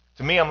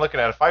 to me, I'm looking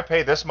at, if I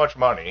pay this much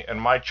money and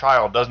my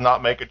child does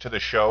not make it to the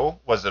show,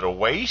 was it a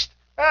waste?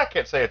 I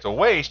can't say it's a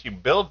waste. You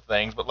build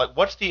things, but like,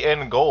 what's the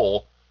end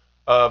goal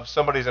of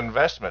somebody's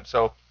investment?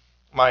 So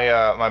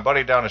my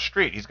buddy down the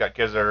street, he's got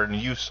kids that are in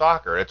youth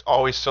soccer. It's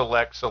always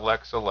select.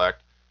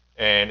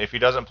 And if he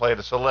doesn't play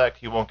the select,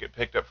 he won't get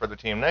picked up for the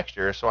team next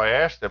year. So I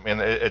asked him, and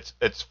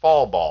it's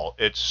fall ball,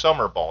 it's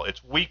summer ball,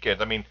 it's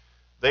weekends. I mean,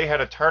 they had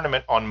a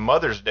tournament on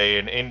Mother's Day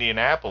in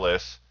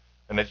Indianapolis,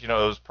 and it's,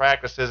 those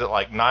practices at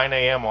like 9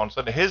 a.m. on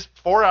Sunday. His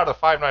 4 out of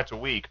 5 nights a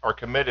week are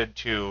committed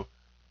to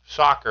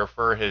soccer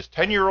for his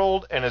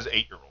 10-year-old and his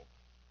 8-year-old.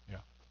 Yeah.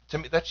 To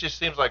me, that just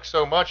seems like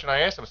so much. And I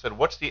asked him, I said,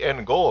 what's the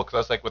end goal? Because I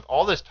was like, with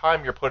all this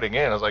time you're putting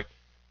in, I was like,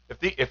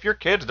 if your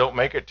kids don't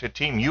make it to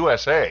Team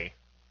USA,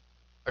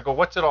 I go,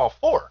 what's it all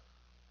for?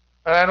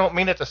 and I don't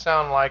mean it to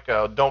sound like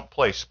don't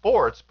play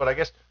sports, but I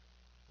guess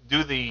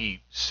do the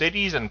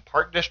cities and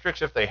park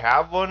districts, if they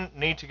have one,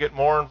 need to get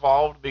more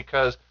involved?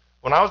 Because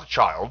when I was a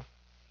child,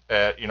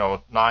 at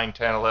 9,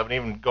 10, 11,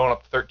 even going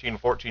up to 13,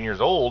 14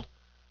 years old,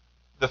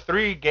 the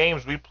 3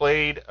 games we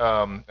played in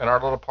our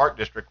little park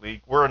district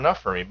league were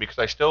enough for me because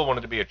I still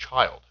wanted to be a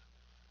child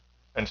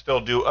and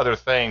still do other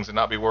things and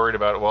not be worried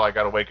about, well, I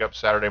got to wake up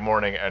Saturday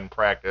morning and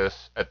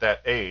practice at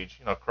that age.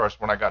 Of course,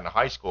 when I got into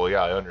high school,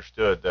 yeah, I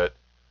understood that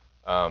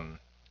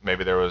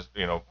maybe there was,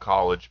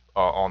 college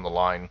on the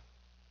line,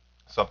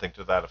 something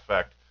to that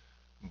effect.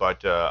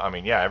 But,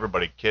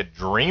 kid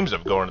dreams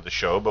of going to the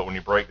show, but when you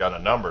break down the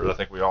numbers, I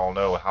think we all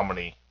know how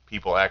many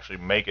people actually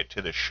make it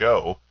to the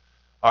show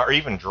or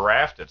even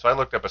drafted. So I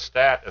looked up a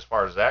stat as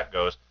far as that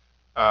goes.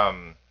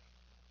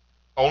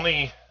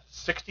 Only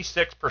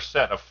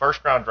 66% of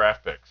first-round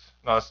draft picks.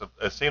 No,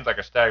 it seems like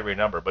a staggering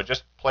number, but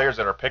just players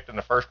that are picked in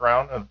the first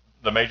round of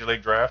the Major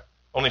League Draft,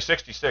 only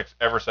 66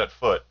 ever set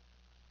foot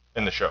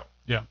in the show.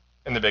 Yeah.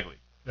 In the big league.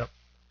 Yep.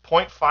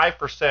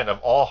 0.5% of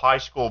all high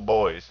school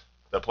boys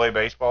that play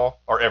baseball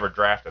are ever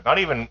drafted. Not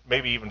even,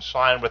 maybe even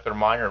signed with their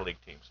minor league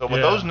team. So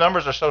when those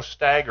numbers are so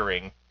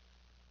staggering,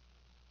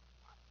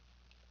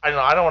 I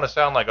don't want to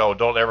sound like, oh,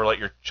 don't ever let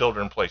your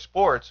children play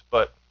sports,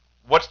 but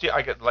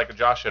like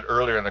Josh said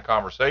earlier in the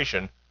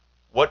conversation,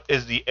 what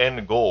is the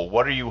end goal?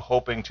 What are you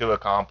hoping to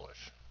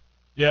accomplish?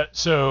 Yeah,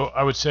 so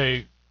I would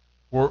say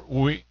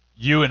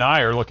you and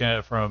I are looking at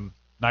it from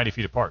 90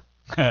 feet apart.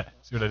 See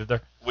what I did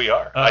there? We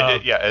are. I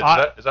did,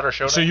 yeah. Is that our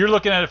show So name? you're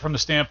looking at it from the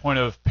standpoint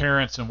of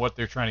parents and what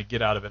they're trying to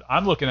get out of it.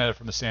 I'm looking at it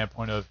from the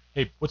standpoint of,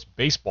 hey, what's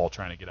baseball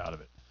trying to get out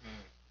of it?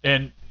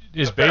 And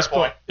is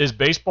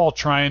baseball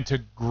trying to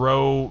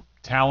grow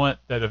talent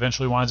that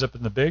eventually winds up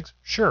in the bigs?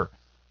 Sure.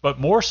 But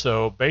more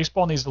so,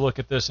 baseball needs to look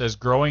at this as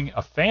growing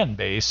a fan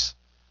base,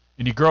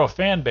 and you grow a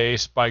fan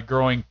base by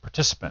growing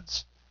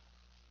participants.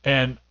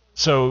 And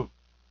so,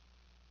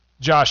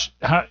 Josh,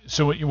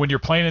 so when you're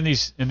playing in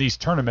these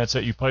tournaments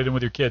that you played in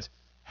with your kids,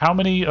 how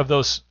many of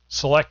those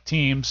select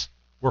teams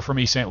were from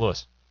East St.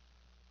 Louis?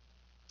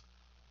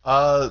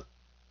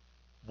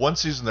 One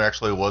season there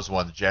actually was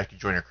one. The Jackie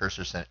Joyner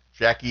Kersey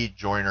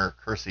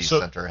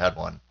Center had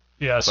one.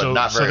 Yeah, so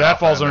that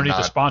falls underneath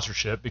the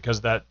sponsorship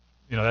because that's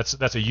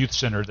a youth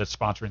center that's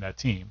sponsoring that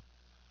team.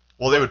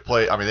 Well, they would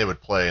play. I mean, they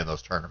would play in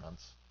those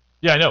tournaments.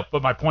 Yeah, I know,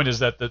 but my point is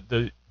that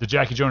the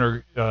Jackie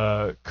Joyner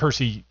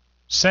Kersey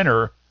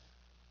Center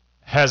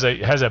has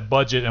a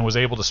budget and was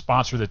able to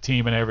sponsor the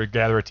team and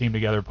gather a team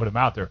together and put them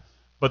out there,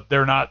 but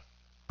they're not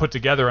put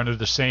together under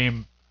the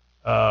same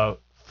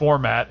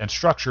format and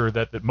structure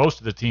that most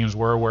of the teams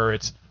were, where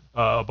it's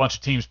a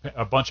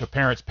bunch of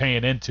parents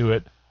paying into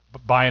it,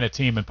 buying a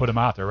team and put them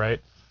out there,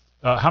 right?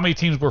 How many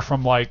teams were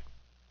from like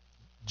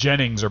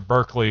Jennings or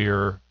Berkeley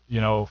or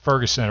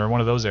Ferguson or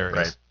one of those areas?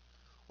 Right.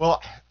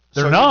 Well,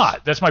 they're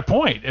not. That's my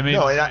point. I mean,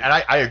 no, and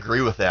I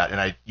agree with that,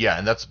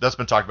 and that's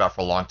been talked about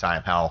for a long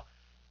time. How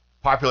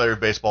popularity of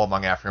baseball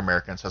among African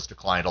Americans has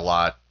declined a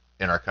lot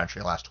in our country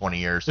in the last 20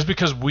 years. It's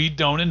because we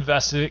don't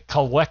invest it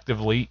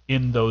collectively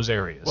in those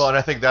areas. Well, and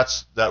I think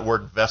that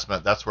word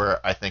investment, that's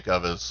where I think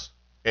of as,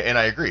 and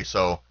I agree.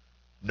 So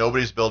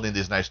nobody's building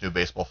these nice new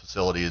baseball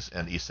facilities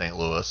in East St.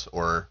 Louis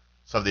or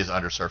some of these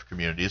underserved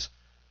communities.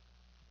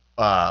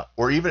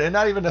 Or even, and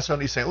not even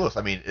necessarily East St. Louis.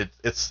 I mean,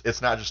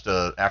 it's not just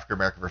a African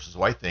American versus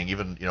white thing.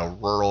 Even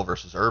rural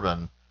versus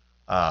urban.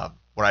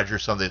 When I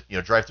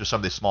drive through some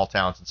of these small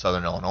towns in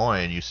Southern Illinois,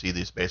 and you see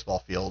these baseball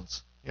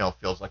fields,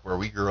 fields like where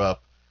we grew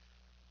up,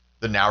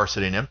 that now are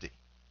sitting empty.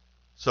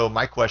 So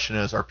my question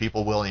is, are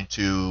people willing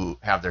to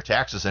have their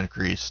taxes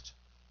increased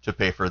to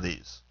pay for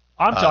these?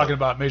 I'm talking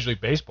about Major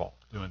League Baseball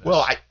doing this.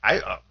 Well,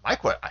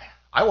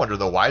 I wonder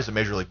though, why is it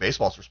Major League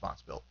Baseball's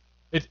responsibility?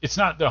 It's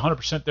not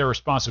 100% their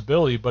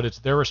responsibility, but it's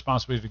their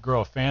responsibility to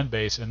grow a fan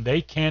base, and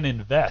they can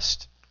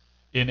invest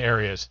in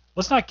areas.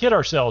 Let's not kid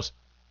ourselves.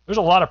 There's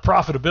a lot of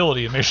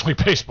profitability in Major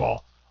League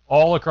Baseball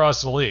all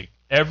across the league.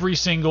 Every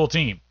single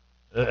team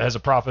has a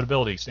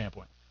profitability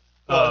standpoint.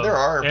 Well, there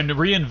are, and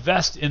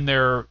reinvest in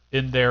their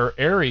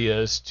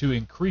areas to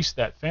increase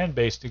that fan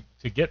base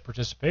to get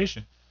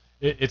participation.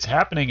 It's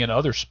happening in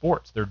other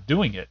sports. They're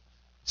doing it.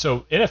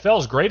 So NFL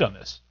is great on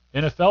this.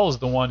 NFL is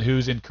the one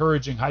who's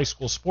encouraging high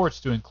school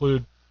sports to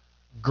include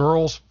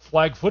girls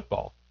flag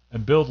football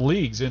and build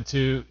leagues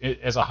into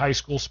it as a high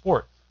school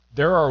sport.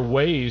 There are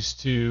ways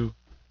to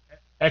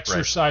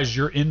exercise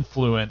your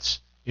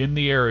influence in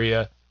the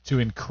area to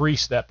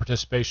increase that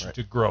participation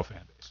to grow a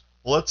fan base.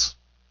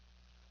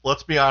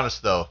 Let's be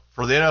honest though.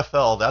 For the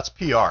NFL, that's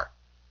PR.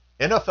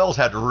 NFL's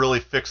had to really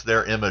fix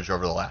their image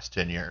over the last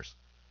 10 years.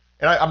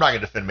 And I'm not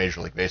going to defend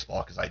Major League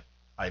Baseball because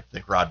I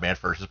think Rod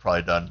Manford has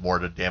probably done more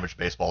to damage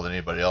baseball than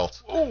anybody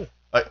else.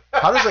 Like,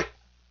 how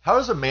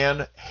does a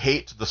man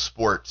hate the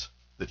sport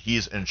that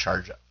he's in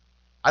charge of?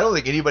 I don't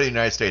think anybody in the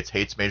United States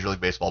hates Major League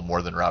Baseball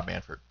more than Rob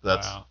Manford.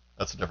 That's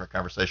a different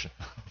conversation.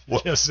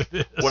 Yes, it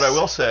is. What I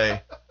will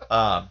say,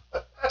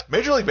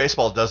 Major League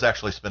Baseball does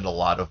actually spend a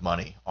lot of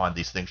money on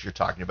these things you're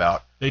talking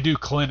about. They do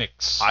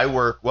clinics.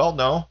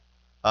 No.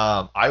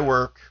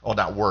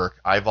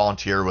 I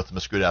volunteer with the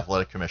Muscuda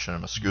Athletic Commission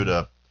in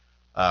Muscuda.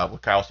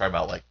 What Kyle was talking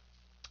about, like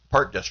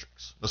park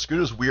districts.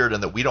 Muscuda is weird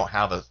in that we don't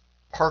have a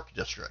park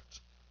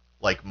district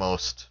like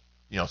most,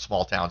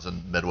 small towns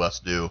in the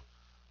Midwest do.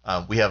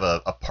 We have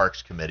a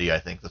parks committee, I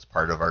think, that's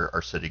part of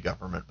our city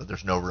government, but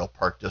there's no real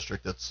park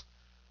district that's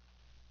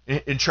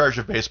in charge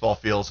of baseball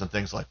fields and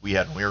things like we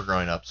had when we were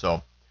growing up.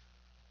 So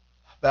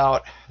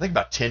about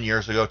 10,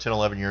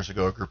 11 years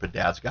ago, a group of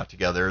dads got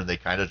together and they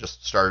kind of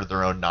just started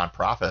their own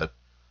nonprofit.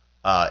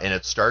 And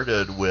it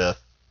started with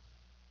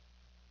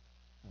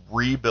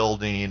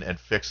rebuilding and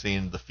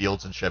fixing the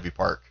fields in Chevy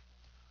Park.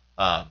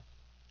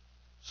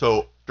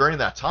 So during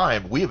that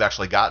time, we have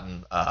actually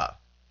gotten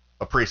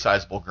a pretty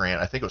sizable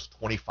grant. I think it was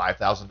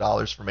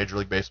 $25,000 from Major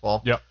League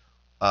Baseball. Yep.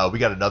 We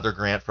got another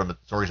grant from an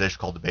organization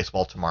called the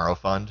Baseball Tomorrow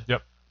Fund.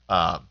 Yep.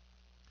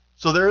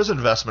 So there is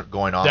investment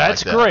going on.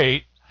 That's like that.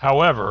 great.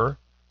 However,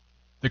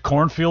 the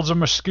cornfields of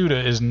Muscuda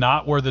is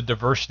not where the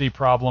diversity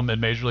problem in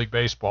Major League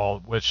Baseball,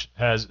 which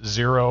has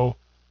 0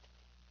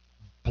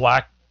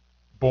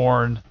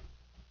 black-born,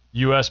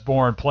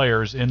 U.S.-born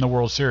players in the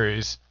World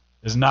Series,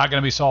 is not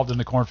going to be solved in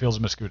the cornfields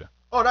of Muscuda.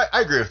 Oh, and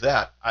I agree with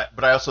that.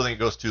 But I also think it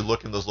goes to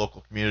look in those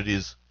local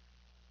communities.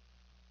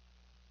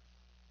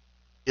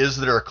 Is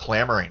there a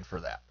clamoring for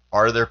that?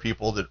 Are there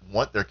people that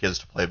want their kids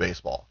to play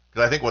baseball?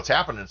 Because I think what's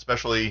happening,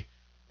 especially,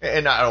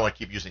 and I don't want to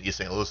keep using East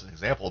St. Louis as an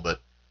example,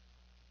 but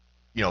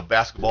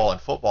basketball and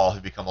football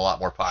have become a lot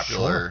more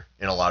popular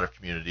in a lot of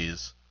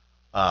communities.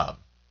 And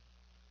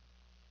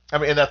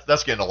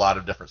that's getting a lot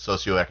of different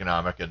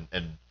socioeconomic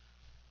and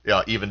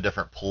even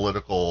different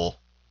political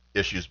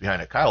issues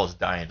behind it. Kyle is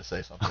dying to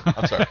say something.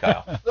 I'm sorry,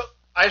 Kyle.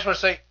 I just want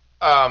to say,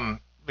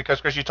 because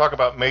Chris, you talk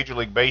about Major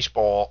League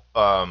Baseball,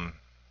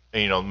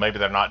 maybe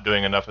they're not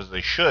doing enough as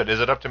they should.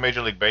 Is it up to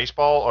Major League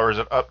Baseball, or is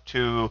it up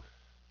to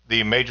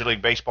the Major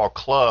League Baseball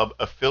club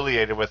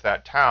affiliated with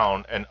that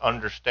town and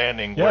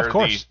understanding where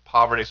these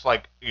poverty,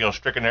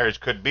 stricken areas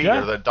could be,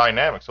 or the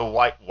dynamics? So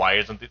why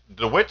isn't the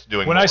DeWitt's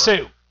doing more?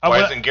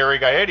 Why isn't Gary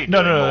Gaetti doing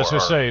more? No, I was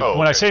going to say,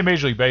 when I say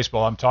Major League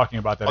Baseball, I'm talking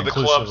about that the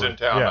clubs in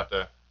town, not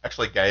the...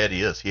 Actually,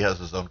 Gaetti is. He has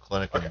his own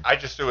clinic. Okay, I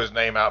just threw his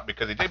name out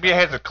because he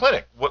has a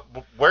clinic.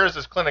 Where is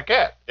this clinic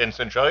at? In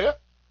Centralia?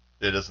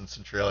 It is in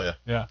Centralia.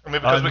 Yeah. I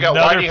mean, because we got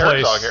Whitey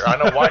Herzog here. I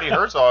know Whitey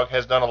Herzog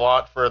has done a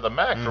lot for the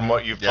MAC from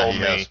what you've told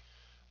me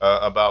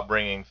about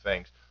bringing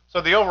things. So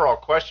the overall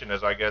question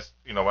is, I guess,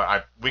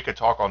 we could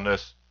talk on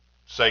this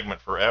segment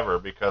forever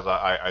because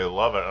I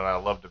love it and I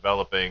love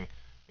developing,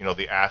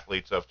 the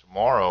athletes of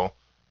tomorrow.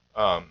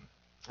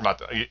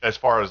 As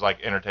far as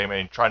like entertainment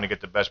and trying to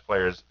get the best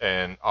players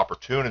and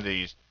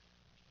opportunities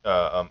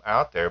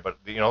out there, but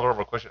the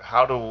overall question: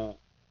 how do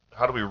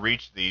we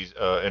reach these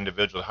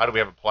individuals? How do we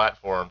have a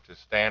platform to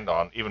stand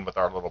on, even with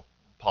our little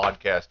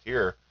podcast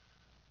here?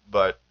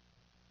 But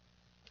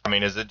I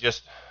mean, is it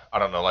just, I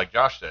don't know, like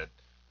Josh said,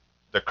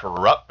 I'm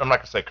not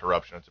gonna say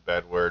corruption; it's a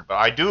bad word, but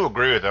I do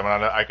agree with him.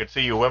 And I could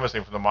see you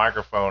wincing from the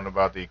microphone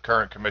about the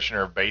current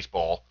commissioner of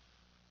baseball.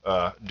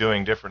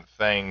 Doing different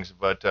things,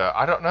 but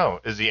I don't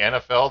know. Is the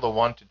NFL the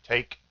one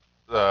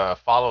to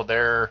follow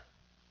their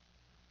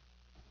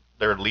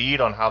lead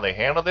on how they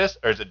handle this,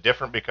 or is it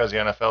different because the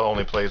NFL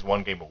only plays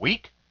one game a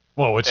week?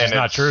 Well, which is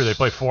not true. They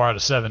play 4 out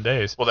of 7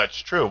 days. Well, that's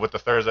true with the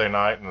Thursday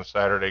night and the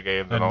Saturday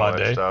games and all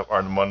Monday. That stuff,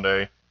 or the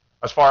Monday.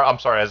 As far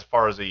as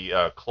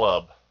the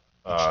club,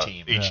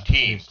 each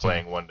team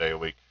playing 1 day a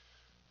week.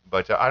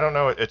 But I don't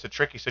know. It's a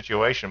tricky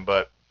situation,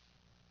 but.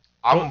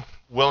 I'm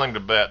willing to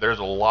bet there's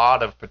a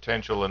lot of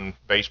potential in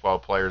baseball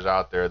players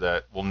out there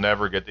that will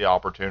never get the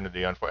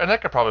opportunity. And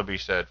that could probably be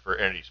said for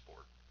any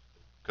sport,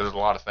 because there's a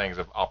lot of things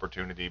of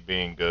opportunity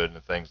being good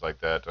and things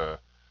like that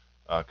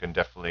can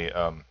definitely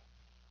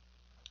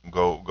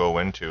go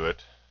into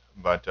it.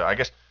 But I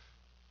guess,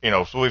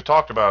 so we've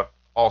talked about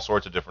all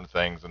sorts of different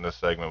things in this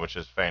segment, which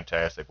is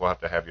fantastic. We'll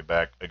have to have you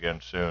back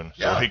again soon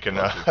so we can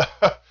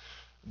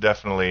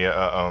definitely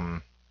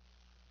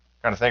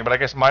kind of thing. But I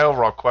guess my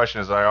overall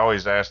question is, I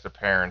always ask the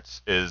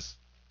parents, is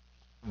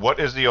what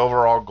is the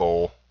overall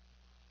goal,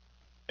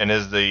 and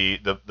is the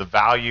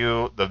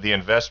value of the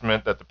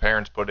investment that the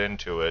parents put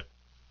into it,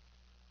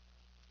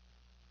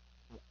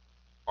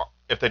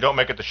 if they don't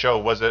make it to show,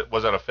 was it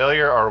a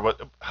failure, or what?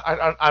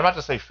 I'm not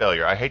to say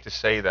failure, I hate to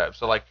say that.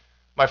 So like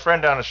my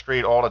friend down the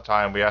street, all the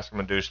time we ask him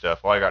to do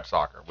stuff. Well, I got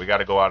soccer, we got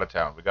to go out of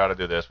town, we got to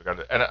do this,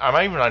 and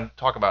I'm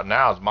talking about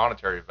now as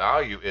monetary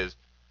value is,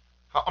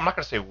 I'm not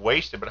going to say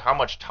wasted, but how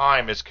much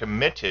time is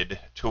committed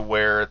to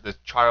where the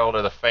child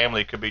or the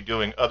family could be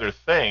doing other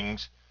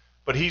things.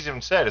 But he's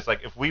even said, it's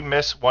like if we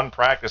miss one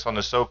practice on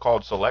the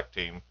so-called select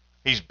team,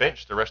 he's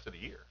benched the rest of the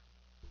year.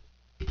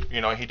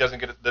 He doesn't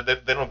get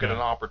they don't get an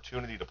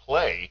opportunity to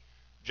play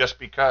just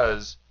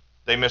because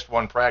they missed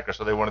one practice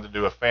or they wanted to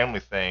do a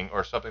family thing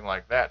or something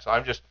like that. So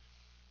I'm just,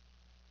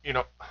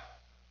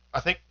 I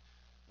think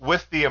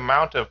with the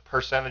amount of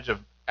percentage of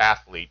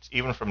athletes,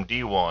 even from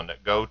D1,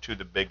 that go to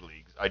the big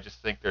leagues, I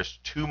just think there's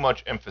too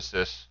much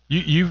emphasis.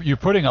 You are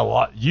putting a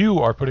lot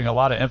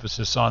of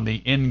emphasis on the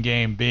in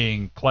game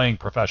being playing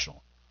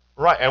professional.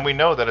 Right, and we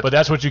know that it's... But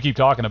that's what you keep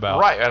talking about.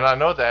 Right, and I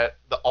know that,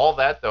 all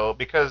that, though,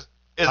 because...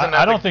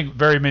 I don't think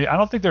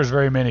there's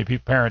very many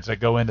parents that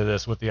go into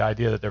this with the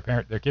idea that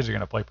their kids are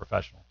going to play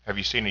professional. Have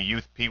you seen a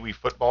youth Pee Wee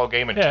football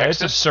game in Texas? Yeah,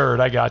 it's absurd.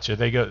 I got you.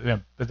 They go,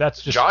 but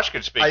that's just... Josh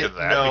could speak to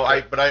that. No,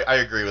 I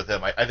agree with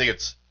him. I think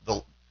it's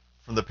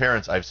from the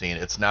parents I've seen,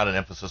 it's not an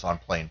emphasis on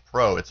playing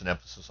pro. It's an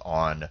emphasis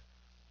on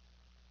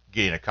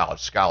getting a college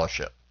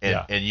scholarship.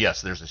 And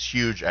yes, there's this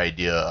huge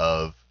idea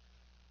of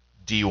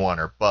D1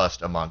 or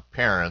bust among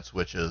parents,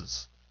 which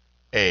is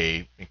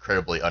A,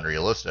 incredibly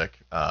unrealistic,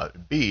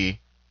 B,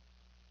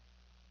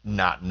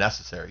 not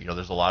necessary.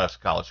 There's a lot of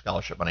college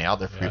scholarship money out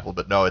there for people,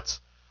 but no,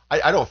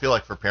 I don't feel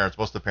like for parents,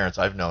 most of the parents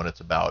I've known,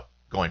 it's about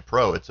going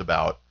pro. It's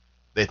about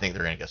they think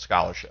they're going to get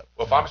scholarship.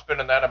 Well, if I'm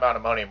spending that amount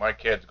of money, my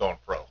kid's going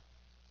pro.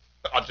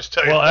 I'll just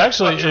tell you. Well,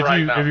 actually,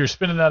 if you're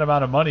spending that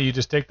amount of money, you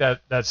just take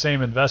that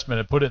same investment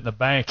and put it in the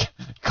bank,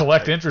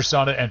 collect interest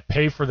on it, and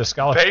pay for the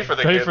scholarship.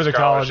 Pay for the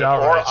college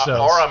outright.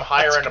 Or I'm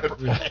hiring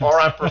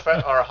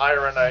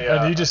a.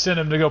 And you just send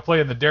him to go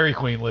play in the Dairy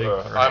Queen League.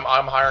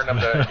 I'm hiring him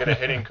to get a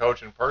hitting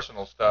coach and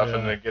personal stuff,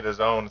 and to get his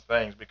own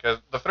things, because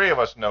the three of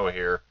us know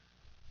here,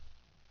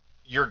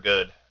 you're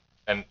good,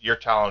 and your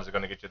talent is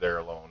going to get you there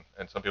alone.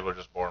 And some people are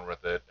just born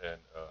with it, and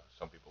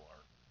some people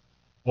aren't.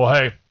 Well,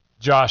 hey.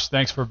 Josh,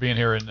 thanks for being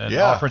here and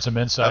offering some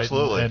insight.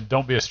 Absolutely. And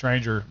don't be a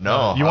stranger.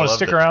 No, you want to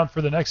stick around for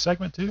the next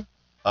segment too?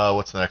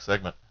 What's the next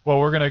segment?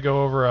 Well, we're going to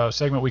go over a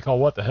segment we call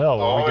 "What the Hell,"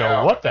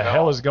 where what the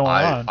hell is going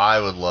on?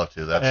 I would love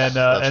to. That's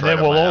and then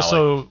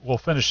right we'll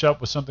finish up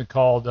with something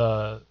called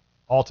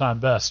all-time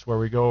best, where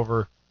we go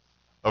over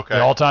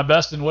the all-time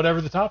best and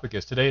whatever the topic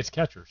is. Today it's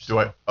catchers.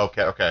 Okay.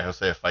 I'll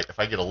say if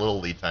I get a little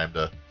lead time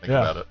to think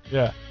about it.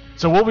 Yeah.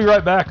 So we'll be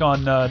right back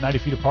on 90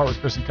 Feet Apart with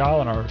Chris and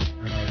Kyle and our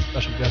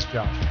special guest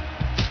Josh.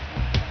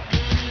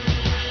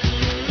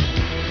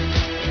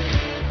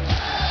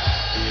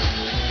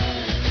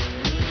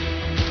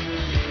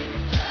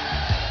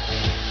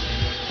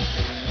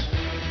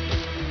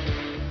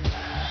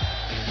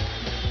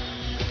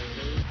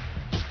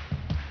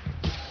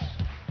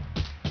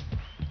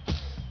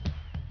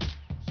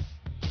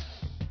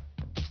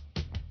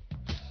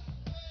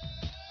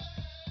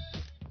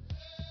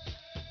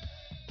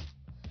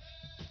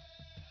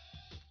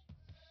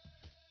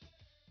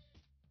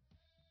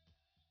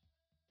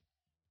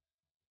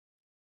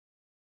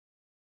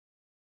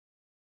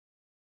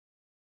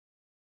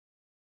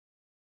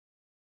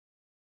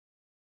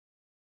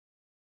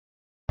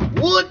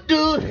 What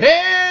the hell?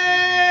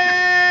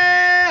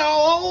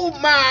 Oh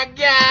my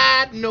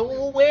God,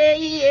 no way,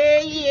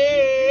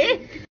 yeah.